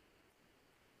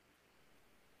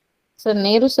 சார்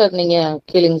நேரு சார் நீங்க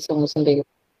கேளுங்க சார் உங்க சந்தேகம்.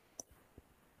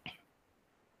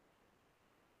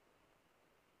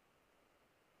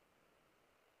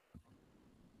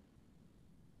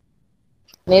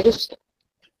 நேரு சார்.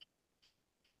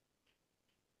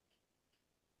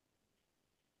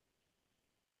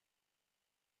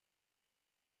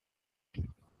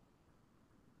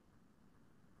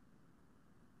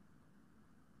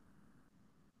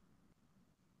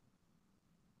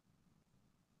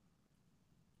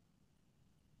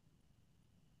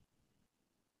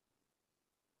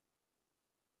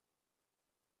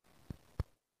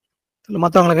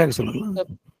 மற்றவங்களை கேட்க சொல்லலாம்.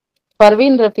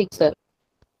 பர்வீன் ரஃபீக் சார்.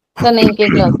 சார் நீங்க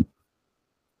கேட்கலாம்.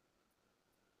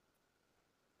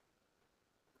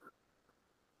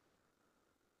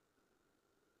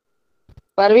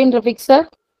 பர்வீன் ரஃபீக் சார்.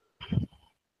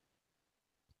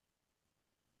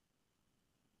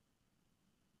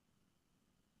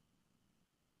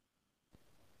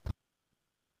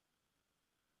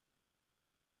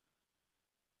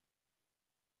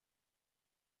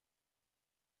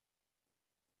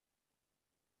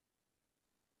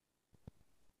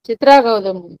 சித்ரா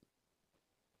கௌதம்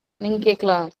நீங்க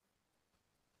கேட்கலாம்.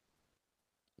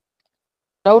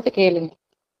 டவுட் கேளுங்க.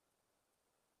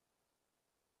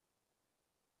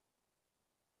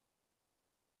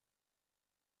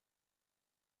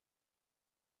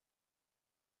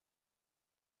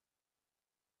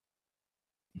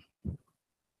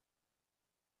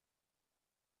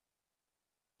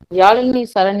 யாழினி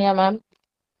சரண்யா மேம்.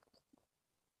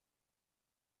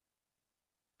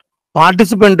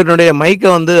 பார்ட்டிசிபென்ட்னுடைய மைக்கை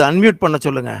வந்து அன்மியூட் பண்ண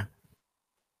சொல்லுங்க.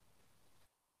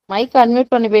 மைக்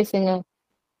அன்மியூட் பண்ணி பேசுங்க.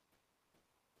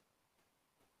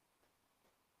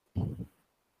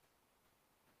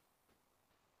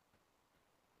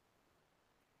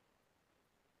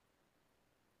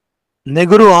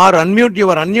 Nehru R unmute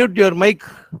your mic.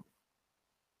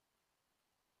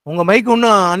 உங்க மைக்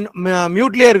இன்னும்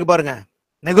மியூட்லயே இருக்கு பாருங்க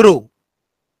நெகுரு.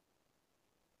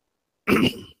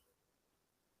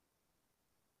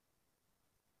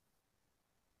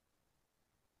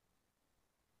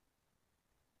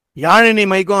 யாழினி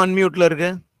மைக்கும் அன்மியூட்ல இருக்கு.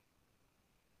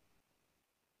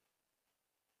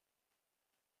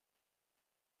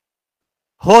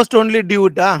 Host only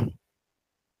டியூட்டா?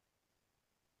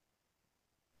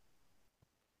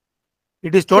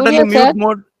 It is totally mute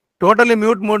mode. Totally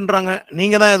mute மோட்ன்றாங்க.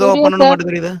 நீங்க தான் ஏதோ பண்ணணும்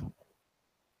மட்டும் தெரியுது.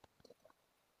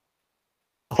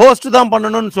 ஹோஸ்ட் தான்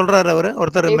பண்ணணும்னு சொல்றாரு அவரு.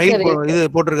 ஒருத்தர் மெயில் இது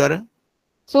போட்டிருக்காரு.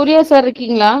 சூர்யா சார்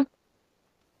இருக்கீங்களா?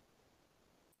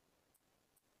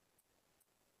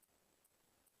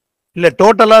 இல்ல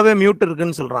டோட்டலாவே மியூட்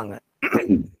இருக்குன்னு சொல்றாங்க.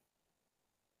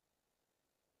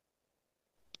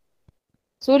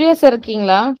 சூர்யா சார்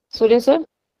இருக்கீங்களா? சூர்யா சார்.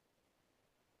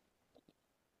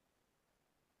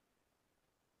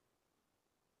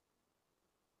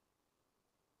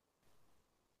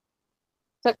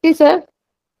 சக்தி சார்.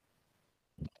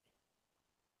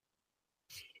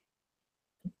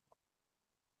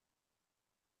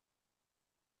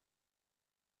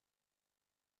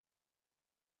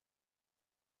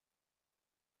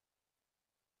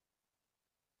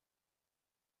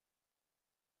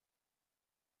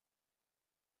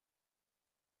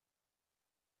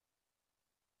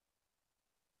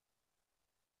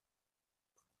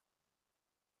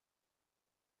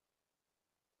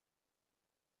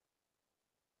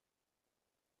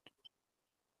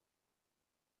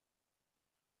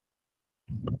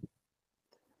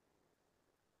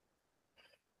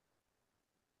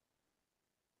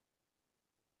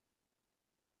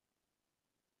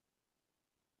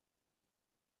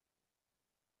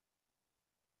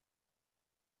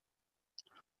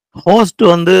 ஹோஸ்ட்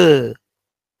வந்து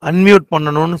அன்மியூட்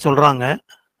பண்ணணும்னு சொல்றாங்க.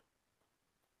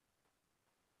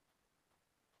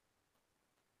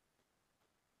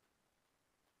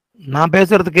 நான்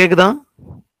பேசுறது கேக்குதா?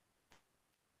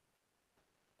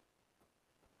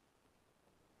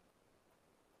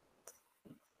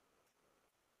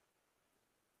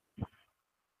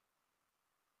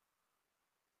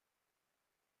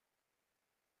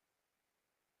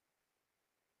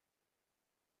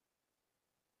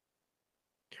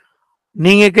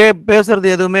 நீங்க பேசுறது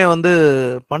எதுவுமே வந்து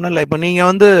பண்ணல. இப்ப நீங்க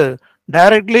வந்து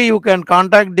directly you can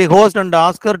contact the host and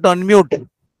Oscar to unmute.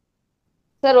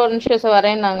 Sir ஒரு நிமிஷம் சார்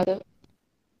வரேன் நாங்க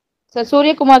சார்.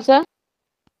 சூரியகுமார் சார்.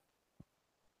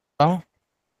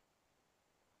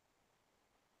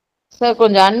 சார்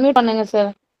கொஞ்சம் அன்மியூட் பண்ணுங்க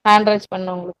சார். ஹேண்ட் ரைஸ்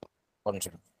பண்ண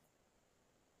உங்களுக்கு.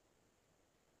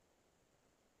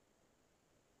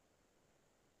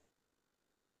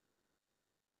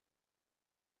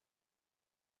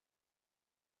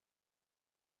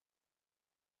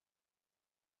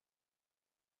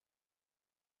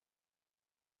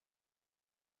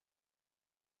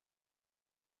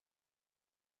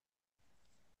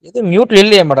 இது மியூட்ல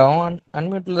இல்லையா மேடம்?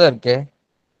 அன்மியூட்ல தான் இருக்கு.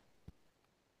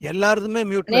 எல்லாருமே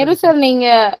மியூட்ல நேரு இருக்கு. சார் நீங்க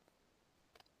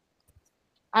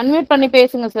அன்மியூட் பண்ணி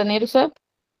பேசுங்க சார். நேரு சார்.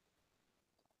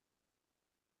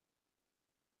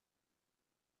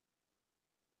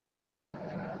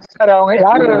 சார் அவங்க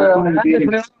யாரு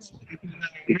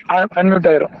அன்மியூட்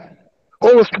ஆயிரும்.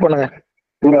 ஹோஸ்ட் பண்ணுங்க.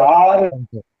 ஒரு 6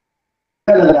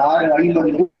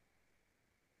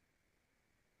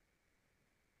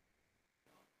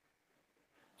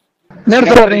 நேரு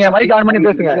சார் நீங்க மைக் ஆன் பண்ணி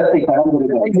பேசுங்க.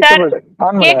 சார்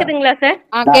கேக்குதுங்களா சார்?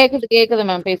 கேக்குது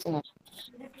மேம் பேசுங்க.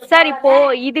 சார் இப்போ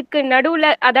இதுக்கு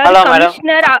நடுவுல அதாவது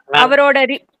கமிஷனர் அவரோட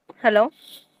hello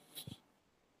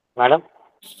madam.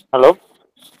 Hello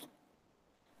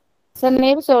sir.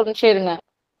 Nehru sir ஒரு நிமிஷம் இருங்க.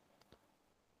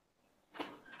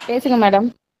 பேசுங்க மேடம்.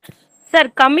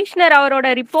 சார் கமிஷனர் அவரோட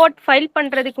ரிப்போர்ட் ஃபைல்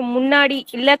பண்றதுக்கு முன்னாடி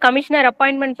இல்ல கமிஷனர்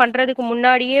அப்பாயின்மெண்ட் பண்றதுக்கு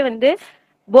முன்னாடியே வந்து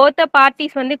போத்த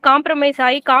பார்ட்டிஸ் வந்து காம்ப்ரமைஸ்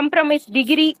ஆகி compromise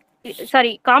degree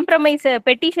compromise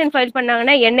petition file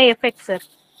பண்ணாங்கன்னா என்ன எஃபெக்ட் சார்?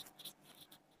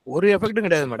 ஒரு எஃபெக்ட்டும்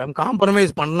கிடையாது மேடம்.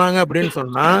 காம்ப்ரமைஸ் பண்ணாங்க அப்படின்னு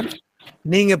சொன்னா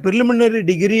நீங்க preliminary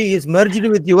degree is merged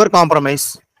with your compromise.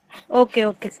 Okay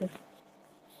okay sir.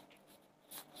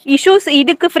 Issues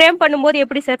இதுக்கு ஃப்ரேம் பண்ணும்போது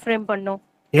எப்படி சார் ஃப்ரேம் பண்ணோம்?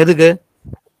 எதுக்கு?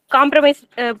 காம்ப்ரமைஸ்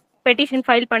பெட்டிஷன்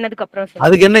ஃபைல் பண்ணதுக்கு அப்புறம் சார்.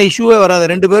 அதுக்கு என்ன இஷ்யூவே வராது.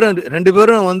 ரெண்டு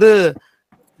பேரும் வந்து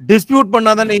டிஸ்பியூட்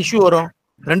பண்ணாதானே இஷ்யூ வரும்.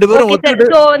 ரெண்டு பேரும் ஒத்துட்டு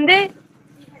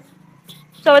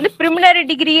சோ வந்து பிரிலிமினரி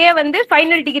டிகிரியே வந்து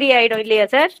ஃபைனல் டிகிரி ஆயிடும் இல்லையா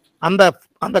சார்? அந்த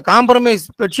அந்த காம்ப்ரமைஸ்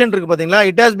பெட்டிஷன் இருக்கு பாத்தீங்களா,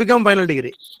 it has become final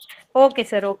degree. Okay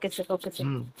sir. Okay sir. Okay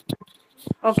sir.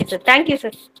 Okay sir. Thank you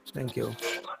sir. Thank you.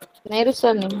 Nehru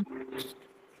sir நீங்க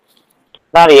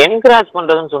சார் என்கரேஜ்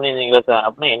பண்றதுன்னு சொன்னீங்களா சார்?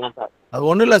 அப்படின்னா என்ன சார்? அது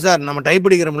ஒண்ணும் இல்ல சார். நம்ம டைப்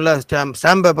அடிக்கிறோம்ல,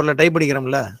 ஸ்டாம்ப் பேப்பர்ல டைப்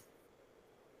அடிக்கிறோம்ல,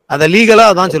 அத லீகலா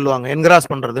அதான் சொல்லுவாங்க,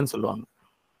 என்கிராஸ் பண்றதுன்னு சொல்லுவாங்க.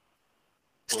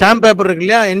 ஸ்டாம்ப் பேப்பர் இருக்கு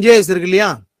இல்லையா, என்ஜிஎஸ் இருக்கு இல்லையா,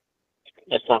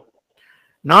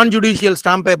 நான் ஜுடிஷியல்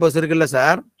ஸ்டாம்ப் பேப்பர்ஸ் இருக்குல்ல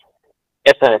சார்.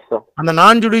 அந்த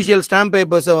நான் ஜுடிஷியல் ஸ்டாம்ப்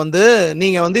பேப்பர்ஸை வந்து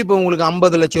நீங்க வந்து இப்போ உங்களுக்கு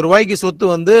 50 லட்சம் ரூபாய்க்கு சொத்து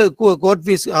வந்து கோர்ட்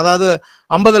ஃபீஸ், அதாவது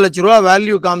 50 லட்சம் ரூபாய்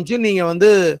வேல்யூ காமிச்சு நீங்க வந்து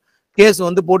கேஸ்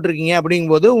வந்து போட்டிருக்கீங்க.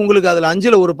 அப்படிங்கும்போது உங்களுக்கு அதுல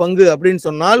 5ல் 1 பங்கு அப்படின்னு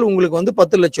சொன்னால் உங்களுக்கு வந்து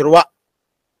 10 லட்சம் ரூபாய்.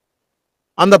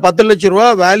 அந்த 10 லட்சம்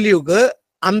ரூபாய் வேல்யூக்கு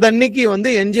அந்த அன்னைக்கு வந்து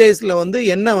என்ஜிஎஸ்ல வந்து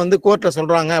என்ன வந்து கோர்ட்ல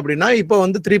சொல்றாங்க அப்படின்னா, இப்போ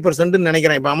வந்து 3%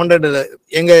 நினைக்கிறேன். இப்போ அமெண்டட்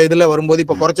எங்க இதுல வரும்போது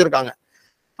இப்போ குறைச்சிருக்காங்க.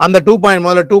 அந்த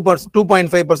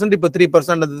 2.5% இப்போ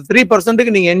 3%. அந்த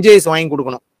 3%க்கு நீங்க என்ஜிஎஸ் வாங்கி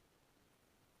கொடுக்கணும்.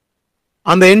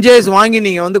 அந்த என்ஜிஎஸ் வாங்கி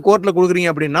நீங்க வந்து கோர்ட்ல கொடுக்குறீங்க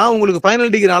அப்படின்னா உங்களுக்கு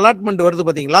ஃபைனல் டிகிரி அலாட்மெண்ட் வருது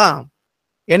பாத்தீங்களா,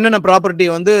 என்னென்ன ப்ராப்பர்ட்டி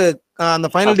வந்து அந்த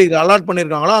ஃபைனல் டிகிரி அலாட்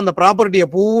பண்ணிருக்காங்களோ அந்த ப்ராப்பர்ட்டியை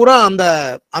பூரா அந்த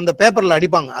அந்த பேப்பர்ல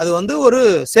அடிப்பாங்க. அது வந்து ஒரு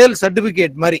சேல்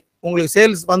சர்டிபிகேட் மாதிரி. உங்களுக்கு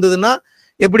சேல்ஸ் வந்ததுன்னா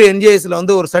எப்படி என்ஜிஎஸ்ல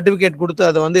வந்து ஒரு சர்டிபிகேட் கொடுத்து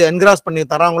அதை வந்து என்கிராஸ் பண்ணி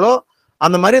தராங்களோ,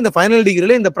 அந்த மாதிரி இந்த ஃபைனல்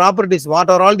டிகிரியில இந்த properties,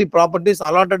 what are all the properties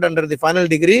allotted under the final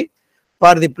degree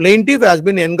for the plaintiff has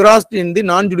been என்கிராஸ்ட் இன் தி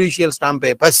நான் ஜுடிஷியல் ஸ்டாம்ப்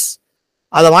பேப்பர்ஸ்,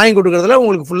 அதை வாங்கி கொடுக்கறதுல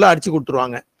உங்களுக்கு ஃபுல்லா அடிச்சு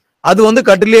கொடுத்துருவாங்க. அது வந்து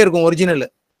கட்டிலே இருக்கும் ஒரிஜினல்.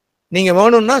 நீங்க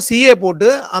வேணும்னா சிஏ போட்டு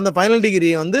அந்த ஃபைனல் டிகிரி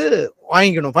வந்து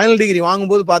வாங்கிக்கணும். ஃபைனல் டிகிரி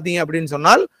வாங்கும்போது பாத்தீங்க அப்படின்னு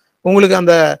சொன்னால் உங்களுக்கு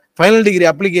அந்த final degree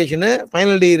application,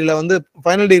 final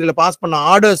டிகிரியில pass பண்ண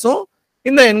ஆர்டர்ஸும்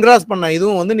இந்த என்கிராஸ் பண்ண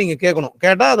இதுவும் வந்து நீங்க கேட்கணும்.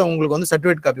 கேட்டா அதை உங்களுக்கு வந்து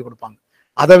சர்டிஃபிகேட் காப்பி கொடுப்பாங்க.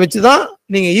 அதை வச்சுதான்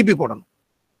நீங்க இபி போடணும்.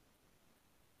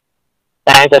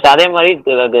 அதே மாதிரி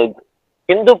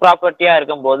ஹிந்து ப்ராப்பர்ட்டியா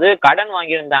இருக்கும் போது கடன்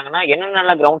வாங்கியிருந்தாங்கன்னா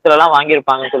என்னென்ன கிரவுண்ட்ஸ்ல எல்லாம்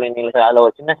வாங்கியிருப்பாங்கன்னு சொல்லியிருந்தீங்க சார். அதுல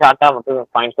ஒரு சின்ன ஷார்ட்டா மட்டும்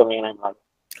பாயிண்ட் சொன்னீங்கன்னா.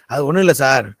 அது ஒண்ணும் இல்லை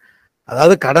சார்.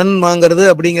 அதாவது கடன் வாங்குறது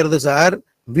அப்படிங்கிறது சார்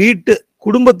வீட்டு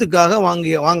குடும்பத்துக்காக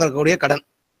வாங்கக்கூடிய கடன்.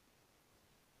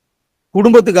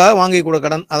 குடும்பத்துக்காக வாங்கிக்கூட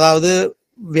கடன், அதாவது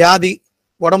வியாதி,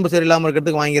 உடம்பு சரியில்லாமல்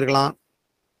இருக்கிறதுக்கு வாங்கியிருக்கலாம்.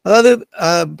 அதாவது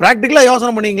ப்ராக்டிக்கலாக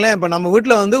யோசனை பண்ணிங்களேன். இப்போ நம்ம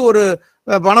வீட்டில் வந்து ஒரு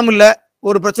பணம் இல்லை,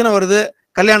 ஒரு பிரச்சனை வருது,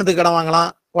 கல்யாணத்துக்கு கடன் வாங்கலாம்,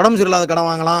 உடம்பு சரியில்லாத கடன்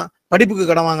வாங்கலாம், படிப்புக்கு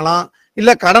கடன் வாங்கலாம்,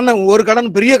 இல்லை கடனை ஒரு கடன்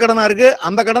பெரிய கடனாக இருக்குது,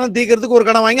 அந்த கடனை தீர்க்கறதுக்கு ஒரு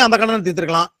கடன் வாங்கி அந்த கடனை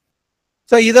தீர்த்துருக்கலாம்.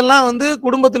 ஸோ இதெல்லாம் வந்து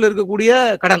குடும்பத்தில் இருக்கக்கூடிய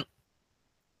கடன்,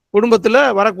 குடும்பத்தில்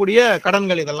வரக்கூடிய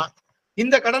கடன்கள். இதெல்லாம்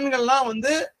இந்த கடன்கள்லாம்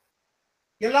வந்து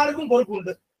எல்லாருக்கும் பொறுப்பு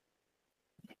உண்டு.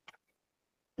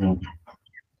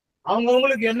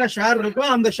 அவங்கவுங்களுக்கு என்ன ஷேர் இருக்கோ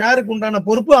அந்த ஷேருக்கு உண்டான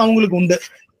பொறுப்பு அவங்களுக்கு உண்டு.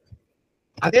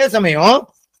 அதே சமயம்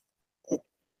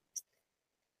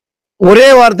ஒரே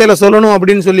வார்த்தையில சொல்லணும்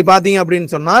அப்படின்னு சொல்லி பாத்தீங்க அப்படின்னு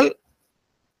சொன்னால்,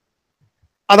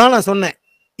 அதான் நான் சொன்னேன்,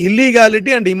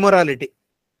 இல்லீகாலிட்டி அண்ட் இம்மொராலிட்டி.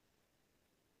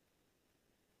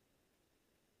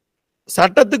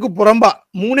 சட்டத்துக்கு புறம்பா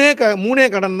மூணே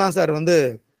கடன் தான் சார் வந்து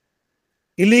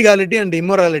இல்லீகாலிட்டி அண்ட்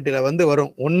இம்மொராலிட்டியில வந்து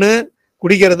வரும். ஒன்று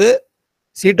குடிக்கிறது,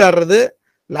 சீட்டாடுறது,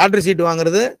 லாட்ரி சீட்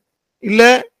வாங்குறது, இல்லை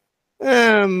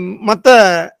மற்ற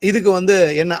இதுக்கு வந்து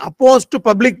என்ன அப்போஸ்ட்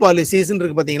பப்ளிக் பாலிசிஸ்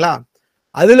இருக்கு பார்த்தீங்களா,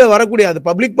 அதுல வரக்கூடிய அது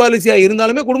பப்ளிக் பாலிசியா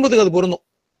இருந்தாலுமே குடும்பத்துக்கு அது பொருந்தும்.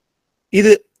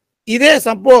 இதே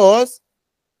சப்போஸ்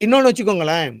இன்னொன்னு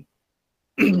வச்சுக்கோங்களேன்,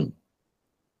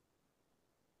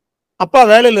 அப்பா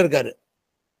வேலையில் இருக்காரு,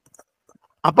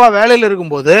 அப்பா வேலையில்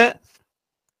இருக்கும்போது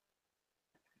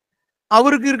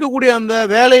அவருக்கு இருக்கக்கூடிய அந்த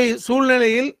வேலை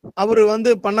சூழ்நிலையில் அவர் வந்து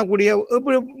பண்ணக்கூடிய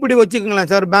இப்படி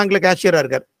வச்சுக்கோங்களேன் சார், பேங்க்ல கேஷியரா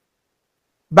இருக்கார்.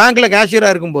 பேங்க்ல கேஷியரா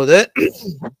இருக்கும்போது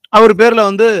அவர் பேர்ல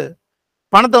வந்து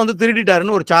பணத்தை வந்து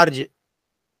திருடிட்டாருன்னு ஒரு சார்ஜ்.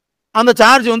 அந்த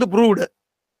சார்ஜ் வந்து ப்ரூவ்டு.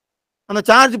 அந்த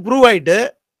சார்ஜ் ப்ரூவ் ஆயிட்டு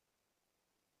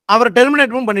அவரை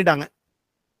டெர்மினேட்டும் பண்ணிட்டாங்க.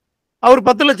 அவர்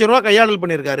 10 லட்சம் ரூபாய் கையாடல்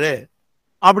பண்ணியிருக்காரு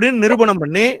அப்படின்னு நிரூபணம்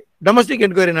பண்ணி டொமஸ்டிக்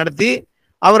என்கொயரி நடத்தி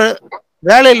அவரை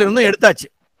வேலையிலிருந்து எடுத்தாச்சு.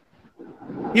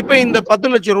 இப்ப இந்த 10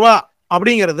 லட்சம் ரூபா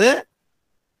அப்படிங்கிறது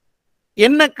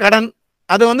என்ன கடன்?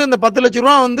 அது வந்து இந்த 10 லட்சம்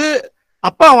ரூபா வந்து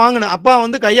அப்பா வாங்கின, அப்பா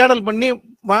வந்து கையாடல் பண்ணி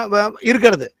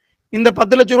இருக்கிறது. இந்த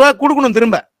 10 லட்சம் ரூபா கொடுக்கணும்,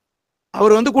 திரும்ப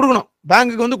அவர் வந்து கொடுக்கணும்,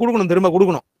 பேங்குக்கு வந்து கொடுக்கணும், திரும்ப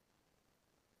கொடுக்கணும்.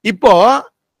 இப்போ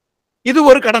இது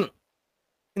ஒரு கடன்,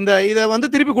 இதை வந்து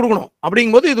திருப்பி கொடுக்கணும்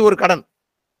அப்படிங்கும்போது இது ஒரு கடன்.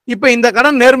 இப்ப இந்த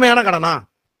கடன் நேர்மையான கடனா?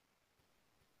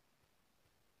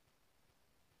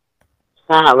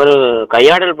 அவரு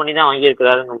கையாடல் பண்ணி தான்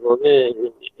வாங்கியிருக்கிறாருங்கும் போது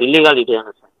இல்லீகாலிட்டி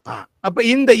தானே சார். அப்ப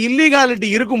இந்த இல்லீகாலிட்டி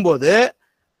இருக்கும்போது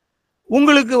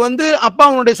உங்களுக்கு வந்து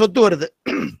அப்பாவுடைய சொத்து வருது.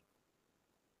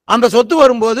 அந்த சொத்து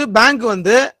வரும்போது பேங்க்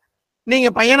வந்து நீங்க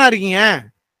பையனா இருக்கீங்க,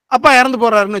 அப்பா இறந்து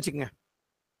போறாருன்னு வச்சுக்கோங்க,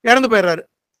 இறந்து போயிடுறாரு,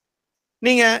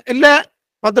 நீங்க இல்ல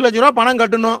 10 லட்சம் ரூபாய் பணம்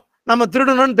கட்டணும், நம்ம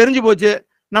திருடணும்னு தெரிஞ்சு போச்சு,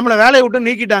 நம்மளை வேலையை விட்டு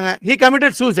நீக்கிட்டாங்க, he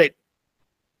committed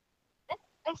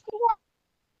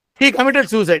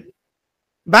suicide.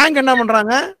 பேங்க் என்ன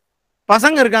பண்றாங்க,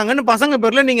 பசங்க இருக்காங்கன்னு பசங்க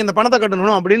பேர்ல நீங்க இந்த பணத்தை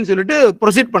கட்டணும் அப்படின்னு சொல்லிட்டு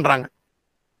ப்ரொசீட் பண்றாங்க.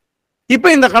 இப்ப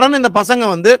இந்த கடன் இந்த பசங்க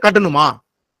வந்து கட்டணுமா?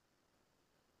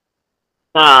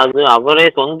 அது அவரே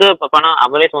சொந்த பணம்,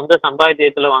 அவரே சொந்த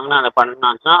சம்பாத்தியத்துல வாங்கினா அந்த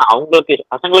பணம்னா அவங்களுக்கு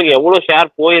பசங்களுக்கு எவ்வளவு ஷேர்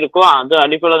போயிருக்கோ அது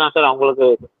அடிப்படையில் தான் சார் அவங்களுக்கு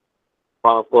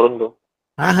பொருந்தும்.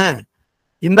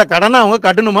 இந்த கடனை அவங்க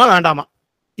கட்டணுமா வேண்டாமா?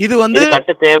 இது வந்து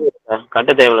கட்ட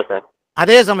தேவையில்லை சார்.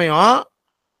 அதே சமயம்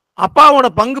அப்பாவோட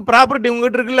பங்கு ப்ராப்பர்ட்டி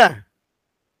உங்ககிட்ட இருக்குல்ல,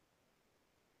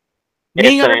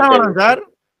 நீங்க கட்ட வேண்டாம் சார்,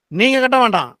 நீங்க கட்ட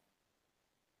வேண்டாம்.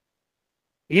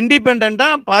 இண்டிபெண்டா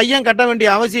பையன் கட்ட வேண்டிய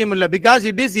அவசியம் இல்லை, because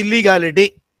it is illegality.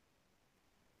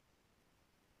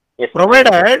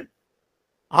 Provided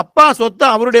அப்பா சொத்து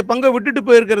அவருடைய பங்கை விட்டுட்டு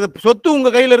போயிருக்கிறது, சொத்து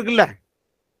உங்க கையில இருக்குல்ல,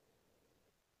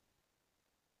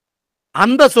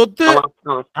 அந்த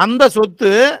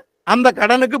சொத்து அந்த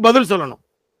கடனுக்கு பதில் சொல்லணும்.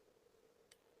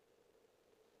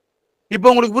 இப்போ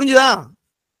உங்களுக்கு புரிஞ்சுதா?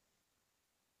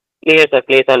 Clear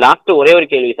sir. லாஸ்ட் ஒரே ஒரு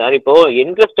கேள்வி சார். இப்போ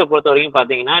இன்ட்ரெஸ்ட்டை பொறுத்த வரைக்கும்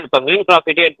பாத்தீங்கன்னா, இப்ப மெயின்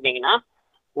ப்ராஃபிட்டே எடுத்தீங்கன்னா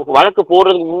வழக்கு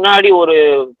போடுறதுக்கு முன்னாடி ஒரு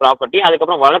ப்ராப்பர்ட்டி,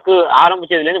 அதுக்கப்புறம் வழக்கு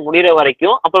ஆரம்பிச்சதுல இருந்து முடிகிற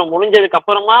வரைக்கும், அப்புறம் முடிஞ்சதுக்கு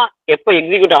அப்புறமா எப்ப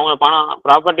எக்ஸிக்யூட் அவங்க பணம்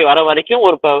ப்ராப்பர்ட்டி வர வரைக்கும்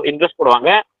ஒரு இன்ட்ரெஸ்ட்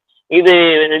போடுவாங்க.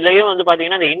 இதுலயும் வந்து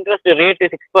பாத்தீங்கன்னா இந்த இன்ட்ரெஸ்ட் ரேட்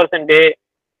 6%,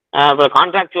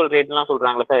 கான்ட்ராக்சுவல் ரேட்லாம்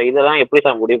சொல்றாங்களா சார், இதெல்லாம் எப்படி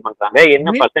சார் முடிவு பண்றாங்க,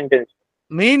 என்ன பர்சன்டேஜ்?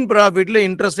 மெயின் ப்ராஃபிட்ல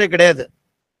இன்ட்ரெஸ்டே கிடையாது.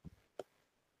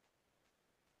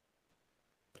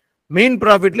 மெயின்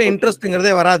ப்ராஃபிட்ல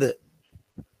இன்ட்ரெஸ்ட்ங்கிறதே வராது.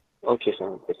 Okay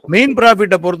sir. மெயின்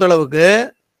ப்ராஃபிட்டை பொறுத்தளவுக்கு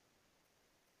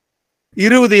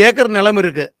 20 ஏக்கர் நிலம்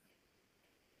இருக்கு,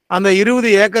 அந்த 20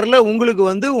 ஏக்கர்ல உங்களுக்கு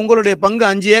வந்து உங்களுடைய பங்கு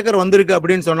 5 ஏக்கர் வந்திருக்கு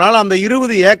அப்படின்னு சொன்னால், அந்த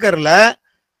 20 ஏக்கர்ல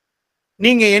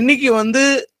நீங்க என்னைக்கு வந்து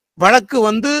வழக்கு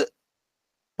வந்து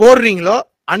போடுறீங்களோ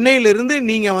அன்னையிலிருந்து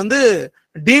நீங்க வந்து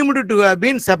deemed to have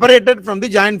been separated from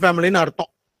the joint ஃபேமிலின்னு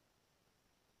அர்த்தம்.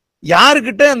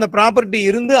 யாருக்கிட்ட அந்த ப்ராப்பர்ட்டி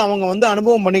இருந்து அவங்க வந்து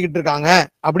அனுபவம் பண்ணிக்கிட்டு இருக்காங்க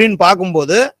அப்படின்னு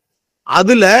பார்க்கும்போது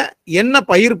அதுல என்ன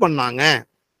பயிர் பண்ணாங்க,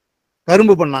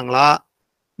 கரும்பு பண்ணாங்களா,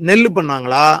 நெல்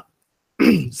பண்ணாங்களா,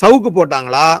 சவுக்கு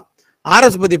போட்டாங்களா,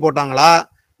 ஆரஸ்பதி போட்டாங்களா,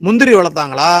 முந்திரி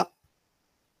வளர்த்தாங்களா,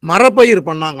 மரப்பயிர்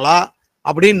பண்ணாங்களா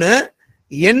அப்படின்னு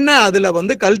என்ன அதுல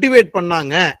வந்து கல்டிவேட்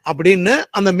பண்ணாங்க அப்படின்னு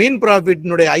அந்த மீன்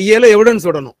ப்ராஃபிட்னுடைய ஐஏல எவிடன்ஸ்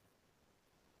விடணும்.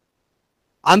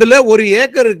 அதுல ஒரு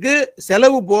ஏக்கருக்கு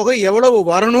செலவு போக எவ்வளவு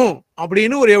வரணும்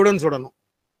அப்படின்னு ஒரு எவிடன்ஸ் விடணும்.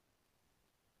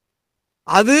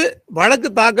 அது வழக்கு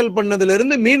தாக்கல் பண்ணதுல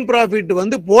இருந்து மீன் ப்ராஃபிட்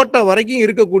வந்து போட்ட வரைக்கும்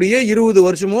இருக்கக்கூடிய 20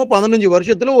 வருஷமோ 15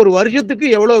 வருஷத்துல ஒரு வருஷத்துக்கு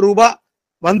எவ்வளவு ரூபாய்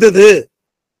வந்தது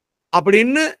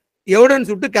அப்படின்னு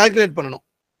எவிடன்ஸ் விட்டு கால்குலேட் பண்ணணும்.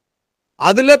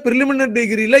 அதுல பிரிலிமினரி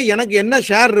டிகிரியில எனக்கு என்ன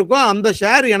ஷேர் இருக்கோ அந்த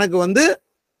ஷேர் எனக்கு வந்து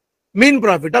மீன்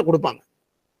ப்ராஃபிட்டா கொடுப்பாங்க.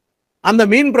 அந்த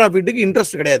மீன் ப்ராஃபிட்டுக்கு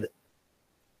இன்ட்ரெஸ்ட் கிடையாது.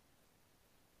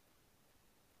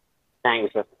 Thank you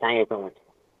sir, thank you so much.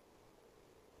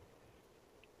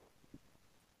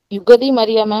 யுகதி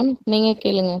Maria ma'am, நீங்க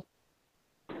கேளுங்க.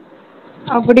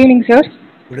 Good evening sir.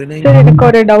 சார் எனக்கு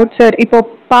ஒரு டவுட் சார். இப்போ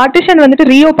பார்ட்டிஷன் வந்துட்டு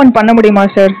ரீஓபன் பண்ண முடியுமா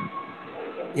சார்?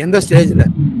 எந்த ஸ்டேஜ்ல?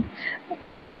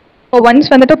 இப்போ ஒன்ஸ்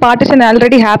வந்துட்டு பார்ட்டிஷன்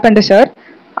ஆல்ரெடி ஹேப்பன்டு சார்.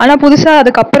 ஆனா புதுசா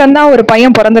அதுக்கப்புறம் தான் ஒரு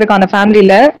பையன் பிறந்திருக்கான் அந்த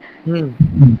ஃபேமிலியில.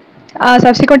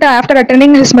 Subsequently, after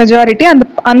attaining his majority,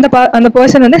 and the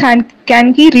person வந்து can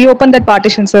he reopen that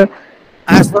partition, sir?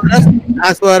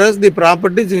 As far as the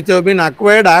properties which have been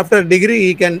acquired after degree,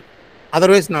 he can.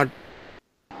 Otherwise, not.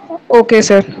 Okay,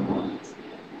 sir.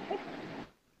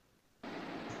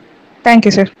 Thank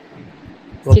you, sir.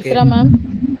 Okay. Chitra ma'am.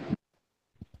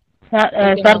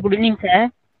 Sir good evening sir.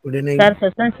 Good evening. Sir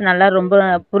sessions நல்லா ரொம்ப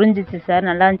புரிஞ்சிச்சு sir,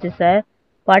 நல்லா இருந்துச்சு sir.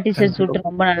 Partition suit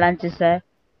ரொம்ப நல்லா இருந்துச்சு sir.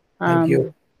 Thank you.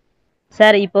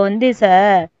 Sir இப்போ வந்து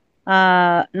சார்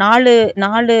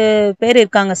 4 பேர்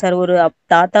இருக்காங்க சார். ஒரு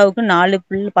தாத்தாவுக்கு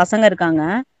 4 பசங்க இருக்காங்க.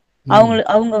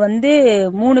 அவங்க வந்து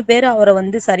 3 பேர் அவரை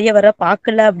வந்து சரியா வர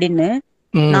பார்க்கல அப்படின்னு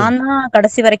நான் தான்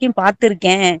கடைசி வரைக்கும்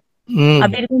பார்த்திருக்கேன்.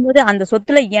 அப்படி இருக்கும்போது அந்த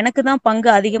சொத்துல எனக்கு தான்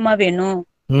பங்கு அதிகமா வேணும்.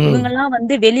 இவங்க எல்லாம்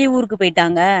வந்து வெளியூருக்கு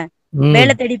போயிட்டாங்க,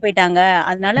 வேலை தேடி போயிட்டாங்க.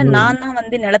 அதனால நான் தான்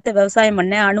வந்து நிலத்தை விவசாயம்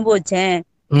பண்ணேன், அனுபவிச்சேன்.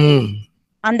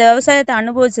 அந்த விவசாயத்தை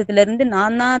அனுபவிச்சதுல இருந்து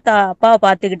நான் தான் அப்பாவை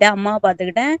பாத்துக்கிட்டேன், அம்மாவை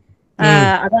பாத்துக்கிட்டேன்.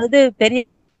 அதாவது பெரிய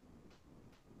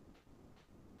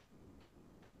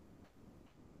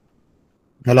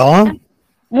ஹலோ,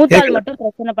 மூத்தாள் மட்டும்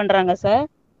பிரச்சனை பண்றாங்க சார்.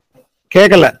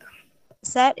 கேக்கல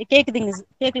சார் கேக்குதுங்க,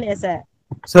 கேக்கலையா சார்?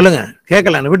 சொல்லுங்க.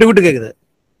 கேக்கல, விட்டு விட்டு கேக்குது.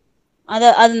 அது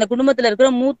அந்த குடும்பத்துல இருக்கிற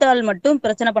மூத்தாள் மட்டும்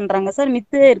பிரச்சனை பண்றாங்க சார்.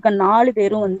 மித்த இருக்க 4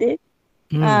 பேரும் வந்து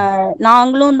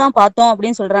நாங்களும் தான் பார்த்தோம்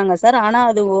அப்படின்னு சொல்றாங்க சார். ஆனா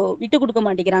அது விட்டு கொடுக்க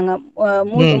மாட்டேங்கிறாங்க.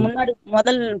 முன்னாடி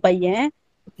முதல் பையன்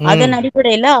அதன்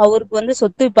அடிப்படையில அவருக்கு வந்து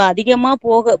சொத்து இப்ப அதிகமா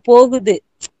போகுது.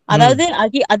 அதாவது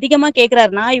அதிகமா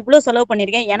கேக்குறாரு. நான் இவ்வளவு செலவு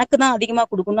பண்ணிருக்கேன், எனக்கு தான் அதிகமா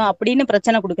கொடுக்கணும் அப்படின்னு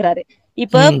பிரச்சனை கொடுக்குறாரு.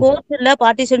 இப்ப கோர்ட்ல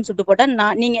பார்ட்டிஷன் சுட்டு போட்டா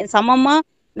நீங்க சமமா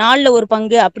 4ல ஒரு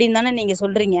பங்கு அப்படின்னு தானே நீங்க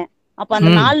சொல்றீங்க. அப்ப அந்த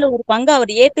 4ல ஒரு பங்கு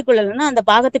அவர் ஏத்துக்கொள்ளலன்னா அந்த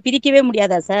பாகத்தை பிரிக்கவே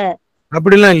முடியாதா சார்?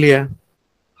 அப்படிலாம் இல்லையா?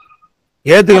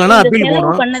 ஏத்துக்கலன்னா அப்பீல்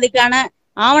போணும். பண்ணதுக்கான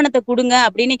ஆவணத்தை கொடுங்க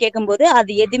அப்படின்னு கேட்கும்போது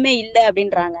அது எதுவுமே இல்ல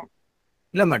அப்படின்றாங்க.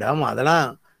 இல்ல மேடம், அதெல்லாம்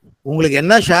உங்களுக்கு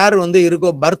என்ன ஷேர் வந்து இருக்கோ,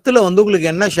 பர்த்ல வந்து உங்களுக்கு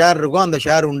என்ன ஷேர் இருக்கோ அந்த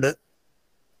ஷேர் உண்டு.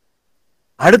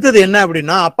 அடுத்தது என்ன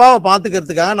அப்படின்னா, அப்பாவை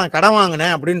பாத்துக்கிறதுக்காக நான் கடன்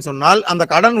வாங்கினேன் அப்படின்னு சொன்னால், அந்த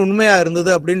கடன் உண்மையா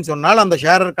இருந்தது அப்படின்னு சொன்னால் அந்த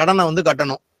ஷேர் கடனை வந்து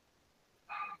கட்டணும்.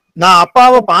 நான்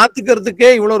அப்பாவை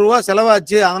பாத்துக்கிறதுக்கே இவ்வளவு ரூபா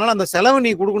செலவாச்சு, அதனால அந்த செலவு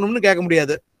நீ கொடுக்கணும்னு கேட்க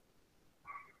முடியாது.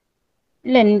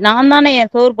 இல்ல நான் தானே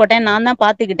என் சோறு போட்டேன், நான் தான்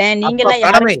பாத்துக்கிட்டேன். நீங்க எல்லாம்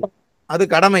கடமை, அது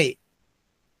கடமை.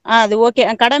 அது ஓகே.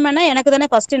 கடமைன்னா எனக்கு தானே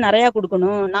ஃபர்ஸ்ட் நிறைய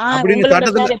கொடுக்கணும். நான்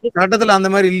சட்டத்துல அந்த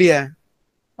மாதிரி இல்லையே.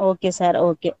 Okay sir,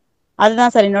 okay.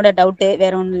 அதுதான் சார் என்னோட டவுட்,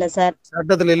 வேற ஒண்ணும் இல்ல சார்.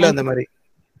 சட்டத்துல இல்ல அந்த மாதிரி.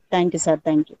 Thank you sir,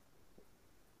 thank you.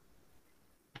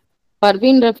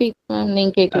 Parveen Rafiq ma'am,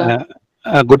 நீங்க கேட்கலாம்.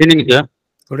 Good evening sir.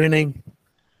 Good evening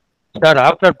sir.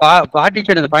 After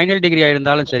partition final டிகிரியா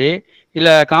இருந்தாலும் சரி, இல்ல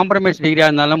காம்ப்ரமைஸ் டிகிரியா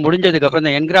இருந்தாலும் முடிஞ்சதுக்கு அப்புறம்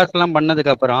இந்த என்கிராஸ் எல்லாம்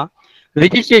பண்ணதுக்கு அப்புறம்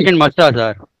ரெஜிஸ்ட்ரேஷன் மஸ்டா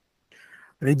சார்?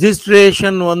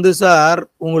 ரெஜிஸ்ட்ரேஷன் வந்து சார்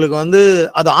உங்களுக்கு வந்து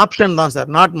அது ஆப்ஷன் தான் sir,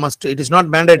 not must. It is not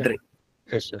mandatory.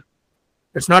 Yes sir,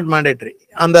 it's not mandatory.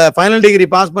 அந்த ஃபைனல் டிகிரி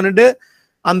பாஸ் பண்ணிட்டு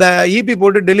அந்த இபி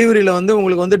போட்டு டெலிவரியில வந்து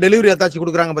உங்களுக்கு வந்து டெலிவரி அத்தாச்சி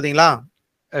கொடுக்குறாங்க பாத்தீங்களா?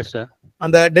 Yes sir.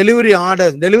 அந்த டெலிவரி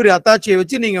ஆர்டர், டெலிவரி அத்தாச்சியை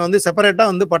வச்சு நீங்க வந்து செப்பரேட்டா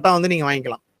வந்து பட்டா வந்து நீங்க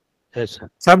வாங்கிக்கலாம். Yes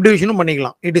sir. சப்டிவிஷனும்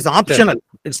பண்ணிக்கலாம். It is optional,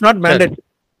 it's not mandatory.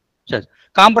 Sir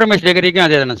compromise டிகிரிக்கும்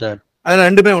அதே தானே சார்? அதுல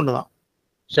ரெண்டுமே ஒண்ணுதான்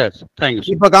சார். தேங்க்யூ.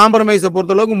 இப்ப காம்ப்ரமைஸை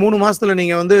பொறுத்தளவுக்கு 3 மாசத்துல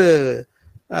நீங்க வந்து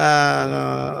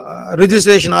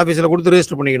ரிஜிஸ்ட்ரேஷன் ஆபீஸ்ல கொடுத்து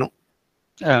ரெஜிஸ்டர் பண்ணிக்கணும்.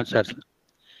 சார்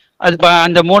அது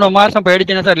அந்த 3 மாசம்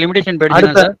போயிடுச்சுன்னா சார் லிமிடேஷன்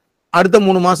போயிடுச்சுன்னா சார்? அடுத்த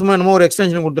 3 மாசமா என்னமோ ஒரு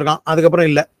எக்ஸ்டென்ஷன் கொடுத்துருக்கான், அதுக்கப்புறம்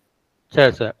இல்ல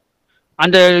சார். சார்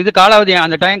அந்த இது காலாவதி,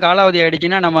 அந்த டைம் காலாவதி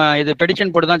ஆயிடுச்சுன்னா நம்ம இது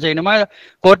பெடிஷன் போட்டு தான் செய்யணுமா,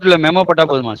 கோர்ட்ல மெமோ போட்டா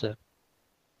போதுமா சார்?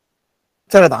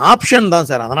 சார் அது ஆப்ஷன் தான்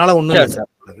சார், அதனால ஒண்ணும் இல்லை சார்.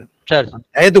 சரி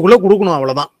டயத்துக்குள்ள கொடுக்கணும்,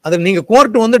 அவ்வளவுதான். அது நீங்க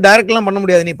கோர்ட் வந்து டைரக்ட் எல்லாம் பண்ண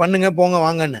முடியாது, நீ பண்ணுங்க போங்க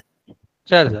வாங்கன்னு.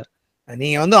 சரி சார்.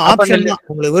 நீங்க வந்து ஆப்ஷன் தான்,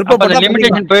 உங்களுக்கு விருப்பப்பட்ட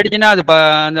லிமிடேஷன் போயிடுச்சுன்னா அது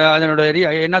அதனோட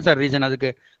என்ன சார் ரீசன், அதுக்கு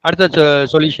அடுத்த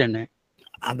சொல்யூஷன்?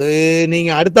 அது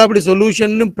நீங்க அடுத்த அப்படி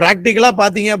சொல்யூஷன் பிராக்டிக்கலா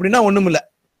பாத்தீங்க அப்படின்னா ஒண்ணும் இல்ல.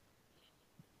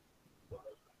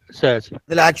 சரி சார்.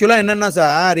 இதுல ஆக்சுவலா என்னன்னா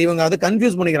சார், இவங்க அது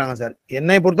கன்ஃபியூஸ் பண்ணிக்கிறாங்க சார்.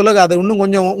 என்னை பொறுத்தளவுக்கு அது இன்னும்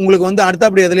கொஞ்சம் உங்களுக்கு வந்து அடுத்த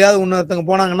அப்படி எதுலயாவது இன்னொருத்தவங்க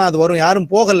போனாங்கன்னா அது வரும், யாரும்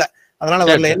போகல அதனால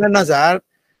வரல. என்னன்னா சார்,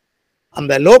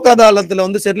 அந்த லோக் அதாலத்துல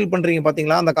வந்து செட்டில் பண்றீங்க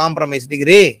பாத்தீங்களா, அந்த காம்ப்ரமைஸ்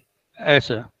டிகிரி,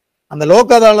 அந்த லோக்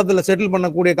அதாலத்துல செட்டில்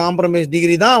பண்ணக்கூடிய காம்ப்ரமைஸ்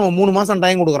டிகிரி தான் அவன் 3 மாசம்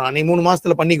டைம் கொடுக்குறான், நீ 3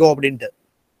 மாசத்துல பண்ணிக்கோ அப்படின்ட்டு.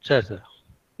 சரி சார்.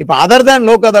 இப்ப அதர் தான்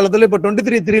லோக் அதாலத்துல இப்ப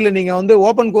 23(3) நீங்க வந்து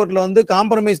ஓபன் கோர்ட்ல வந்து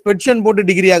காம்ப்ரமைஸ் பெட்டிஷன் போட்டு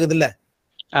டிகிரி ஆகுது இல்ல.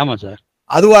 ஆமா சார்.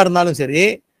 அதுவா இருந்தாலும் சரி,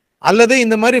 அல்லது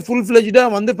இந்த மாதிரி ஃபுல் ஃபிளெஜ்டா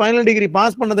வந்து ஃபைனல் டிகிரி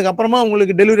பாஸ் பண்ணதுக்கு அப்புறமா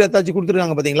உங்களுக்கு டெலிவரி அத்தாச்சி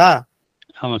கொடுத்துருக்காங்க பாத்தீங்களா.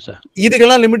 ஆமா சார்.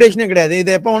 இதுக்கெல்லாம் லிமிடேஷனே கிடையாது,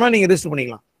 இது எப்ப வேணா நீங்க ரிஜிஸ்டர்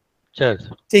பண்ணிக்கலாம்.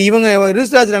 சரி, இவங்க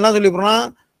ரிஜிஸ்டர் ஆச்சுல என்ன சொல்லி போறான்,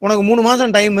 உனக்கு 3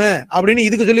 மாசம் டைம் அப்படின்னு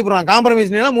இதுக்கு சொல்லி போறான்,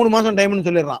 காம்ப்ரமைஸ் 3 மாசம் டைம்னு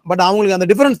சொல்லிடுறான். பட் அவங்களுக்கு அந்த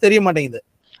டிஃபரன்ஸ் தெரிய மாட்டேங்குது.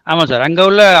 ஆமா சார், அங்க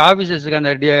உள்ள ஆபீசர்ஸ்க்கு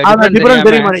அந்த டிஃபரன்ஸ்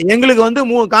தெரிய மாட்டேங்குது. எங்களுக்கு வந்து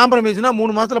காம்ப்ரமைஸ்னா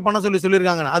 3 மாசத்துல பண்ண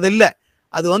சொல்லிருக்காங்க, அது இல்ல.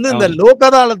 அது வந்து இந்த லோக்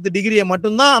அதாலத் டிகிரியை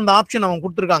மட்டும்தான் அந்த ஆப்ஷன் அவங்க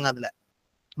கொடுத்துருக்காங்க. அதுல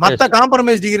மத்த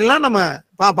காம்ப்ரமைஸ் டிகிரி எல்லாம் நம்ம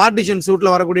பார்ட்டிஷன் சூட்ல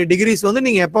வரக்கூடிய டிகிரிஸ் வந்து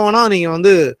நீங்க எப்ப வேணா நீங்க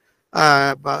வந்து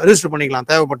ரிஜிஸ்டர் பண்ணிக்கலாம்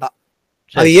தேவைப்பட்டா.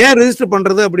 அது ஏன் ரிஜிஸ்டர்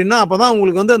பண்றது அப்படின்னா, அப்பதான்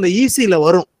உங்களுக்கு வந்து அந்த ஈஸியில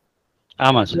வரும்.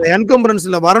 ஆமா சார்,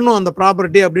 என்கம்பரன்ஸ்ல வரணும் அந்த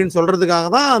ப்ராப்பர்ட்டி அப்படின்னு சொல்றதுக்காக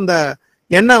தான் அந்த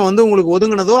என்ன வந்து உங்களுக்கு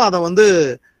ஒதுங்கினதோ அதை வந்து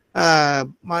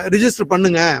ரிஜிஸ்டர்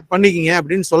பண்ணிக்கிங்க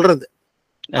அப்படின்னு சொல்றது.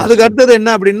 அதுக்கு அடுத்தது என்ன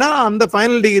அப்படின்னா, அந்த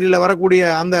ஃபைனல் டிகிரியில வரக்கூடிய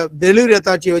அந்த டெலிவரி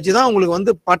அத்தாட்சியை வச்சுதான் உங்களுக்கு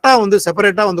வந்து பட்டா வந்து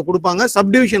செப்பரேட்டா வந்து கொடுப்பாங்க,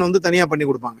 சப்டிவிஷன் வந்து தனியா பண்ணி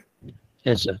கொடுப்பாங்க.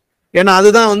 ஏன்னா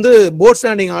அதுதான் வந்து போர்ட்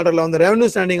ஸ்டாண்டிங் ஆர்டர்ல வந்து ரெவென்யூ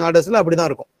ஸ்டாண்டிங் ஆர்டர்ஸ்ல அப்படிதான்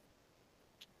இருக்கும்.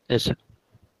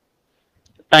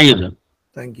 Thank you sir.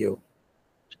 Thank you.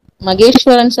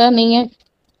 Maheswaran sir, நீங்க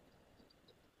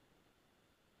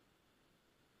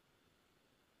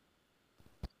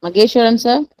மகேஸ்வரன்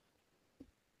சார்.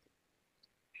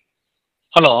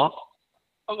 ஹலோ,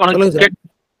 வணக்கம் சார்.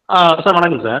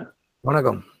 வணக்கம் சார்.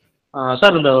 வணக்கம்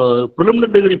சார். இந்த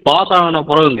ப்ரிலிமினரி டிகிரி பாஸ் ஆன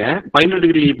பிறகுங்க ஃபைனல்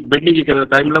டிகிரி பெண்டிங் இருக்கிற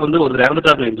டைம்ல வந்து ஒரு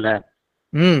இறந்துட்டாரு இல்ல,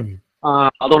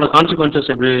 அதோட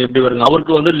கான்சிக்வன்சஸ் எப்படி வருங்க?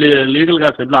 அவருக்கு வந்து லீகல்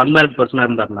காஸ்ட் எப்படி அன்மேரிட் பர்சனா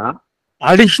இருந்தாருன்னா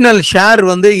அடிஷனல் ஷேர்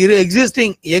வந்து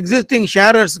எக்ஸிஸ்டிங்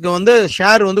ஷேரர்ஸ்க்கு வந்து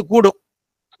ஷேர் வந்து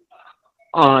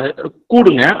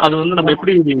கூடுங்க. அது வந்து நம்ம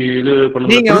எப்படி இது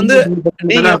பண்ணுவோம்?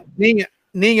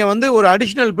 நீங்க வந்து ஒரு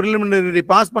அடிஷனல் பிரிலிமினரி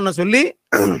பாஸ் பண்ண சொல்லி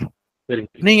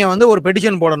நீங்க வந்து ஒரு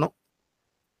பெட்டிஷன் போடணும்.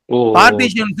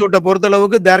 பார்ட்டிஷன் சூட்டை பொறுத்த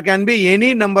அளவுக்கு there can be any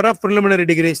number of preliminary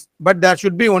degrees but there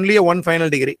should be only one final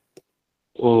degree.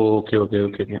 Okay okay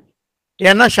okay.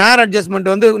 ஏன்னா ஷேர்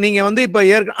அட்ஜஸ்ட்மெண்ட் வந்து நீங்க வந்து இப்ப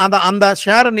அந்த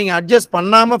ஷேரை நீங்க அட்ஜஸ்ட்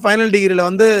பண்ணாம ஃபைனல் டிகிரியில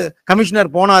வந்து கமிஷனர்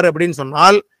போனாரு அப்படின்னு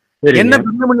சொன்னால் என்ன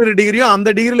பிரிலிமினரி டிகிரியோ அந்த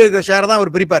டிகிரியில இருக்கிற ஷேர் தான்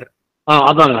அவர் பிரிப்பார்.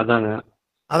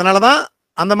 அதனாலதான்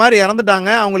அந்த மாதிரி இறந்துட்டாங்க,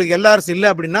 அவங்களுக்கு எல்ஆர்எஸ் இல்லை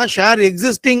அப்படின்னா ஷேர்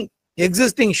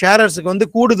எக்ஸிஸ்டிங் ஷேரர்ஸ்க்கு வந்து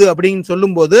கூடுது அப்படின்னு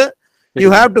சொல்லும் போது you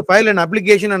have to file an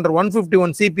application under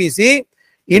 151 CPC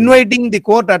inviting the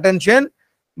court attention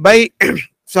by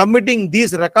submitting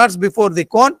these records before the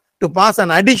court to pass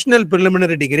an additional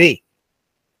preliminary degree.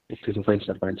 Fine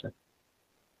sir, fine sir.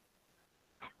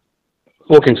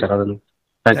 Okay sir.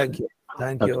 Thank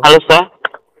you. Hello sir.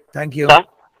 Thank you. Sir?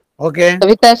 Okay.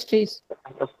 Savitri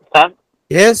sir.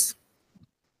 Yes.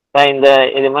 Sir, இந்த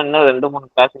இது மாதிரி 2-3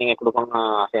 class நீங்க கொடுக்கணும்னு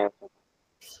ஆசையா இருக்கு.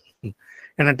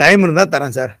 என்ன time இருந்தா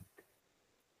தரேன் சார்.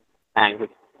 தேங்க்யூ.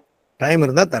 டைம்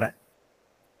இருந்தா தரேன்.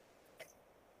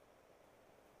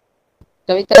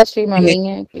 கவிதா ஸ்ரீ மேம் நீங்க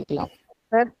கேட்கலாம்.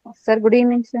 Sir good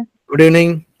evening sir. Good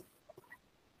evening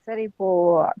sir. இப்போ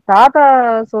தாத்தா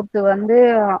சொத்து வந்து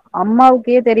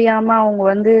அம்மாவுக்கே தெரியாம அவங்க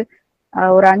வந்து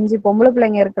ஒரு 5 பொம்பளை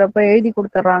பிள்ளைங்க இருக்கிறப்ப எழுதி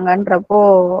கொடுத்துட்றாங்கன்றப்போ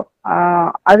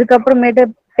அதுக்கப்புறமேட்டு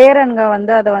பேரன்க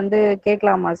வந்து அதை வந்து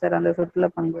கேட்கலாமா சார் அந்த சொத்துல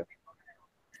பங்கு?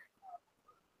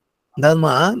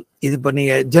 அதாவதுமா இது இப்ப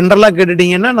நீங்க ஜெனரலா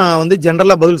கேட்டுட்டீங்கன்னா நான் வந்து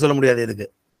ஜெனரலா பதில் சொல்ல முடியாது. இதுக்கு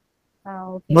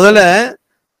முதல்ல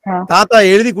தாத்தா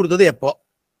எழுதி கொடுத்தது எப்போ?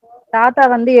 தாத்தா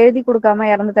வந்து எழுதி கொடுக்காம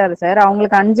இறந்துட்டாரு சார்.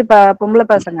 அவங்களுக்கு 5 பொம்பளை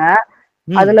பசங்க.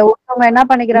 அதுல ஒருத்தவங்க என்ன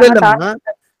பண்ணிக்கிறாங்க,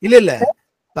 இல்ல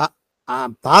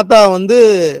தாத்தா வந்து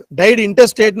டைட்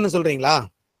இன்டர்ஸ்டேட்னு சொல்றீங்களா?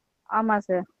 ஆமா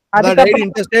sir. Tight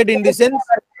interstate in the sense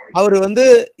அவர் வந்து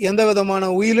எந்த விதமான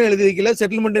உயிலும் எழுதி வைக்கல,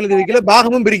 செட்டில்மெண்ட் எழுதி வைக்கல,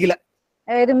 பாகமும் பிரிக்கல,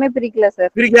 எதுவுமே பிரிக்கல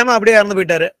சார். பிரிக்காம அப்படியே இறந்து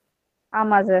போயிட்டாரு.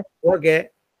 ஆமா சார். ஓகே.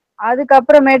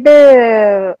 அதுக்கப்புறமேட்டு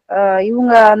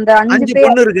இவங்க அந்த 5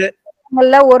 பொண்ணு இருக்கு,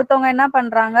 ஒருத்தவங்க என்ன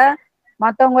பண்றாங்க,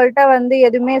 மத்தவங்கள்ட்ட வந்து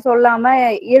எதுவுமே சொல்லாம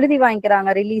எழுதி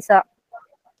வாங்கிக்கிறாங்க ரிலீஸா.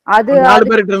 அது 4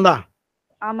 பேர்கிட்ட இருந்தா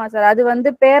ஆமா சார். அது வந்து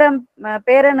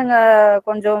பேரனுங்க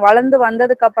கொஞ்சம் வளர்ந்து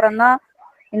வந்ததுக்கு அப்புறம் தான்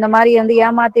இந்த மாதிரி வந்து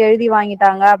ஏமாத்தி எழுதி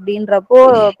வாங்கிட்டாங்க அப்படின்றப்போ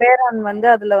பேரன் வந்து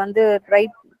அதுல வந்து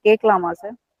ரைட் கேட்கலாமா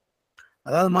சார்?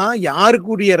 அதாவதுமா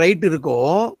யாருக்குரிய ரைட் இருக்கோ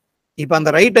இப்ப அந்த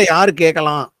ரைட்டை யாரு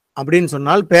கேட்கலாம் அப்படின்னு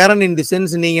சொன்னால் பேரன் இன் தி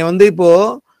சென்ஸ் நீங்க வந்து இப்போ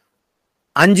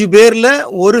 5 பேர்ல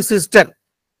ஒரு சிஸ்டர்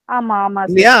ஆமா ஆமா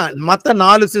இல்லையா, மத்த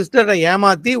 4 சிஸ்டரை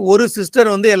ஏமாத்தி ஒரு சிஸ்டர்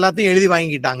வந்து எல்லாத்தையும் எழுதி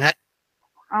வாங்கிட்டாங்க.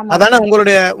 ஆமா அதானே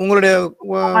சார். உங்களுடைய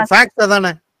ஃபேக்ட்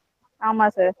அதானே? ஆமா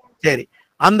சார். சரி,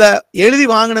 அந்த எழுதி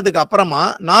வாங்கினதுக்கு அப்புறமா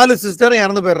 4 சிஸ்டரும்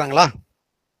இறந்து போயிடுறாங்களா?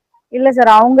 இல்ல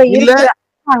சார், அவங்க இல்ல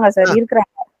இருக்கிறாங்க சார்,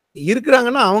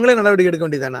 இருக்கிறாங்கன்னா அவங்களே நடவடிக்கை எடுக்க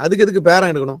வேண்டியதானே, அதுக்கு எதுக்கு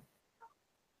பேரன் எடுக்கணும்?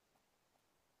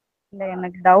 இல்ல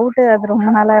எனக்கு டவுட், அது ரொம்ப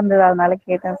நாளா இருந்தது, அதனால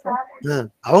கேட்டேன் சார்.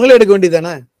 அவங்களே எடுக்க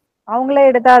வேண்டியதானே? அவங்களே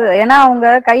எடுத்தா ஏன்னா அவங்க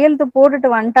கையெழுத்து போட்டுட்டு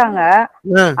வந்துட்டாங்க.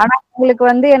 ஆனா உங்களுக்கு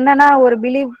வந்து என்னன்னா ஒரு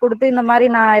பிலீவ் கொடுத்து இந்த மாதிரி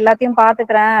நான் எல்லாத்தையும்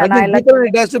பாத்துக்கிறேன், நான் எல்லாத்தையும்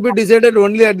It has to be decided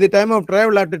only at the time of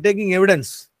trial after taking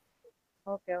evidence.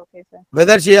 Okay, okay sir.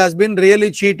 Whether she has been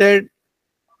really cheated.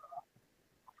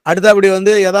 அடுத்தபடி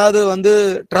வந்து ஏதாவது வந்து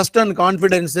trust and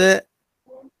confidence.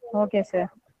 Okay sir.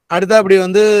 அடுத்தபடி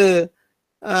வந்து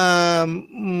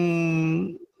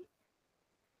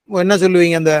என்ன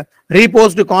சொல்லுவீங்க, அந்த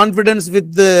repost confidence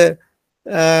with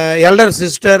elder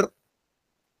sister.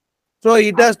 So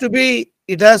it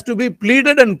has to be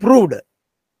pleaded and proved.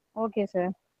 Okay sir.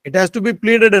 It has to be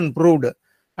pleaded and proved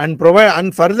and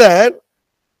further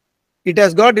it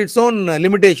has got its own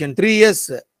limitation, 3 years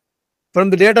from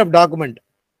the date of document.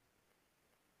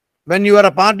 When you are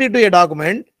a party to a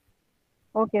document.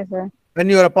 Okay sir. When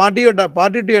you are a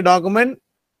party to a document,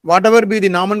 whatever be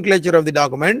the nomenclature of the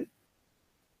document.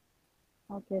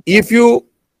 Okay.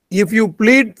 If you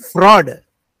plead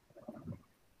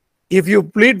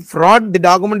fraud, the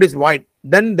document is void.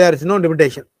 Then there is no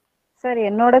limitation. Sir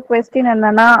என்னோட question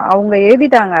என்னன்னா, அவங்க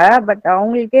எழுதிட்டாங்க but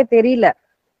அவங்களுக்கே தெரியல.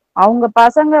 அவங்க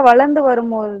பசங்க வளர்ந்து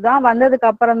வரும்போது தான், வந்ததுக்கு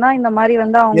அப்புறம் தான் இந்த மாதிரி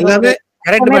வந்து அவங்க எல்லாமே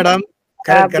கரெக்ட் மேடம்,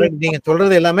 கரெக்ட் நீங்க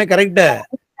சொல்றது எல்லாமே கரெக்ட்.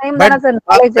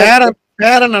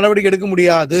 பேரன் நடவடிக்கை எடுக்க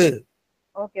முடியாது.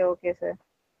 Okay okay sir.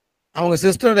 அவங்க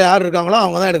சிஸ்டர் யார் இருக்காங்களோ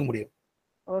அவங்க தான் எடுக்க முடியும்.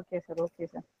 Okay sir, okay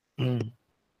sir.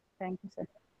 Thank you sir.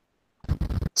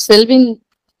 Selvin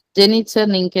zenith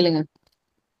sir, நீங்க கேளுங்க.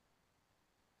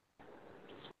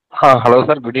 Hello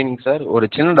sir, good evening sir. ஒரு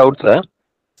சின்ன டவுட் சார்.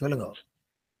 சொல்லுங்க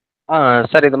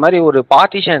சார். இது மாதிரி ஒரு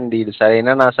பார்ட்டிஷன் டீடு சார்.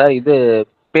 என்னன்னா சார், இது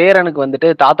பேரனுக்கு வந்துட்டு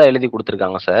தாத்தா எழுதி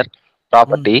கொடுத்துருக்காங்க சார்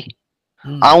ப்ராப்பர்ட்டி.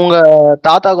 அவங்க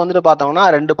தாத்தாவுக்கு வந்துட்டு பார்த்தோம்னா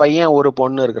 2 பையன் 1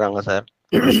 பொண்ணு இருக்கிறாங்க சார்.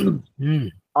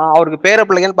 அவருக்கு பேர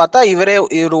பிள்ளைங்கன்னு பார்த்தா இவர்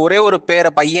ஒரே ஒரு பேர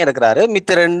பையன் இருக்கிறாரு.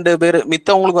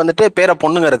 மித்தவங்களுக்கு வந்துட்டு பேர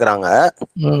பொண்ணுங்க இருக்கிறாங்க.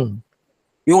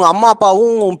 இவங்க அம்மா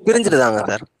அப்பாவும் பிரிஞ்சிருந்தாங்க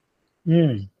சார்.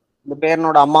 இந்த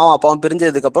பேரனோட அம்மாவும் அப்பாவும்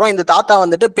பிரிஞ்சதுக்கு அப்புறம் இந்த தாத்தா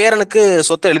வந்துட்டு பேரனுக்கு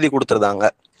சொத்தை எழுதி கொடுத்துருந்தாங்க.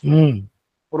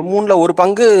 ஒரு 3ல் 1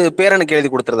 பங்கு பேரனுக்கு எழுதி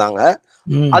கொடுத்துருந்தாங்க.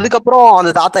 அதுக்கப்புறம்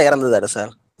அந்த தாத்தா இறந்துதாரு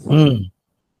சார்.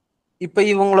 இப்ப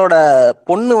இவங்களோட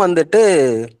பொண்ணு வந்துட்டு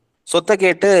சொத்தை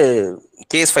கேட்டு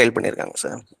கேஸ் ஃபைல் பண்ணிருக்காங்க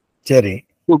சார். சரி,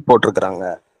 சூட் போட்டிருக்காங்க.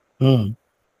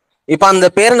 இப்ப அந்த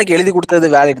பேரனுக்கு எழுதி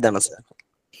கொடுத்தது வேலிட் தானே சார்?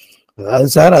 அதாவது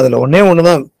சார் அதுல ஒண்ணே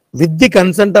ஒண்ணுதான், with the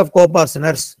consent of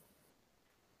co-partners,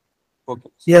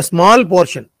 a small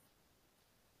portion.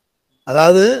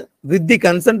 அதாவது with the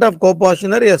consent of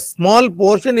co-partner, a small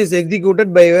portion is executed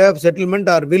by way of settlement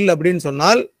or will அப்படின்னு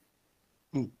சொன்னால்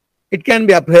it can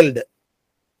be upheld.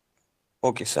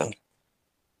 Okay sir.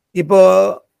 இப்போ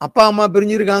அப்பா அம்மா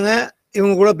பிரிஞ்சிருக்காங்க,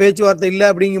 இவங்க கூட பேச்சுவார்த்தை இல்லை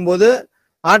அப்படிங்கும்போது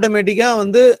ஆட்டோமேட்டிக்கா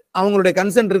வந்து அவங்களுடைய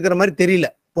கன்சென்ட் இருக்கிற மாதிரி தெரியல.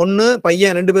 பொண்ணு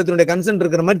பையன் 2 பேருடைய கன்சென்ட்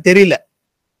இருக்கிற மாதிரி தெரியல.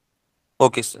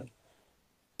 Okay sir.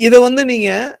 இதை வந்து நீங்க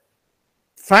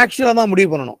ஃபேக்சுவலா தான் முடிவு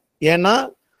பண்ணணும். ஏன்னா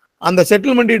அந்த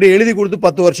செட்டில்மெண்ட் எழுதி கொடுத்து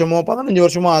 10 வருஷமோ 15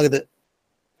 வருஷமோ ஆகுது.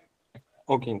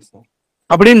 ஓகேங்க சார்.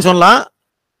 அப்படின்னு சொல்லலாம்.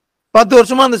 10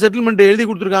 வருஷமா அந்த செட்டில்மெண்ட் எழுதி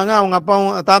கொடுத்துருக்காங்க, அவங்க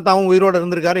அப்பாவும் தாத்தாவும் உயிரோட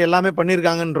இருந்திருக்காரு, எல்லாமே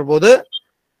பண்ணிருக்காங்கன்ற போது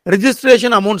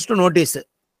registration amounts to notice.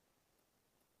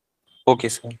 Okay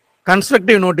sir.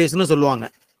 Constructive நோட்டீஸ்னு சொல்லுவாங்க.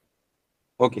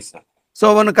 Okay sir. ஸோ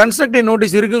ஒன்று கன்ஸ்ட்ரக்டிவ்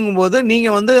நோட்டீஸ் இருக்குங்கும்போது நீங்க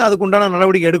வந்து அதுக்கு உண்டான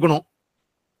நடவடிக்கை எடுக்கணும்.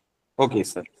 Okay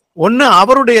sir. ஒன்னு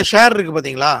அவருடைய ஷேர் இருக்கு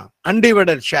பாத்தீங்களா,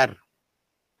 அன்டிவைடட் ஷேர்.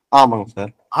 ஆமாங்க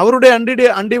சார். அவருடைய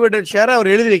அன்டிவைடட் ஷேரை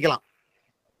அவர் எழுதி வைக்கலாம்.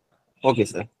 Okay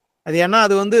sir. அது ஏன்னா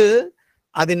அது வந்து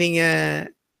அது நீங்க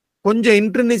கொஞ்சம்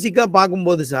இன்டர்னிசிக்கா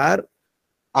பார்க்கும்போது சார்,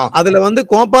 அதுல வந்து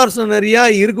கோபார்சனரியா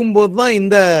இருக்கும்போது தான்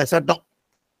இந்த சட்டம்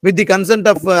with the consent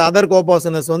of other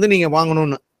கோபார்சனர்ஸ் வந்து நீங்க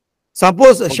வாங்கணும்னு.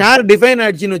 சப்போஸ் ஷேர் டிஃபைன்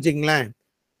ஆயிடுச்சுன்னு வச்சுக்கங்களேன்,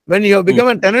 when you have become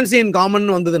a tenancy in common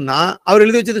வந்ததுன்னா அவர்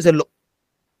எழுதி வச்சது செல்லும்.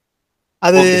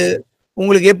 அது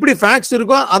உங்களுக்கு எப்படி ஃபேக்ட்ஸ்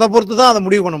இருக்கோ அதை பொறுத்து தான் அதை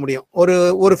முடிவு பண்ண முடியும்.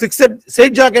 ஒரு ஃபிக்ஸட்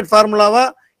சேட் ஜாக்கெட் ஃபார்முலாவா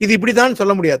இது இப்படிதான்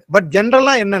சொல்ல முடியாது. பட்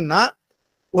ஜென்ரலா என்னன்னா,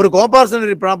 ஒரு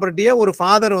கோபார்சனரி ப்ராப்பர்ட்டியை ஒரு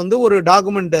ஃபாதர் வந்து ஒரு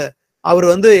டாக்குமெண்ட் அவர்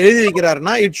வந்து எழுதி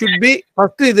வைக்கிறாருன்னா இட் ஷுட் பி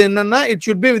ஃபர்ஸ்ட் இது என்னன்னா it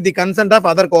should be with the consent of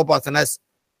other கோபார்சனர்ஸ்.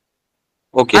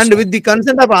 And with the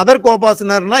consent of other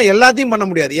கோபார்சனர்னா எல்லாத்தையும் பண்ண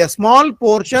முடியாது. A small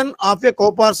portion of a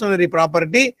கோபார்சனரி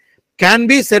property can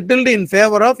be settled in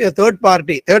favor of a third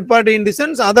party in the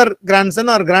sense other grandson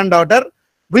or granddaughter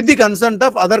with the consent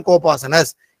of other co-partners.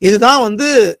 இதுதான் வந்து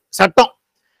சட்டம்.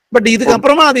 But இதுக்கு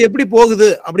அப்புறமா அது எப்படி போகுது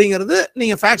அப்படிங்கிறது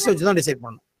நீங்க ஃபேக்ட்ஸ் வச்சு தான் டிசைட்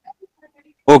பண்ணணும்.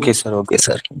 Okay sir, okay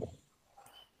sir.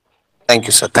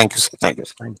 Thank you sir, thank you sir, thank you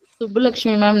sir.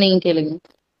 Subbulakshmi ma'am நீங்க கேளுங்க.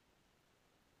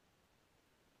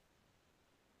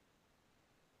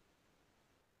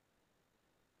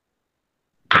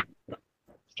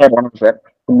 சார் வணக்கம் sir.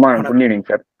 Good evening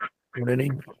sir. Good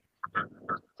evening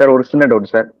sir. ஒரு சின்ன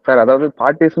டவுட் சார். சார் அதாவது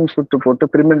பார்ட்டிஷன் சூட் போட்டு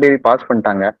பிரிமினரி டேரி பாஸ்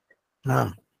பண்ணிட்டாங்க.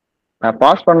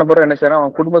 பாஸ் பண்ண பிறகு என்ன சார்,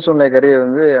 அவன் குடும்ப சூழ்நிலை கருதி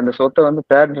வந்து அந்த சொத்தை வந்து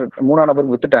மூணாம்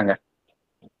நபருக்கு வித்துட்டாங்க.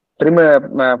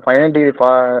 ஃபைனல் டிகிரி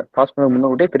பாஸ் பண்ண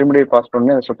முன்னாடி பிரிமினரி பாஸ்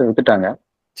பண்ணி அந்த சொத்தை வித்துட்டாங்க.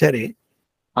 சரி,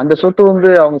 அந்த சொத்து வந்து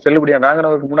அவங்க செல்லுபடியா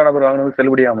வாங்கினவருக்கு மூணாம் நபர் வாங்கினவருக்கு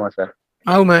செல்லுபடியாமா சார்?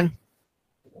 ஆகுமே.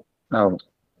 ஆகும்.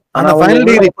 ஆனா final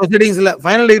degree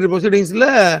ப்ரொசீடிங்ஸ்ல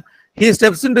he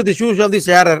steps into the shoes of the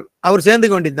sharer. அவர்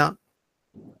சேர்ந்துக்க வேண்டியதுதான்.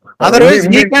 otherwise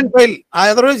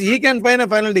he can file a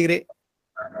final degree.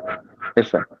 Yes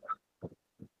sir.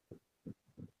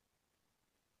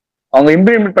 அவங்க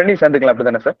இம்ப்ளிமெண்ட் பண்ணி சேர்ந்துக்கலாம்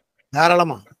அப்படிதானே சார்?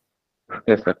 தாராளமா.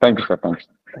 Yes sir. Thank you sir.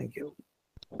 Thank you.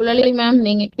 புலலி ma'am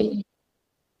நீங்க கேளுங்க.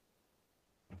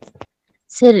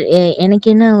 சார் எனக்கு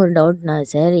என்ன ஒரு டவுட்னா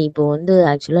சார், இப்போ வந்து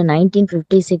ஆக்சுவலாக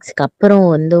 1956க்கு அப்புறம்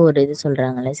வந்து ஒரு இது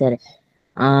சொல்கிறாங்கல்ல சார்,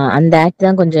 அந்த ஆக்ட்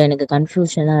தான் கொஞ்சம் எனக்கு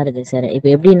கன்ஃபியூஷனாக இருக்குது சார். இப்போ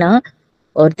எப்படின்னா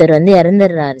ஒருத்தர் வந்து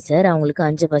இறந்துடுறாரு சார், அவங்களுக்கு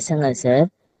 5 பசங்க சார்.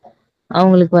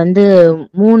 அவங்களுக்கு வந்து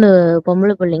 3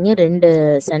 பொம்பளை பிள்ளைங்க 2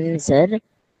 சன் சார்.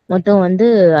 மொத்தம் வந்து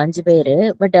 5 பேர்.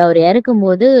 பட் அவர்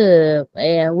இறக்கும்போது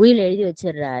உயில் எழுதி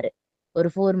வச்சிடுறாரு. ஒரு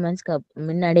 4 monthsக்கு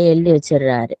முன்னாடியே எழுதி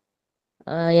வச்சிடுறாரு.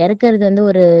 இறக்குறது வந்து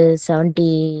ஒரு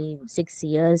 76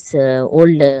 years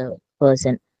ஓல்டு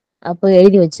பர்சன். அப்போ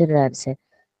எழுதி வச்சிடுறாரு சார்.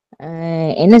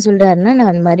 என்ன சொல்றாருன்னா,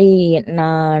 நான் அந்த மாதிரி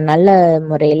நான் நல்ல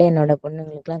முறையில என்னோட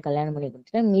பொண்ணுங்களுக்குலாம் கல்யாணம் பண்ணி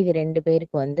கொடுத்துட்டேன், மீதி 2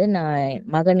 பேருக்கு வந்து நான்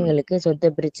மகன்களுக்கு சொத்தை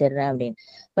பிரிச்சிடுறேன் அப்படின்னு.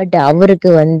 பட் அவருக்கு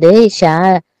வந்து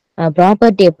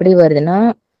ப்ராப்பர்ட்டி எப்படி வருதுன்னா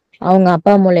அவங்க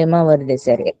அப்பா மூலயமா வருது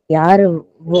சார். யாரு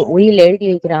உயில் எழுதி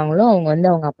வைக்கிறாங்களோ அவங்க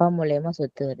வந்து அவங்க அப்பா மூலயமா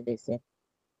சொத்து வருது சார்.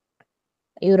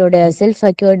 இவரோட செல்ஃப்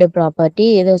அக்யூர்டு ப்ராப்பர்ட்டி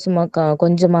ஏதோ சும்மா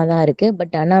கொஞ்சமா தான் இருக்கு.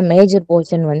 பட் ஆனா மேஜர்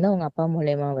போர்ஷன் வந்து அவங்க அப்பா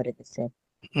மூலயமா வருது சார்.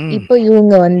 இப்போ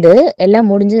இவங்க வந்து எல்லாம்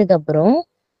முடிஞ்சதுக்கு அப்புறம்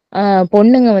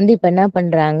பொண்ணுங்க வந்து இப்ப என்ன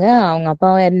பண்றாங்க, அவங்க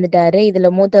அப்பாவும் இறந்துட்டாரு, இதுல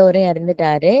மூத்தவரும்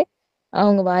இறந்துட்டாரு,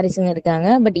 அவங்க வாரிசுங்க இருக்காங்க.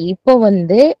 பட் இப்போ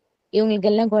வந்து இவங்களுக்கு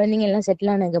எல்லாம் குழந்தைங்க எல்லாம்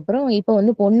செட்டில் ஆனதுக்கு அப்புறம் இப்போ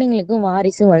வந்து பொண்ணுங்களுக்கும்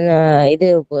வாரிசு இது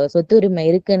சொத்து உரிமை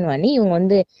இருக்குன்னு பண்ணி இவங்க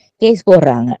வந்து கேஸ்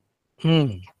போடுறாங்க,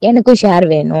 எனக்கும் ஷேர்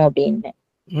வேணும் அப்படின்னு.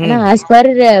 ஆனா ஆஸ்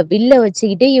பர் வில்ல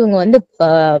வச்சுக்கிட்டு இவங்க வந்து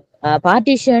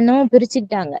பார்ட்டிஷனும்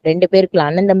பிரிச்சுக்கிட்டாங்க 2 பேருக்குள்ள,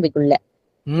 அண்ணன் தம்பிக்குள்ள.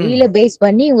 வில்ல பேஸ்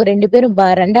பண்ணி இவங்க 2 பேரும்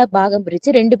 2ஆ பாகம் பிரிச்சு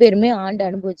 2 பேருமே ஆண்டு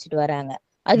அனுபவிச்சுட்டு வராங்க.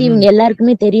 அது இவங்க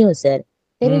எல்லாருக்குமே தெரியும் சார்.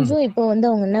 தெரிஞ்சும் இப்போ வந்து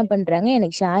அவங்க என்ன பண்றாங்க,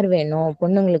 எனக்கு ஷேர் வேணும்,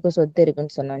 பொண்ணுங்களுக்கும் சொத்து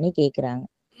இருக்குன்னு சொன்னோன்னே கேக்குறாங்க.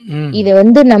 இத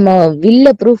வந்து நம்ம வில்ல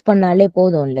ப்ரூஃப் பண்ணாலே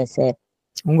போதும் இல்ல சார்?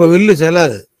 உங்க வில்லு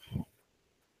செல்லாது.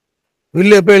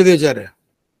 வில்லு எப்ப எழுதி வச்சாரு?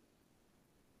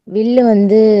 வில்லு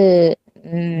வந்து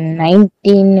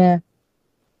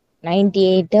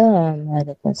 1998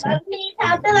 இருக்கும் சார்.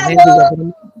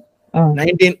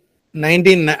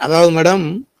 19 அதாவது மேடம்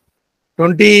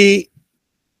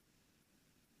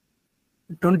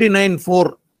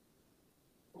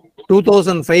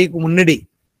 29/4/2005 முன்னாடி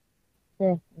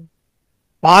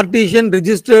பார்ட்டிஷன்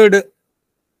ரிஜிஸ்டர்டு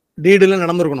டீடுல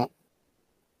நடந்திருக்கணும்.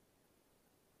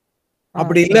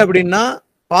 அப்படி இல்லை அப்படின்னா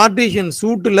பார்ட்டிஷன்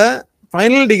சூட்ல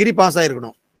ஃபைனல் டிகிரி பாஸ்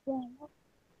ஆயிருக்கணும்.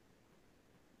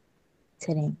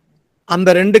 அந்த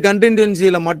 2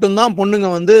 கண்டின்ஜென்சியில மட்டும்தான் பொண்ணுங்க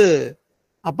வந்து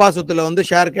அப்பா சொத்துல வந்து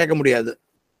ஷேர் கேட்க முடியாது.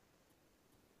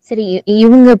 சரி,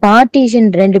 இவங்க பார்ட்டிஷன்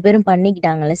 2 பேரும்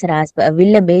பண்ணிக்கிட்டாங்கல்ல சார்,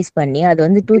 வில்ல பேஸ் பண்ணி. அது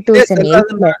வந்து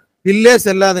 2008ல வில்லே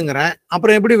செல்லாதுங்கிறேன்.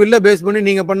 அப்புறம் எப்படி வில்ல பேஸ் பண்ணி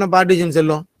நீங்க பண்ண பார்ட்டிஷன்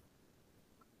செல்லும்?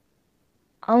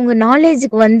 அவங்க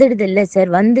நாலேஜுக்கு வந்துடுது இல்ல சார்.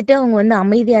 வந்துட்டு அவங்க வந்து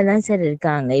அமைதியா தான் சார்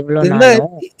இருக்காங்க இவ்வளவு நாளும்.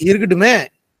 இருக்கட்டுமே,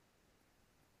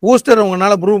 பூஸ்டர்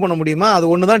உங்களால ப்ரூவ் பண்ண முடியுமா? அது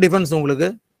ஒண்ணுதான் டிஃபென்ஸ் உங்களுக்கு.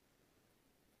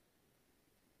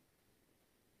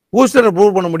 பூஸ்டரை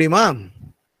ப்ரூவ் பண்ண முடியுமா?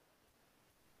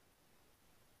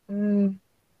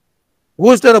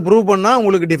 பூஸ்டரை ப்ரூவ் பண்ணா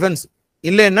உங்களுக்கு டிஃபென்ஸ்,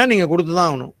 இல்லைன்னா நீங்க கொடுத்துதான்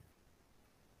ஆகணும்.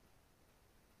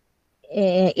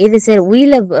 இது சார்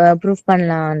உயில ப்ரூஃப்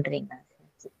பண்ணலாம்ன்றீங்க?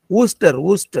 ஊஸ்டர்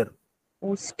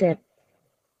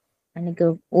எனக்கு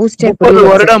ஊஸ்டர்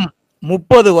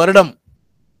 30 வருடம்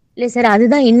இல்ல சார்,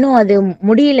 அதுதான் இன்னும் அது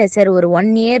முடியல சார். ஒரு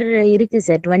 1 இயர் இருக்கு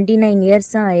சார். 29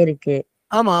 இயர்ஸ் தான் ஆயிருக்கு.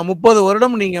 ஆமா, 30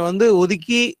 வருடம் நீங்க வந்து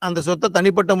ஒதுக்கி அந்த சொத்தை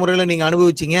தனிப்பட்ட முறையில நீங்க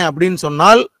அனுபவிச்சீங்க அப்படின்னு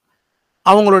சொன்னால்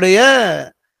அவங்களுடைய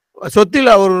சொத்தில்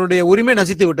அவர்களுடைய உரிமை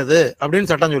நசித்து விட்டது அப்படின்னு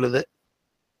சட்டம் சொல்லுது.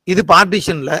 இது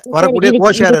பார்ட்டிஷன்ல வரக்கூடிய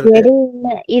கோஷேர் இருக்கு.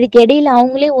 இதுக்கு இடையில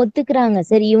அவங்களே ஒத்துக்குறாங்க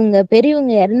சார். இவங்க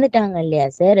பெரியவங்க இறந்துட்டாங்க இல்லையா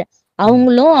சார்,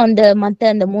 அவங்களும் அந்த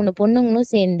 3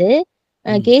 பொண்ணுங்களும் சேர்ந்து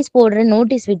கேஸ் போடுற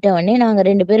நோட்டீஸ் விட்ட உடனே நாங்க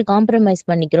 2 பேரும் காம்ப்ரமைஸ்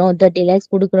பண்ணிக்கிறோம், 30 lakhs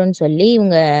கொடுக்குறோம்னு சொல்லி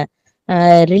இவங்க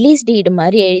ரிலீஸ் டீடு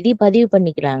மாதிரி எழுதி பதிவு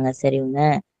பண்ணிக்கிறாங்க சார். இவங்க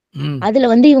அதுல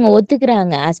வந்து இவங்க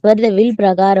ஒத்துக்குறாங்க. As per the will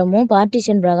பிரகாரமும்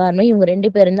partition பிரகாரமும் இவங்க 2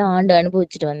 பேரும் தான் ஆண்டு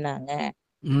அனுபவிச்சுட்டு வந்தாங்க.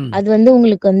 அது வந்து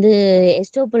உங்களுக்கு வந்து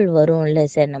எஸ்டோபிள் வரும்ல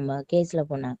சார் நம்ம கேஸ்ல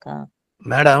போனாக்கா.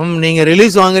 மேடம், நீங்க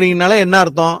ரிலீஸ் வாங்குறீங்கனால என்ன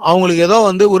அர்த்தம்? அவங்களுக்கு ஏதோ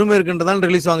வந்து உரிமை இருக்குன்றதால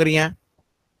ரிலீஸ் வாங்குறீங்க.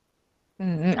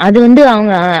 அது வந்து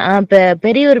அவங்க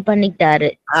பெரியவர் பண்ணிக்கிட்டாரு,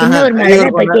 சின்னவர் மேல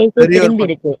இப்ப கேஸ் திரும்பி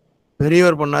இருக்கு.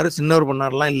 பெரியவர் பண்ணாரு, சின்னவர்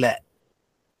பண்ணாருலாம் இல்ல.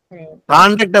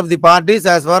 Conduct of the parties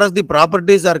as far as the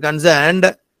properties are concerned,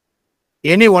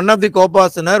 any one of the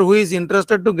co-partner who is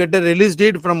interested to get a release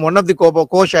deed from one of the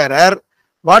co-sharer,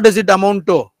 what does it amount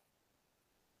to?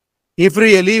 If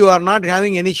really you are not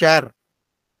having any share,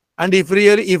 and if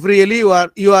really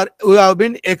you have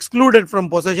been excluded from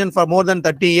possession for more than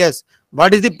 30 years,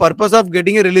 what is the purpose of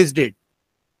getting a release deed?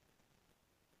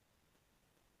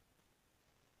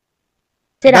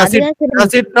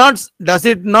 Does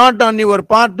it not on your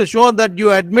part to show that you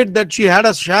admit that she had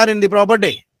a share in the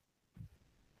property?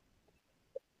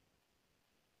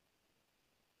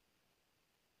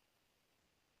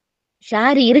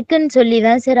 Share இருக்குன்னு சொல்லி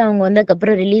தான் sir அவங்க வந்து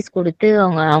அதுக்கப்புறம் release கொடுத்து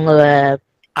அவங்க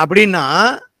அப்படின்னா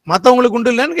மத்தவங்களுக்கு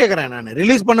உண்டு இல்லன்னு கேக்குறேன் நான்.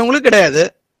 ரிலீஸ் பண்ணவங்களுக்கு கிடையாது,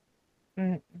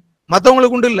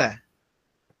 மத்தவங்களுக்கு உண்டு இல்ல.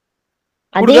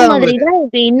 அதே மாதிரி தான்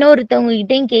இப்ப இன்னொருத்தவங்க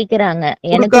கிட்டயும் கேக்குறாங்க,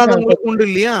 எனக்கு உண்டு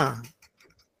இல்லையா?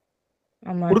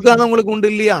 கொடுக்காதவங்களுக்கு உண்டு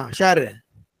இல்லையா ஷேர்?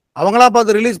 அவங்களா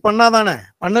பார்த்து ரிலீஸ் பண்ணாதானே,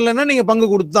 பண்ணலன்னா நீங்க பங்கு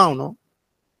கொடுத்து தான் ஆகணும்.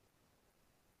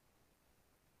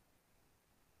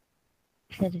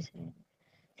 சரி சரி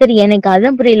சரி, எனக்கு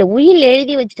அதான் புரியல. உயில்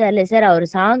எழுதி வச்சிட்டார்ல சார், அவர்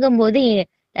சாகும் போது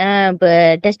இப்ப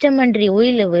டெஸ்டமெண்டரி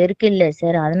உயில் இருக்கு இல்ல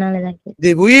சார், அதனாலதான்.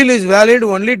 The will is valid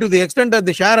only to the extent of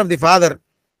the share of the father.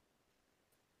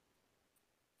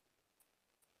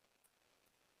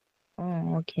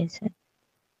 Okay sir.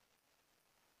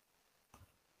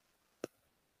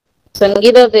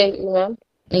 Sangeetha Devi ma'am,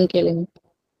 நீங்க கேளுங்க.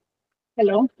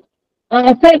 ஹலோ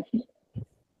சார்,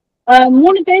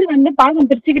 3 பேர் வந்து பாகம்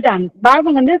பிரிச்சுக்கிட்டாங்க.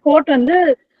 பாகம் வந்து கோர்ட் வந்து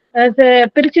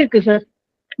பிரிச்சிருக்கு சார்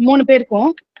 3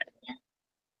 பேருக்கும்.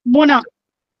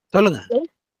 சொல்லுங்க.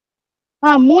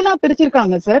 3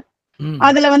 பிரிச்சிருக்காங்க சார்.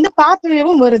 அதுல வந்து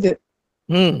பாத்வேவும் வருது.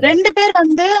 2 பேர்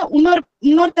வந்து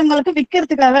இன்னொருத்தங்களுக்கு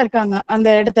விக்கிறதுக்காக இருக்காங்க அந்த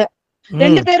இடத்த.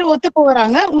 2 பேரும் ஒத்து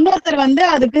போறாங்க, இன்னொருத்தர் வந்து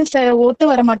அதுக்கு ஒத்து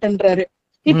வர மாட்டேன்றாரு.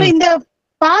 இப்ப இந்த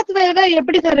பாத்வேவை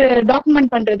எப்படி சார்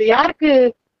டாக்குமெண்ட் பண்றது? யாருக்கு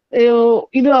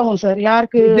இது ஆகும் சார்?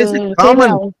 யாருக்கு?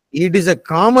 It is a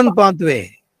common pathway.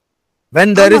 When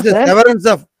there is a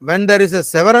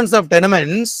severance of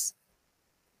tenements,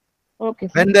 okay,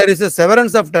 when there is a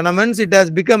severance of tenements, it has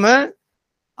become a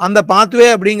அந்த pathway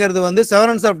அப்படிங்கிறது வந்து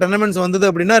severance of tenements வந்தது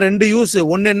அப்படின்னா 2 யூஸ்.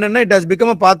 ஒன்னு என்னன்னா, it has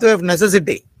become a pathway of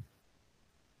necessity.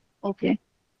 Okay.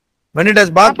 When it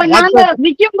has அப்ப நாங்க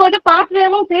விக்கும்போது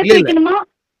பாத்வேவும் சேர்த்து வைக்கணுமா?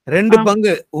 2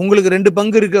 பங்கு, உங்களுக்கு 2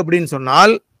 பங்கு இருக்கு அப்படின்னு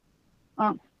சொன்னால்,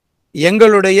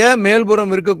 எங்களுடைய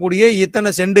மேல்புறம் இருக்கக்கூடிய இத்தனை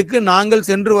சென்டுக்கு நாங்கள்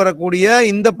சென்று வரக்கூடிய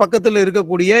இந்த பக்கத்துல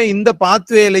இருக்கக்கூடிய இந்த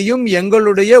பாத்வேலையும்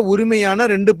எங்களுடைய உரிமையான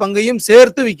 2 பங்கையும்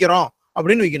சேர்த்து விக்கிறோம்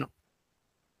அப்படின்னு விக்கணும்.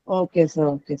 Okay sir,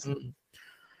 okay sir.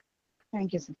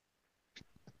 Thank you sir.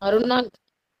 Aruna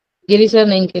Giri sir,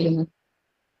 நீங்க கேளுங்க.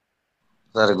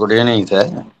 Sir good evening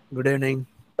sir. Good evening.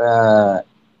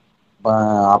 அப்பா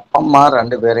அம்மா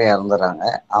 2 பேரும் இறந்துறாங்க.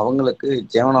 அவங்களுக்கு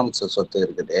ஜீவனாம்ச சொத்து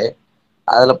இருக்குது.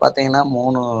 அதுல பாத்தீங்கன்னா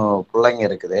 3 பிள்ளைங்க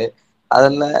இருக்குது.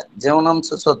 அதுல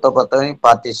ஜீவனாம்ச சொத்தை பத்தவங்க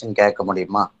பார்ட்டிஷன் கேட்க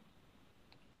முடியுமா?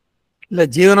 இல்ல,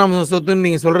 ஜீவனாம்ச சொத்துன்னு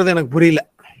நீங்க சொல்றது எனக்கு புரியல.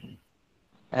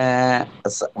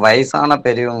 வயசான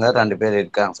பெரியவங்க 2 பேர்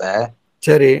இருக்காங்க சார்.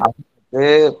 சரி.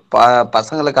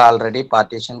 பசங்களுக்கு ஆல்ரெடி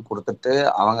பார்ட்டிஷன் கொடுத்துட்டு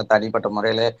அவங்க தனிப்பட்ட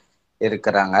முறையில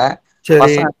இருக்கிறாங்க.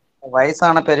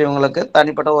 வயசான பெரியவங்களுக்கு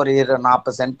தனிப்பட்ட ஒரு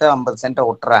 40 சென்ட் 50 சென்ட்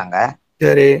விட்டுறாங்க.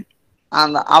 சரி.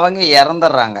 அவங்க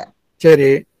இறந்துடுறாங்க. சரி.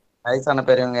 வயசான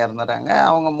பெரியவங்க இறந்துறாங்க.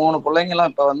 அவங்க 3 பிள்ளைங்களும்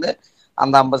இப்ப வந்து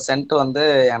அந்த 50 சென்ட் வந்து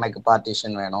எனக்கு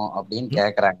பார்ட்டிஷன் வேணும் அப்படின்னு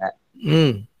கேக்குறாங்க.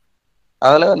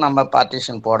 அதுல நம்ம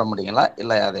பார்ட்டிஷன் போட முடியுங்களா,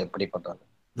 இல்ல அது எப்படி பண்றது?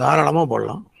 தாராளமா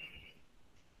போடலாம்.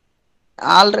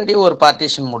 ஆல்ரெடி ஒரு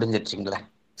partition முடிஞ்சிருச்சுங்களே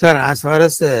sir. as far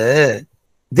as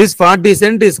this 40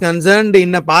 cent is concerned,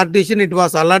 in a partition it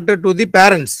was allotted to the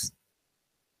parents.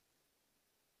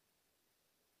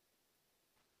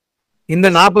 இந்த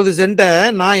 40 சென்ட்டை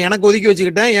நான் எனக்கு ஒதுக்கி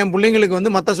வச்சுக்கிட்டேன், என் பிள்ளைங்களுக்கு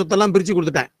வந்து மற்ற சொத்தெல்லாம் பிரிச்சு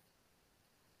கொடுத்துட்டேன்.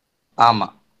 ஆமா.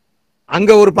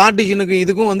 அங்க ஒரு பார்ட்டிஷனுக்கு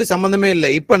இதுக்கும் வந்து சம்பந்தமே இல்லை.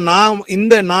 இப்ப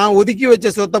நான் ஒதுக்கி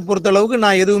வச்ச சொத்தை பொறுத்த அளவுக்கு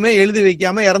நான் எதுவுமே எழுதி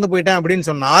வைக்காம இறந்து போயிட்டேன் அப்படின்னு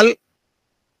சொன்னால்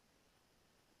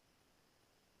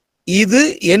இது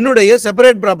என்னுடைய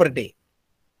செப்பரேட் ப்ராப்பர்ட்டி.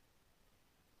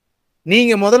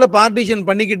 நீங்க முதல்ல partition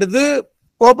பண்ணிக்கிட்டது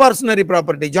கோபார்ஷனரி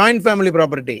property, joint family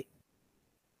property.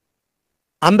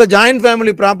 அந்த ஜாயிண்ட்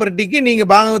ஃபேமிலி ப்ராப்பர்ட்டிக்கு நீங்க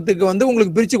பாகத்துக்கு வந்து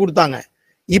உங்களுக்கு பிரிச்சு கொடுத்தாங்க.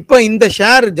 இப்ப இந்த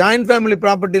ஷேர் ஜாயிண்ட் ஃபேமிலி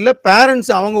ப்ராப்பர்ட்டியில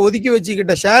பேரண்ட்ஸ் அவங்க ஒதுக்கி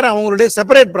வச்சுக்கிட்ட ஷேர் அவங்களுடைய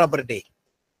செப்பரேட் ப்ராப்பர்ட்டி.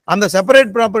 அந்த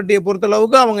செப்பரேட் ப்ராப்பர்ட்டியை பொறுத்த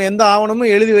அளவுக்கு அவங்க எந்த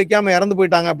ஆவணமும் எழுதி வைக்காம இறந்து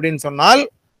போயிட்டாங்க அப்படின்னு சொன்னால்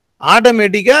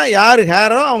ஆட்டோமேட்டிக்கா யாரு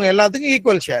ஹேரோ அவங்க எல்லாத்துக்கும்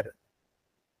equal share.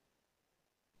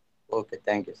 Okay,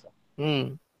 thank you sir.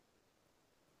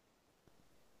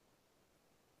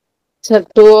 Sir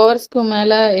 2 ஹவர்ஸ்க்கு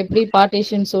மேல எப்படி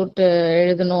பார்ட்டிஷன் சூட்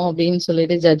எழுதணும் அப்படின்னு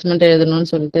சொல்லிட்டு ஜட்ஜ்மெண்ட் எழுதணும்னு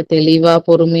சொல்லிட்டு தெளிவா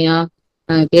பொறுமையா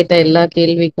கேட்ட எல்லா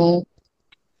கேள்விக்கும்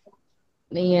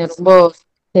நீங்க ரொம்ப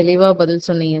தெளிவா பதில்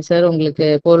சொன்னீங்க சார். உங்களுக்கு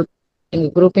எங்க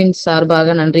குரூப்பின்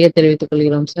சார்பாக நன்றியை தெரிவித்துக்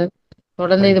கொள்கிறோம் சார்.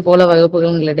 தொடர்ந்து இது போல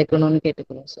வகுப்புகள் உங்களை எடுக்கணும்னு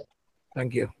கேட்டுக்கிறோம் sir.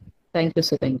 Thank you. Thank you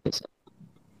sir. Thank you sir.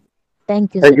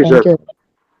 Thank you sir. Thank you.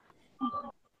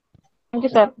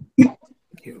 Thank you sir.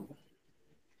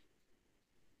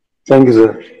 Thank you, sir.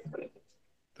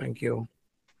 Thank you.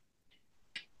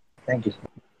 Thank you, sir.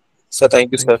 Sir,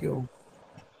 thank you, sir. Thank you.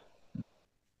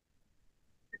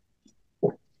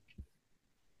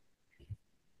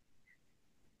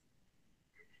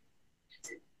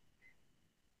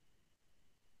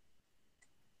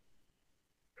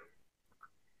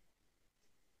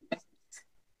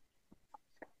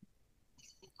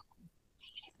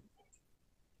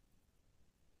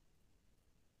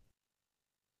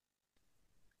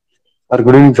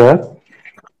 Good evening, sir.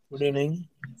 Good evening.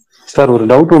 Sir, ஒரு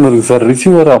doubt ஒன்று இருக்கு sir.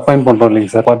 Receiver appoint பண்றோம்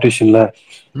இல்லைங்க sir பார்ட்டிஷன்ல.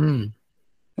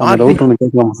 அந்த doubt ஒன்று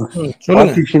கேட்கலாமா sir?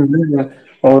 பார்ட்டிஷன்ல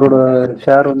அவரோட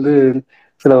share வந்து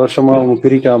சில வருஷமா அவங்க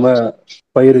பிரிக்காம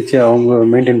பயிரிச்சு அவங்க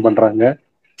மெயின்டைன் பண்றாங்க.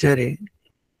 சரி.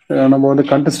 நம்ம வந்து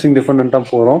கண்டெஸ்டிங் டிபெண்டா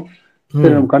போறோம்.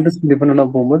 சரி, நம்ம கண்டெஸ்டிங் டிபெண்டா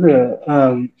போகும்போது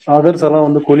அதர்ஸ் எல்லாம்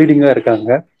வந்து கொலீடிங்கா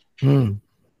இருக்காங்க.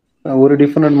 ஒரு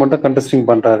டிஃபெண்டன்ட் மட்டும் கண்டெஸ்டிங்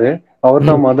பண்றாரு. அவர்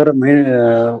தான் மதர்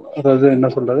அதாவது என்ன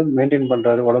சொல்றது மெயின்டைன்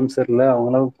பண்றாரு. உடம்பு சரியில்லை,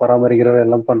 அவங்களாம் பராமரிக்கிறவர்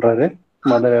எல்லாம் பண்றாரு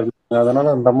மதர்.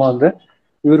 அதனால அந்த அம்மா வந்து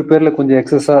இவர் பேர்ல கொஞ்சம்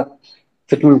எக்ஸஸா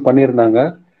செட்டில்மெண்ட் பண்ணியிருந்தாங்க.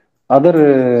 அதர்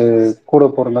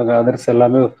கூட பிறந்தாங்க அதர்ஸ்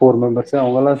எல்லாமே 4 மெம்பர்ஸ்.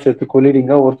 அவங்க எல்லாம் சேர்த்து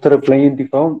கொலீடிங்கா ஒருத்தர்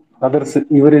பிளைண்டிக்கும் அதர்ஸ்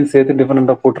இவரையும் சேர்த்து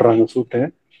டிஃபெண்டா போட்டுறாங்க சூட்டு.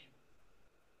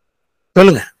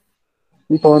 சொல்லுங்க.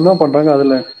 இப்போ என்ன பண்றாங்க,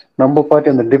 அதுல நம்ம பார்ட்டி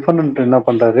அந்த டிஃபெண்டன்ட் என்ன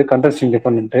பண்றாரு, கண்டெஸ்டிங்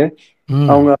டிஃபெண்டன்ட்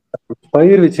அவங்க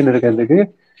பயிர் வச்சுன்னு இருக்கிறதுக்கு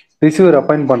ரிசீவர்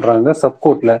அப்பாயிண்ட் பண்றாங்க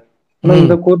சப்கோர்ட்ல. ஆனா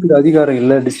இந்த கோர்ட்டுக்கு அதிகாரம்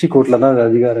இல்ல, டிஸ்ட்ரிக்ட் கோர்ட்ல தான் அது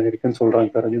அதிகாரம் இருக்குன்னு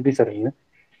சொல்றாங்க சார். அது எப்படி சார்?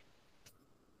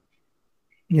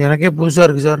 எனக்கே புதுசா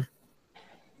இருக்கு சார்.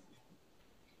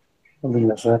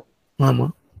 அப்படிங்களா சார்? ஆமா,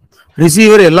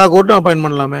 ரிசீவர் எல்லா கோர்ட்டும் அப்பாயிண்ட்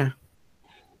பண்ணலாமே.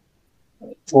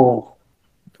 ஓ,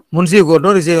 முன்சிபல்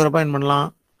கோர்ட்டும் ரிசீவர் அப்பாயிண்ட் பண்ணலாம்,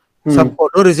 சப்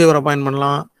கோர்ட்டும் ரிசீவர் அப்பாயிண்ட்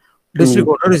பண்ணலாம், டிஸ்ட்ரிக்ட்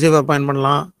கோர்ட்டும் ரிசீவர் அப்பாயிண்ட்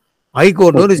பண்ணலாம், ஹை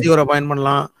கோர்ட்டும் ரிசீவர் அப்பாயிண்ட்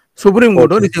பண்ணலாம், சுப்ரீம்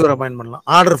கோர்ட்டும் ரிசீவர் அப்பாயிண்ட் பண்ணலாம்.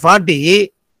 ஆர்டர் 40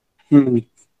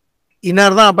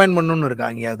 இன்னார் தான் அப்பாயிண்ட் பண்ணணும்னு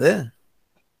இருக்காங்க. அது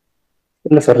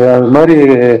இல்ல சார், அது மாதிரி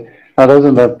அதாவது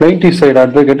இந்த பிளைண்டிஃப் சைடு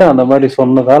அட்வொகேட் அந்த மாதிரி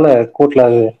சொன்னதால கோர்ட்ல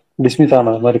அது டிஸ்மிஸ்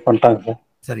ஆன மாதிரி பண்ணிட்டாங்க சார்.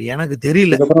 சரி, எனக்கு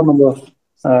தெரியல. அதுக்கப்புறம் நம்ம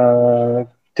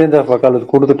சேஞ்ச் ஆஃப்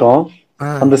வக்காலத்து கொடுத்துட்டோம்.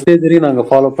 அந்த ஸ்டேஜ் வரையும் நாங்க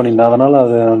ஃபாலோ பண்ணிருந்தோம். அதனால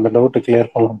அது அந்த டவுட்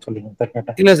கிளியர் பண்ணலாம்னு சொல்லுங்க சார்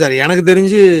கேட்டேன். இல்ல சார்,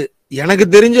 எனக்கு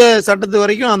தெரிஞ்ச சட்டத்து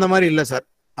வரைக்கும் அந்த மாதிரி இல்ல சார்.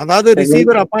 அதாவது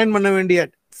ரிசீவர் அப்பாயிண்ட் பண்ண வேண்டிய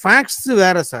ஃபேக்ட்ஸ்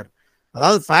வேற சார்.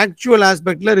 அதாவது ஃபேக்சுவல்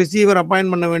ஆஸ்பெக்ட்ல ரிசீவர்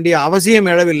அப்பாயிண்ட் பண்ண வேண்டிய அவசியம்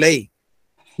எழவில்லை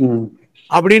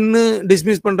அப்படின்னு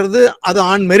டிஸ்மிஸ் பண்றது அது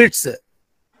ஆன் மெரிட்ஸ்.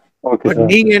 பட்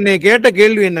நீங்க என்னை கேட்ட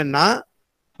கேள்வி என்னன்னா,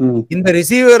 இந்த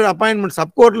ரிசீவர் அப்பாயின்மெண்ட்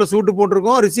சப்கோர்ட்ல சூட்டு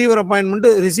போட்டிருக்கோம், ரிசீவர் அப்பாயின்மெண்ட்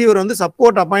ரிசீவர் வந்து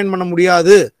சப்கோர்ட் அப்பாயிண்ட் பண்ண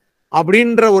முடியாது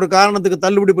அப்படின்ற ஒரு காரணத்துக்கு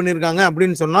தள்ளுபடி பண்ணிருக்காங்க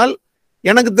அப்படின்னு சொன்னால்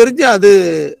எனக்கு தெரிஞ்சு அது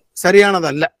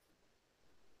சரியானதல்ல.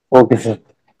 ஓகே சார்,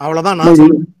 அவ்வளவுதான் நான்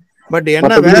சொல்றேன். பட்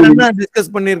என்ன வேற என்ன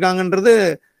டிஸ்கஸ் பண்ணிருக்காங்கன்றது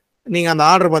நீங்க அந்த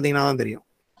ஆர்டர் பாத்தீங்கன்னா தான் தெரியும்.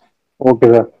 Okay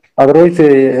sir. அதர்வைஸ்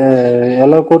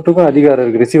எல்லா கோர்ட்டுக்கும் அதிகாரம்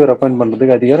இருக்கு, ரிசீவர் அப்பாயிண்ட்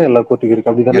பண்றதுக்கு அதிகாரம் எல்லா கோர்ட்டுக்கும்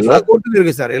இருக்கு. அப்படிதான் எல்லா கோர்ட்டுக்கும்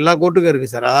இருக்கு சார், எல்லா கோர்ட்டுக்கும்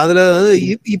இருக்கு சார். அதுல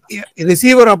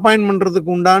ரிசீவர் அப்பாயிண்ட்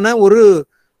பண்றதுக்கு உண்டான ஒரு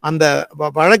அந்த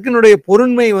வழக்கினுடைய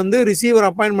பொருண்மை வந்து ரிசீவர்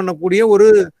அப்பாயிண்ட் பண்ணக்கூடிய ஒரு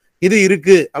இது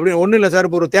இருக்கு. அப்படி ஒண்ணும் இல்ல சார்.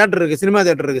 இப்போ ஒரு தியேட்டர் இருக்கு, சினிமா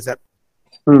தியேட்டர் இருக்கு சார்.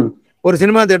 ஒரு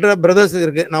சினிமா தியேட்டர் பிரதர்ஸ்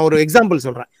இருக்கு. நான் ஒரு எக்ஸாம்பிள்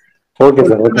சொல்றேன்.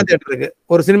 சினிமா தியேட்டர் இருக்கு,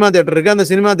 ஒரு சினிமா தியேட்டர் இருக்கு. அந்த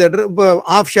சினிமா தியேட்டர் இப்போ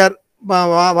ஆஃப் ஷேர்,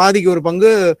 வாதிக்கு ஒரு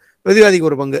பங்கு, பிரதிவாதிக்கு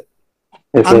ஒரு பங்கு.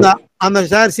 அந்த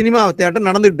ஷேர் சினிமா தியேட்டர்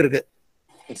நடந்துட்டு இருக்கு.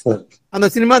 சார். அந்த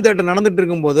சினிமா தியேட்டர் நடந்துட்டு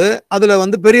இருக்கும்போது அதுல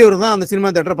வந்து பெரியவர் தான் அந்த சினிமா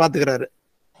தியேட்டரை பாத்துக்கிறாரு.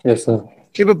 Yes sir.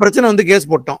 இப்ப பிரச்சனை வந்து கேஸ்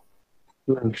போட்டோம்.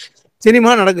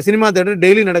 சினிமா தியேட்டர்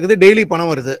டெய்லி நடக்குது, டெய்லி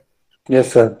பணம் வருது.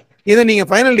 Yes sir. இதை நீங்க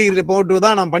ஃபைனல் டிகிரி போட்டு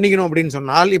தான் நான் பண்ணிக்கணும் அப்படின்னு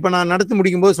சொன்னால், இப்ப நான் நடத்தி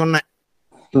முடிக்கும் போது சொன்னேன்,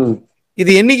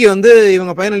 இது என்னைக்கு வந்து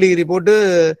இவங்க ஃபைனல் டிகிரி போட்டு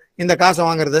இந்த காசை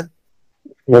வாங்குறது?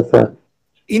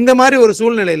 இந்த மாதிரி ஒரு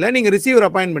சூழ்நிலையில நீங்க ரிசீவர்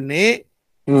அப்பாயிண்ட் பண்ணி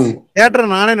தியேட்டரை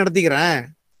நானே நடத்திக்கிறேன்,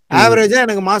 ஆவரேஜா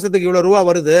எனக்கு மாசத்துக்கு இவ்வளவு ரூபா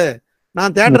வருது,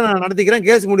 நான் தியேட்டரை நான் நடத்திக்கிறேன்,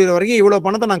 கேஸ் முடிகிற வரைக்கும் இவ்வளவு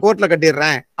பணத்தை நான் கோர்ட்ல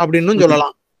கட்டிடுறேன் அப்படின்னு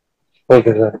சொல்லலாம்.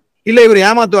 இல்ல இவர்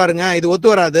ஏமாத்துவாருங்க, இது ஒத்து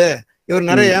வராது, இவர்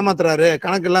நிறைய ஏமாத்துறாரு,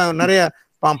 கணக்கெல்லாம் நிறைய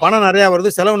பணம் நிறைய வருது,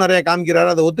 செலவு நிறைய காமிக்கிறாரு,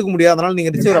 அதை ஒத்துக்க முடியாதனால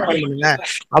நீங்க ரிசீவர் அப்பாயிண்ட் பண்ணுங்க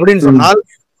அப்படின்னு சொன்னால்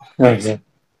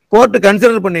கோர்ட்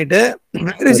கன்சிடர் பண்ணிட்டு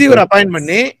ரிசீவர் அப்பாயிண்ட்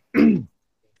பண்ணி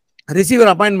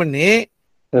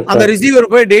அந்த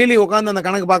ரிசீவர் போய் டெய்லி உட்கார்ந்து அந்த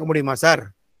கணக்கு பார்க்க முடியுமா சார்?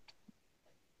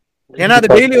 ஏன்னா அது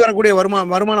டெய்லி வரக்கூடிய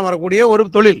வருமானம் வரக்கூடிய ஒரு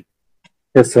தொழில்.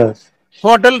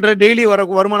 ஹோட்டல் டெய்லி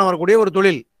வருமானம் வரக்கூடிய ஒரு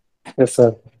தொழில்.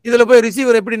 இதுல போய்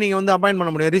ரிசீவர் எப்படி நீங்க வந்து அப்பாயிண்ட்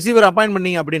பண்ண முடியும்? ரிசீவர் அப்பாயிண்ட்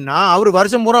பண்ணீங்க அப்படின்னா அவரு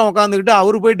வருஷம் பூரா உட்காந்துக்கிட்டு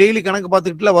அவரு போய் டெய்லி கணக்கு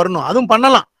பார்த்துக்கிட்டுல வரணும். அதுவும்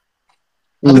பண்ணலாம்.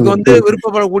 அதுக்கு வந்து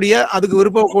விருப்பம்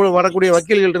வரக்கூடிய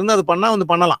வக்கீல்கள் இருந்து அது பண்ணா வந்து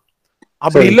பண்ணலாம்.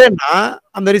 அப்படி இல்லைன்னா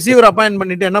அந்த ரிசீவர் அப்பாயிண்ட்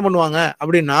பண்ணிட்டு என்ன பண்ணுவாங்க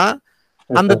அப்படின்னா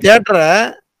அந்த தியேட்டரை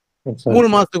 3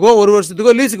 மாசத்துக்கோ 1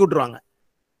 வருஷத்துக்கோ லீஸுக்கு விட்டுருவாங்க.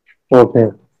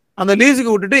 அந்த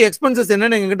லீஸுக்கு விட்டுட்டு எக்ஸ்பென்சஸ்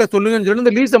என்னன்னு எங்ககிட்ட சொல்லுங்கன்னு சொல்லி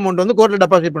இந்த லீஸ் அமௌண்ட் வந்து கோர்ட்ல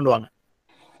டெபாசிட் பண்ணுவாங்க.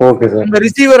 இந்த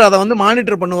ரிசீவர் அதை வந்து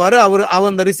மானிட்டர் பண்ணுவாரு, அவர்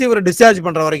அந்த ரிசீவரை டிஸ்சார்ஜ்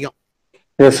பண்ற வரைக்கும்.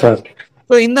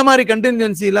 இந்த மாதிரி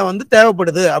கண்டின்ஜென்சில வந்து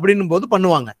தேவைப்படுது அப்படின்னும் போது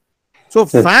பண்ணுவாங்க. So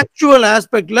factual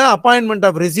ஆஸ்பெக்ட்ல appointment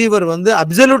of receiver வந்து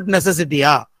அப்சல்யூட்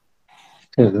நெசசிட்டியா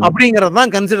அப்படிங்கிறது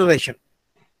தான் கன்சிடரேஷன்.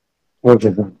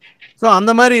 ஸோ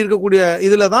அந்த மாதிரி இருக்கக்கூடிய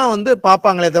இதுல தான் வந்து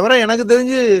பார்ப்பாங்களே தவிர எனக்கு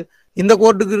தெரிஞ்சு இந்த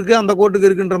கோர்ட்டுக்கு இருக்கு அந்த கோர்ட்டுக்கு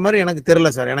இருக்குன்ற மாதிரி எனக்கு தெரியல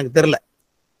சார், எனக்கு தெரியல.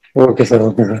 Okay sir.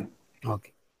 Okay sir. Okay,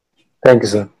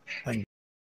 thank you sir.